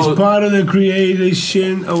 Lee told part of the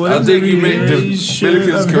creation. Or I think you meant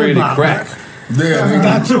Dominicans created crack. Yeah,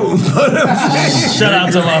 that too. Shout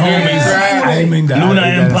out to my homies. I mean that. Luna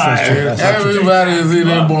Empire. Everybody is in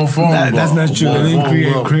there on phone. That's not true. They didn't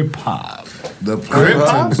create crip hop. The crip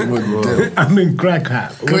hop? I mean crack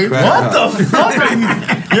hop. What the fuck are you?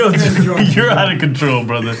 Yo, you're out of control,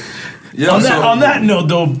 brother. Yeah, on that note,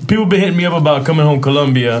 though, people been hitting me up about coming home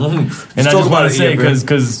Colombia, and I just want to say because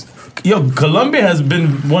Colombia has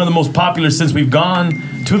been one of the most popular since we've gone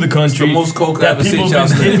to the country. It's the most coke I've ever seen. People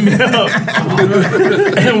been hitting me up,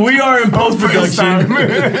 and we are in post production.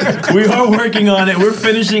 We are working on it. We're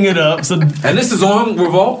finishing it up. So, and this is on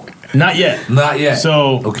Revolt. Not yet. Not yet.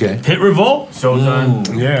 So hit Revolt.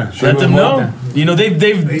 Showtime. Yeah. Let them know.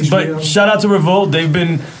 They've. But shout out to Revolt. They've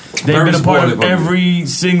been They've Very been a part of supportive of every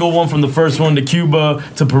single one from the first one to Cuba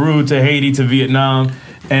to Peru to Haiti to Vietnam.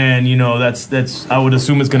 And that's I would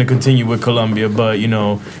assume it's going to continue with Colombia, but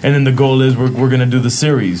and then the goal is we're going to do the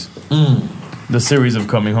series, the series of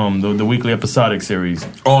Coming Home, the weekly episodic series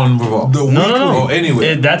on Revolve. No.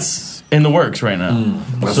 Anyway, that's in the works right now.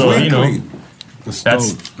 That's So weekly.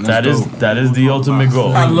 that is the ultimate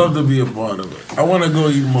goal. I'd love to be a part of it. I want to go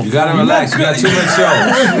eat more. You gotta relax. You got too much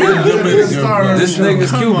shows. This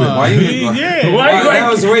nigga's Cuban. Why you? That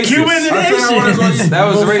was racist. Cuban nation. That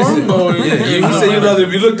was racist. Yeah, you said you love to.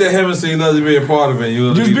 You looked at him and said you love to be a part of it.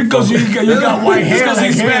 Just because you got white hair, because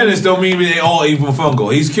he's Spanish, don't mean they all eat mofongo.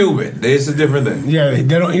 He's Cuban. It's a different thing. Yeah, they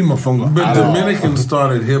don't eat mofongo. But Dominicans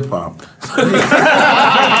started hip hop.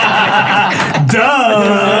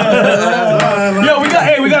 Yo, we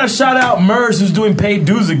got to shout out Murs, who's doing paid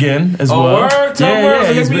dues again as well. Word? Tell Murs,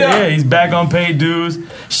 hit me up. He's back on paid dues.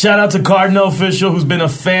 Shout out to Cardinal Official, who's been a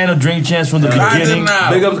fan of Drink Champs from the beginning.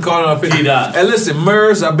 Big up to Cardinal Official. And listen,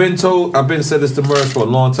 Murs, I've been said this to Murs for a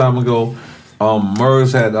long time ago.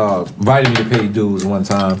 Murs had invited me to pay dues one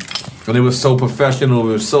time, and it was so professional.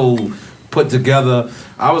 It was so put together.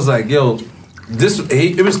 I was like, yo,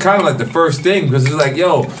 it was kind of like the first thing because it's like,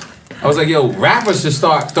 I was like, rappers should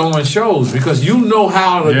start throwing shows because you know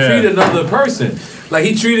how to treat another person. Like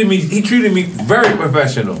he treated me very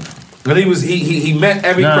professional. And he met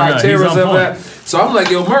every criteria of that. So I'm like,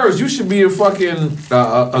 Murs, you should be a fucking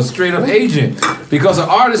a straight up agent because an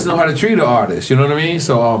artist know how to treat an artist. You know what I mean?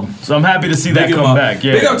 So I'm happy to see that come back.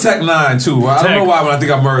 Yeah. Big up Tech Nine too. I don't know why when I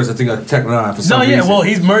think of Murs, I think of Tech Nine for some reason. Well,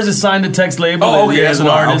 Murs is signed to Tech's label. Oh, okay, as an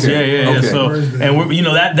artist. Okay. Yeah. So and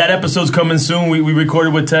that episode's coming soon. We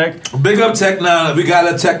recorded with Tech. Big up Tech Nine. We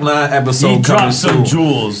got a Tech Nine episode coming soon. He dropped some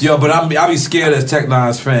jewels. Yo, but I be scared as Tech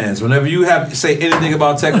Nine's fans. Whenever you say anything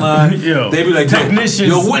about Tech Nine, they be like,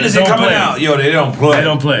 technicians. When is it coming out? Yo, they don't play. They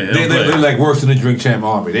don't play. They're like worse than the Drink Champ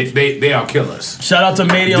Army. They are killers. Shout out to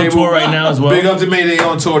Mayday on tour right now as well. Big up to Mayday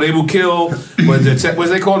on tour. They will kill. What's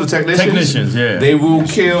they called? The technicians. Technicians, yeah. They will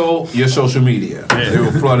kill your social media. Yeah. They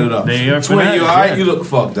will flood it up. They are. Twin, you alright? You look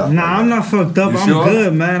fucked up. Nah, I'm not fucked up. I'm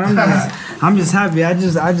good, man. I'm just happy. I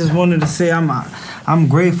just wanted to say I'm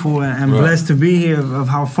grateful and blessed to be here of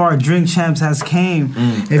how far Drink Champs has came.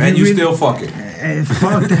 And you still fucking.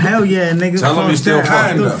 Fuck the hell yeah, nigga. Tell them you still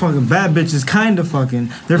fucking. Bad bitches kinda fucking.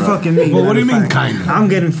 They're fucking me. Well, what do you mean kinda? I'm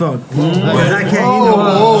getting fucked. I can't,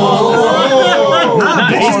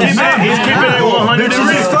 He's keeping it 100.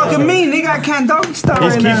 Bitches fucking me, nigga. I can't dog style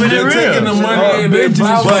right now. He's keeping it real. Taking the money and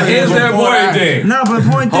bitches. But here's their boy thing. Nah, but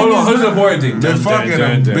point thing Hold on, is, who's the boy thing? They're fucking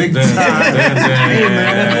them big time. hey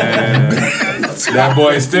man, that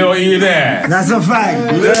boy still eating ass. that's a fact.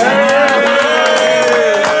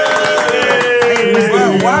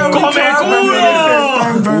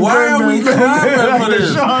 Why are we clapping for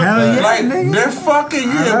this? Hell yeah, Like nigga. they're fucking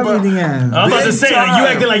Everything ass. I'm about to say, like, you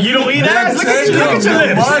acting like you don't eat ass. Look at your lips.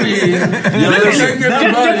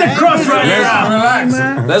 Get the crust right here out. Relax.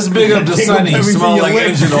 Let's big up the Sonny. Smell like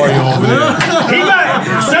engine oil over there.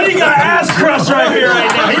 Sonny got ass crust right here right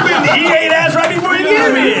now. He ate ass right before he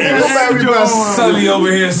came in. Sonny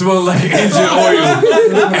over here smell like engine oil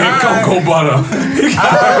and cocoa butter.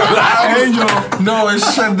 No,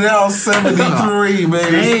 it's Chanel 73,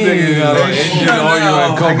 baby. This nigga got an engine oil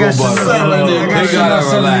and cocoa butter. They gotta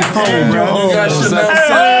relax. You got Chanel 70.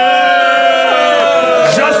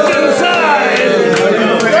 Just in time.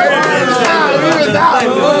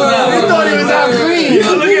 We thought he was out clean.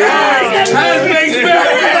 Look at that.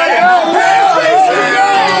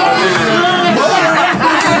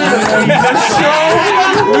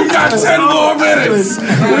 We got 10 more minutes.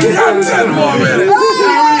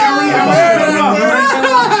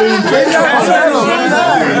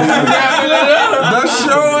 The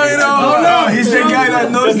show ain't over. No, he's the guy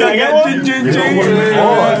that knows that.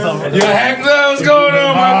 Yo, heck, what's going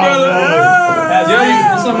on, my brother? Yo,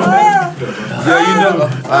 you know.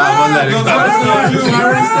 I'm let it go. I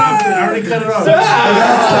already cut it off.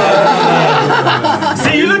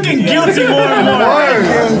 See, you're looking guilty more and more.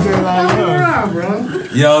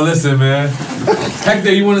 Yo, listen, man.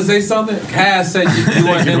 Hector, you want to say something? Cass said you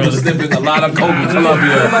want him to slip in a lot of coke in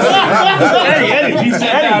Colombia. Eddie, he said,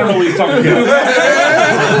 I don't know what he's talking about.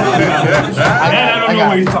 I don't know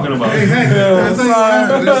what he's talking about. Hey,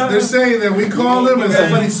 they're saying that we called him and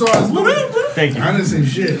somebody saw us. Thank you. I didn't say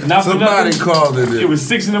shit. Not for Somebody nothing. called it. It was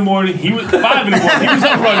 6 in the morning. He was 5 in the morning. He was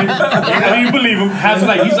up running. I didn't believe him. I was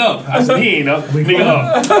like, he's up. I said, he ain't up. Nigga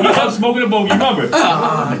up. He up smoking a bowl. You remember?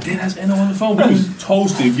 But then that's Eno on the phone. We was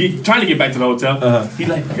toasted, trying to get back to the hotel. He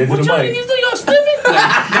like, what y'all niggas do? Y'all slipping?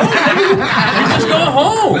 just going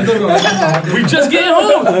home. We just getting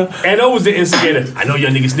home. And I was the instigator. I know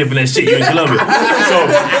y'all niggas sniffing that shit. You love it. So,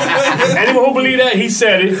 anyone who believe that, he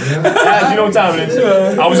said it. As you know what time it is.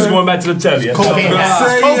 I was just going back to the telly. Cocaine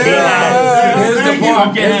house.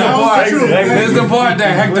 Here's the part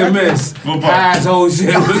that Hector missed. His whole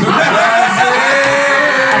shit was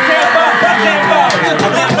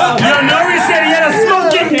Yo, Nori said he had a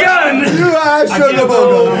smoking gun.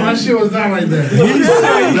 My shit was not like that.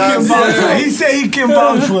 He said he can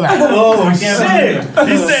vouch for that. Oh, shit.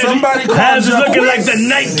 He said somebody Haz is looking like the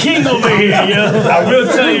Night King over here, yo. I will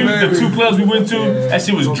tell you, the 2 clubs we went to, that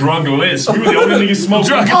shit was drunk list. We were the only niggas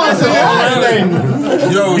smoking.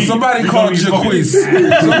 Yo, somebody called Jaquise.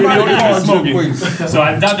 Somebody called Jaquise. So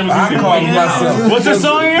I thought there was I called myself. What's the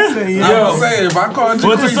song here? I'm saying, if I call Jaquise,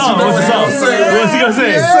 What's the song? What's the song? What's he gonna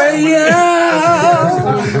say? Say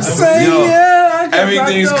yeah. Say yeah.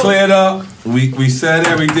 Everything's cleared up. We said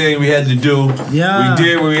everything we had to do. Yeah. We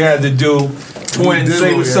did what we had to do. Twin,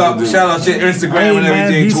 say what's up. Shout out to Instagram and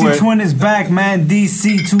everything, DC Twin. Twin is back, man.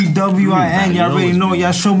 DC2WIN. Y'all already know.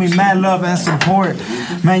 Y'all show me mad love and support.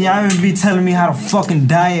 Man, y'all even be telling me how to fucking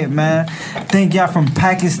diet, man. Thank y'all from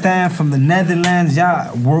Pakistan, from the Netherlands.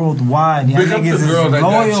 Y'all worldwide. Y'all Big up niggas the girl is that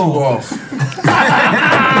got you loyal. off.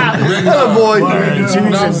 Big up. boy. You know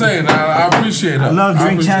what I'm saying? I appreciate it. I love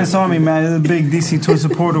Drink Chance Army, man. They're a big DC Twin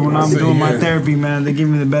supporter when I'm doing my therapy, man. They give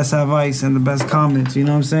me the best advice and the best comments. You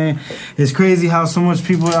know what I'm saying? It's crazy how so much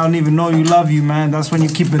people don't even know you love you, man. That's when you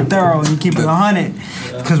keep it thorough and you keep it 100.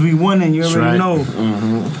 Because we winning, you already know.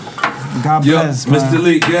 God bless, man. Mr.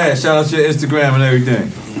 Lee, yeah, shout out to your Instagram and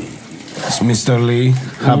everything. It's Mr. Lee.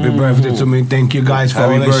 Happy birthday to me. Thank you guys for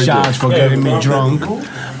all the shots for getting me drunk.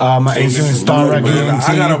 My Instagram Star Record.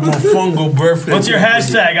 I got a mofongo birthday. What's your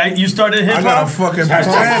hashtag? You started hip hop? I got a fucking I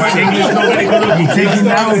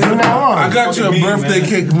got you a birthday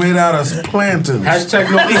cake made out of plantains. Hashtag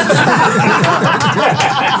no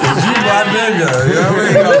You my nigga. You know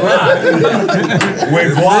what I mean? Wait,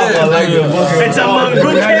 guava like it's a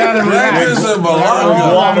mango cake. Plantains and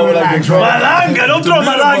malanga. Malanga, don't throw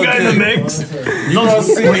malanga in the mix.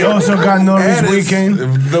 We also got Norris Weekend.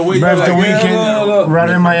 Birthday weekend. Right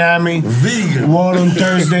in Miami. Vegan. War on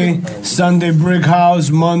Thursday. Sunday Brick House.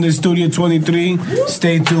 Monday Studio 23.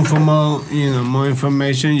 Stay tuned for more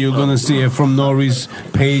information. You're gonna see it from Nori's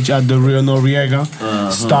page at The Real Noriega.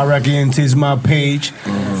 Star Rock ENT is my page.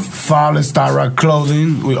 Follow Star Rock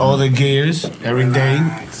Clothing with all the gears every day.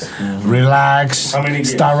 Relax.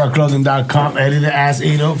 StarRockClothing.com. Eddie the Ass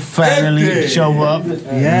Eater. Finally show up.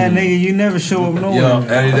 Yeah, nigga, you never show up nowhere. Yo,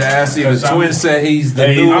 Eddie the Ass Eater. Twin said he's the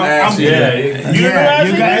new ass eater. Yeah,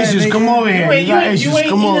 you got issues. Come over here. You got issues.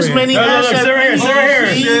 Come over here. Sit right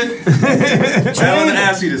here.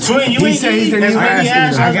 Twin, you ain't said he's the new ass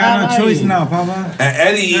eater. I got no choice now, Papa. And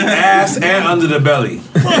Eddie eat ass and under the belly.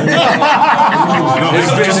 His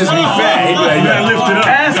bitches be fat. He be like, man, lift it up.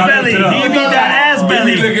 Ass belly. He be that ass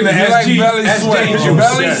belly. He looking at SG. belly sweat.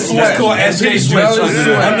 Belly sweat. That's called SJ sweat.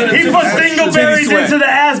 He puts dingleberries into the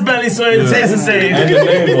ass belly so it tastes the same.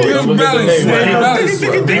 Here's belly sweat. Belly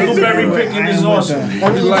sweat. Dingleberry picking is awesome.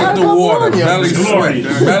 You like the water. Belly sweat.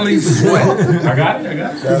 Belly sweat. I got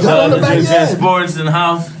it. Drink Chance Sports in the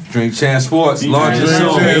house. Drink Chance Sports, largest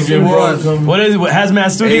show. What is it?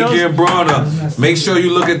 Hazmat Studios? Adrian Bronner. Make sure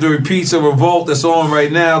you look at the repeats of Revolt that's on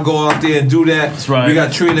right now. Go out there and do that. That's right. We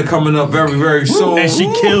got Trina coming up very, very soon. And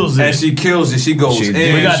she kills it. And she kills it. She goes in.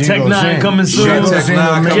 We got Tech 9 coming soon. We got Tech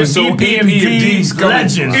 9 coming soon. EPMD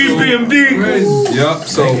legend. EPMD. Yep.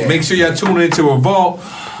 So make sure y'all tune into Revolt.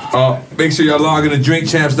 Make sure y'all log in to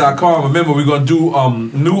drinkchamps.com. Remember, we're going to do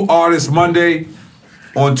New Artist Monday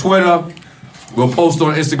on Twitter. We'll post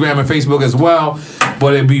on Instagram and Facebook as well.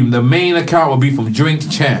 But it'll be the main account will be from Drink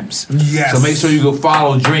Champs. Yes. So make sure you go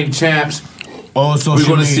follow Drink Champs. All social We're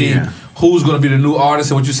going to see media. who's going to be the new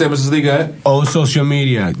artist. And what you said, Mrs. Lee, go ahead. All social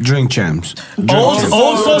media. Drink Champs. Old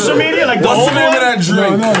social media? Like the What's old the name of that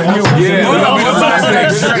drink? Is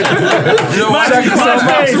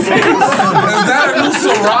that a new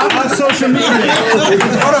Ciroc? On social media.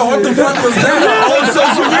 Hold on, what the fuck was that? Old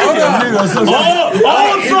social media.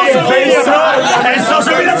 Old social media, bro. And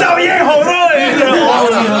social media está viejo, bro.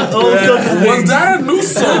 Was that a new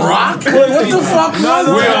Ciroc? What the fuck was that?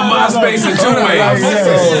 We're on MySpace in 2 ways.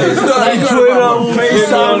 Twitter,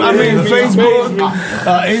 FaceTime, Facebook,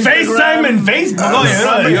 FaceTime and Facebook. Oh,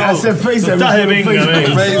 yeah. I said FaceTime.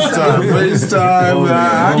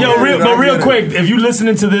 FaceTime. Yo, real quick, if you're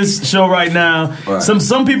listening to this show right now,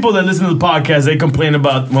 some people that listen to the podcast, they complain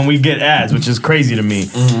about when we get ads, which is crazy to me.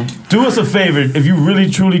 Do us a favor, if you really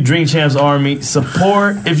truly Drink Champs Army,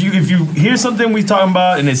 support. If you hear something we talking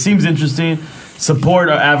about and it seems interesting, support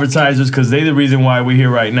our advertisers because they're the reason why we're here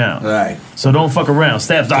right now. Right. So don't fuck around.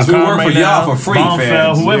 Stamps.com we work right for y'all now. for free, Bombfell,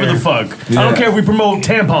 fans. whoever Yeah. the fuck. Yeah. I don't care if we promote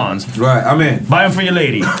tampons. Right, I'm in. Buy them for your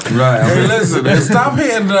lady. Right. Hey, listen, and stop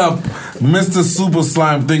hitting up Mr. Super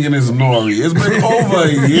Slime thinking it's Nori. It's been over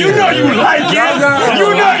a year. You know you like it. You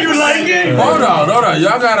know you like it. Hold on.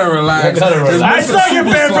 Y'all gotta relax. I saw your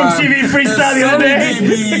band from TV Freestyle the other day.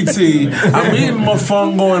 BET. I'm eating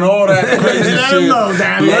mofongo and all that crazy Let shit. him know,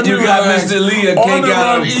 damn Let it. me You got relax. Mr. Lee, a On cake the out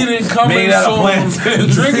Run of- eating coming made out of soon.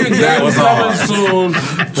 plantains. Drinking That game was coming hard. soon.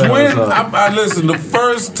 Twin, I listen. The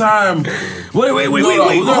first time. Wait.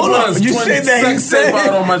 Hold on. You said that. You said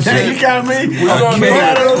out on my that. You shit. got me. We're gonna make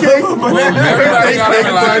everybody gotta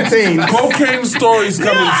relax. Cocaine stories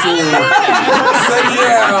coming soon. Say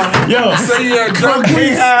yeah. Yo. Say yeah.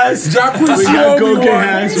 Cocaine has. Jacquees, We got cocaine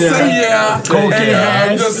has. Say yeah. Cocaine I'm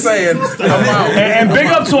has. just saying. I'm out. And big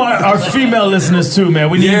up to our female listeners too, man.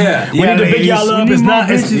 We need to big y'all up. It's not.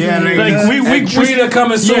 It's like we Trina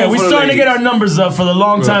coming soon. Yeah, we for the starting to get ladies. our numbers up. For the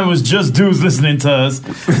long time, it was just dudes listening to us,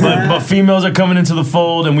 but females are coming into the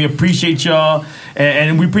fold, and we appreciate y'all,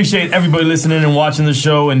 and we appreciate everybody listening and watching the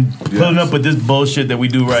show and putting up with this bullshit that we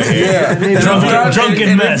do right here. Yeah. Drunken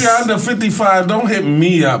and mess. if you're under 55, don't hit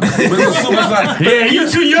me up. Mr. Superstar. Yeah, you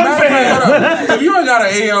too young for him. If you ain't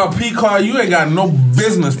got an ARP card, you ain't got no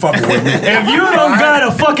business fucking with me. If you don't got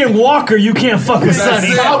a fucking walker, you can't fuck with That's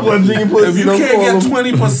Sonny. it. If you can't get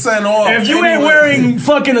 20% off. If you ain't wearing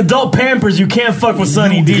fucking adult Pampers, you can't fuck with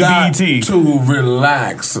Sonny You got DBT. to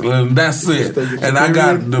relax. And that's it. And I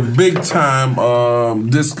got the big time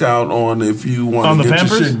discount on if you On want the to get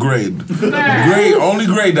Pampers? your shit grade. Only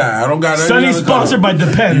gray dye. I don't got any Sonny's other sponsored color. by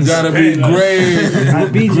Depends. You gotta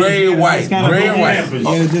be gray and white. Gray and white.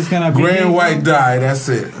 Gray and white dye. That's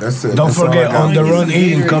it. That's it. Don't That's all forget I got. On the Run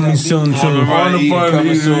Eating coming soon too. On the Run coming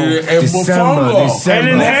Eating. soon. And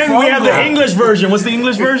December. And we have the English version. What's the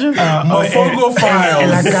English version? Mofongo Files. En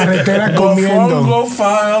la carretera comiendo. Mofongo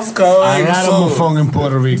Files A coming lot of soon. mofongo in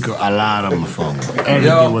Puerto Rico. A lot of mofongo.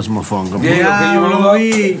 Everything was mofongo.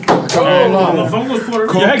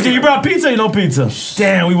 Yo, Hector, you brought pizza? You know pizza?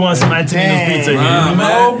 Damn, we want some Antonino's pizza here.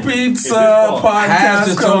 No pizza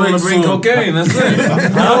podcast coming to bring soon. cocaine. That's it.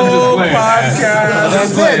 No podcast.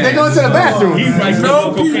 That's it. They go to the bathroom.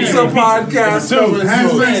 No pizza podcast coming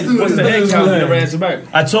soon. What's the head count? Never answer back.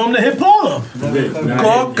 I told him to hit Paula. Cocaina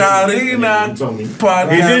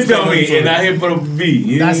podcast. He did tell coming me, soon. and I hit for the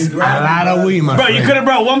B. That's a lot of weed, my Bro, friend. you could have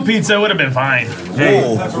brought one pizza. It would have been fine. Hey,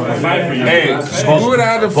 You would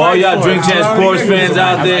have to for all fight y'all for Drink it. Champ sports fans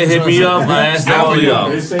out there, hit me up. I asked all of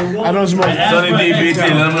y'all. I don't smoke. Sonny DBT,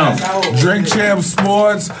 let them know. Drink Champ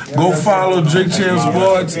Sports. Go follow Drink Champ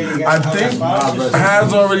Sports. I think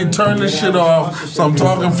has already turned this shit off, so I'm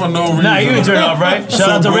talking for no reason. Nah, you can turn it off, right? Shout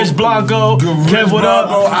out to Rich Blanco. Kev, what up?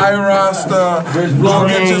 iRasta. Go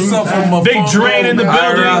get yourself a mofongo. Big Drain in the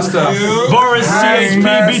building. iRasta. Boris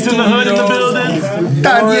CHP, Beats in the Hood in the building.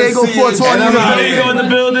 Don Diego 420 in the Diego building. in the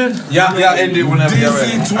building. Y'all end it whenever y'all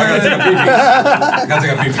ready. DC I gotta take a Twin. pee-pee. I gotta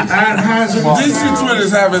take a pee-pee. DC Twin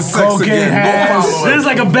is having sex Cocaine again. has- Go follow This it. is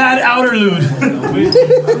like a bad outerlude.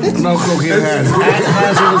 No cocaine has.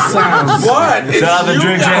 Hazardous sounds. What? Shout out to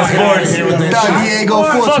Drink Champ Sports. Don Diego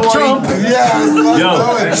Fuck 420. Trump. Yeah. Yo,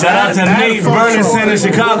 shout out to Nate Burleson in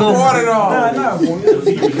Chicago.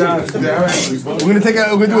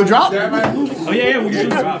 We're gonna do a drop. Oh, yeah, we can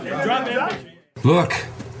drop it. Look,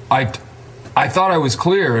 I thought I was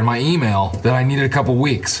clear in my email that I needed a couple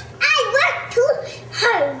weeks. I work too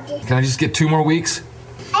hard. Can I just get 2 more weeks?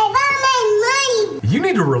 I want my money. You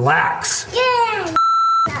need to relax. Yeah.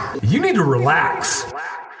 You need to relax.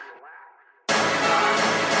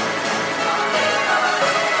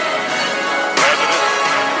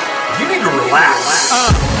 You need to relax.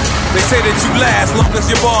 They say that you last long as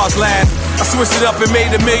your bars last. I switched it up and made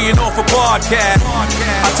 $1 million off a podcast.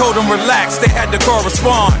 I told them relax, they had to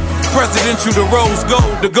correspond. Presidential, the rose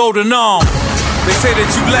gold, the golden arm. They say that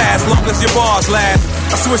you last long as your bars last.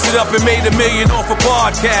 I switched it up and made $1 million off a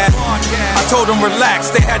podcast. I told them relax,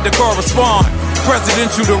 they had to correspond.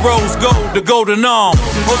 Presidential, the rose gold, the golden arm.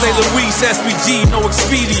 Jose Luis, SPG, no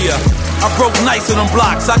Expedia. I broke nights on them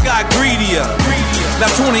blocks, I got greedier. Now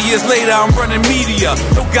 20 years later, I'm running media.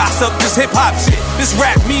 No gossip, just hip-hop shit, this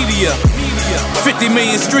rap media. 50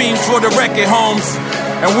 million streams for the record homes.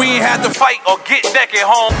 And we ain't had to fight or get naked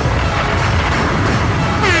home.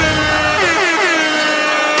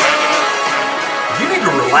 You need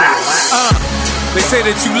to relax. They say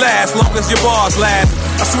that you last long as your bars last.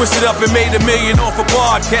 I switched it up and made $1 million off a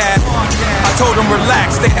podcast. I told them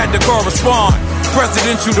relax, they had to correspond.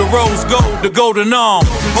 Presidential, the rose gold, the golden arm.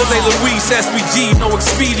 Jose Luis, SPG, no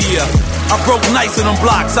Expedia. I broke nights in them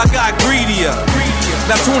blocks, I got greedier.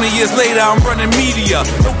 Now 20 years later, I'm running media.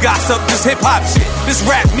 No gossip, this hip-hop shit, this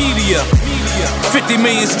rap media. 50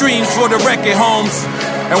 million streams for the record homes.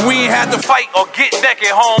 And we ain't had to fight or get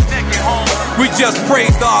naked home. We just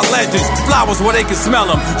praised our legends. Flowers where they can smell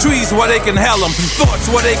them, trees where they can hell them, thoughts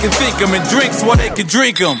where they can think them, and drinks where they can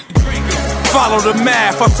drink them. Follow the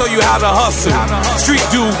math, I'll show you how to hustle. Street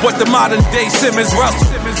dude, but the modern day Simmons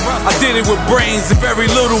Russell. I did it with brains and very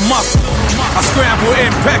little muscle. I scramble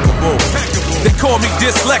impeccable. They call me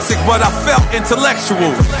dyslexic, but I felt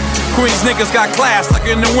intellectual. Queens niggas got class like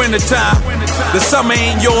in the wintertime. The summer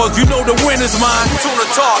ain't yours, you know the winter's mine. Tuna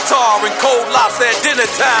tartar and cold lobster at dinner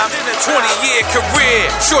time. 20-year career,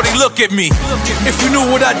 shorty look at me. If you knew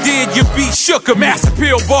what I did, you'd be shook. Mass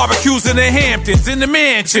appeal barbecues in the Hamptons, in the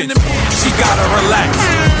mansion. She gotta relax,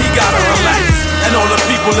 he gotta relax. And all the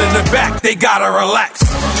people in the back, they gotta relax.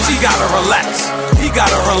 She gotta relax, he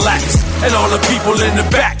gotta relax. And all the people in the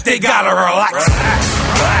back, they gotta relax.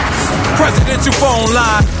 Presidential phone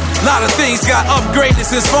line. Lot of things got upgraded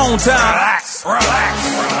since phone time. Relax.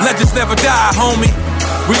 Legends never die, homie.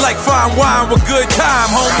 We like fine wine with good time,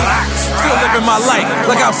 homie. Still living my life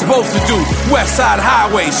like I'm supposed to do. West Side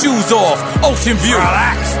Highway, shoes off, ocean view.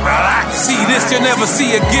 Relax. See this you'll never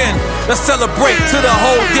see again. Let's celebrate to the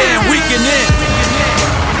whole damn weekend in.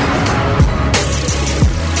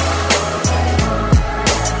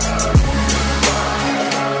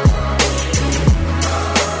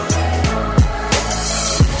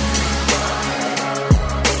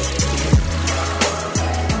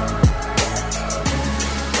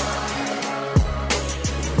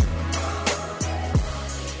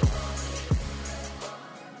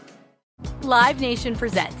 Live Nation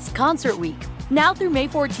presents Concert Week. Now through May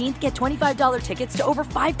 14th, get $25 tickets to over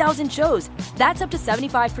 5,000 shows. That's up to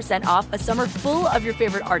 75% off a summer full of your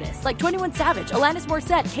favorite artists like 21 Savage, Alanis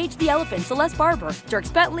Morissette, Cage the Elephant, Celeste Barber,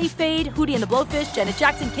 Dierks Bentley, Fade, Hootie and the Blowfish, Janet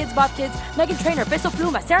Jackson, Kids Bop Kids, Meghan Trainor, Peso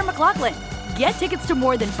Pluma, Sarah McLachlan. Get tickets to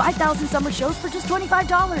more than 5,000 summer shows for just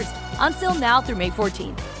 $25. On sale now through May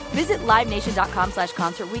 14th. Visit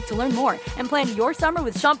livenation.com/Concert Week to learn more and plan your summer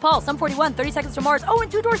with Sean Paul, Sum 41, 30 Seconds to Mars,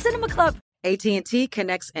 and Two Door Cinema Club. AT&T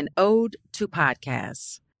connects an ode to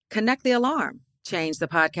podcasts. Connect the alarm. Change the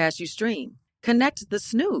podcast you stream. Connect the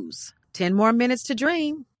snooze. 10 more minutes to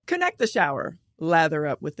dream. Connect the shower. Lather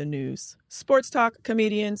up with the news. Sports talk,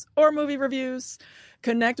 comedians, or movie reviews.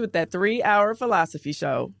 Connect with that 3-hour philosophy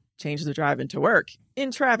show. Change the drive into work. In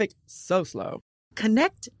traffic so slow.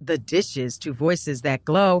 Connect the dishes to voices that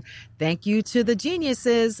glow. Thank you to the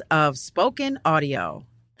geniuses of spoken audio.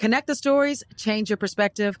 Connect the stories, change your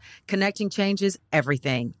perspective. Connecting changes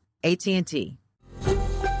everything. AT&T.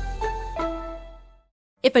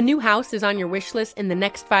 If a new house is on your wish list in the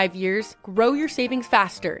next 5 years, grow your savings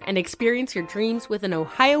faster and experience your dreams with an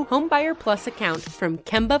Ohio Homebuyer Plus account from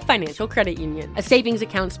Kemba Financial Credit Union. A savings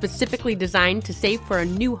account specifically designed to save for a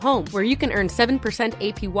new home where you can earn 7%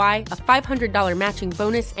 APY, a $500 matching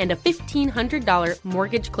bonus, and a $1,500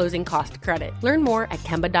 mortgage closing cost credit. Learn more at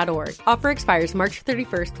Kemba.org. Offer expires March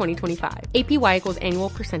 31st, 2025. APY equals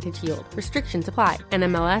annual percentage yield. Restrictions apply.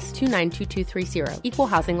 NMLS 292230. Equal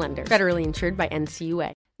housing lender. Federally insured by NCUA.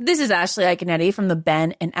 This is Ashley Iconetti from the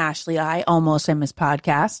Ben and Ashley I Almost Famous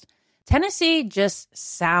podcast. Tennessee just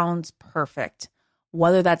sounds perfect.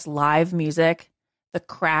 Whether that's live music, the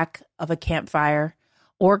crack of a campfire,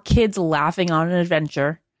 or kids laughing on an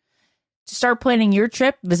adventure. To start planning your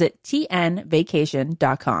trip, visit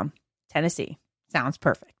tnvacation.com. Tennessee sounds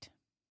perfect.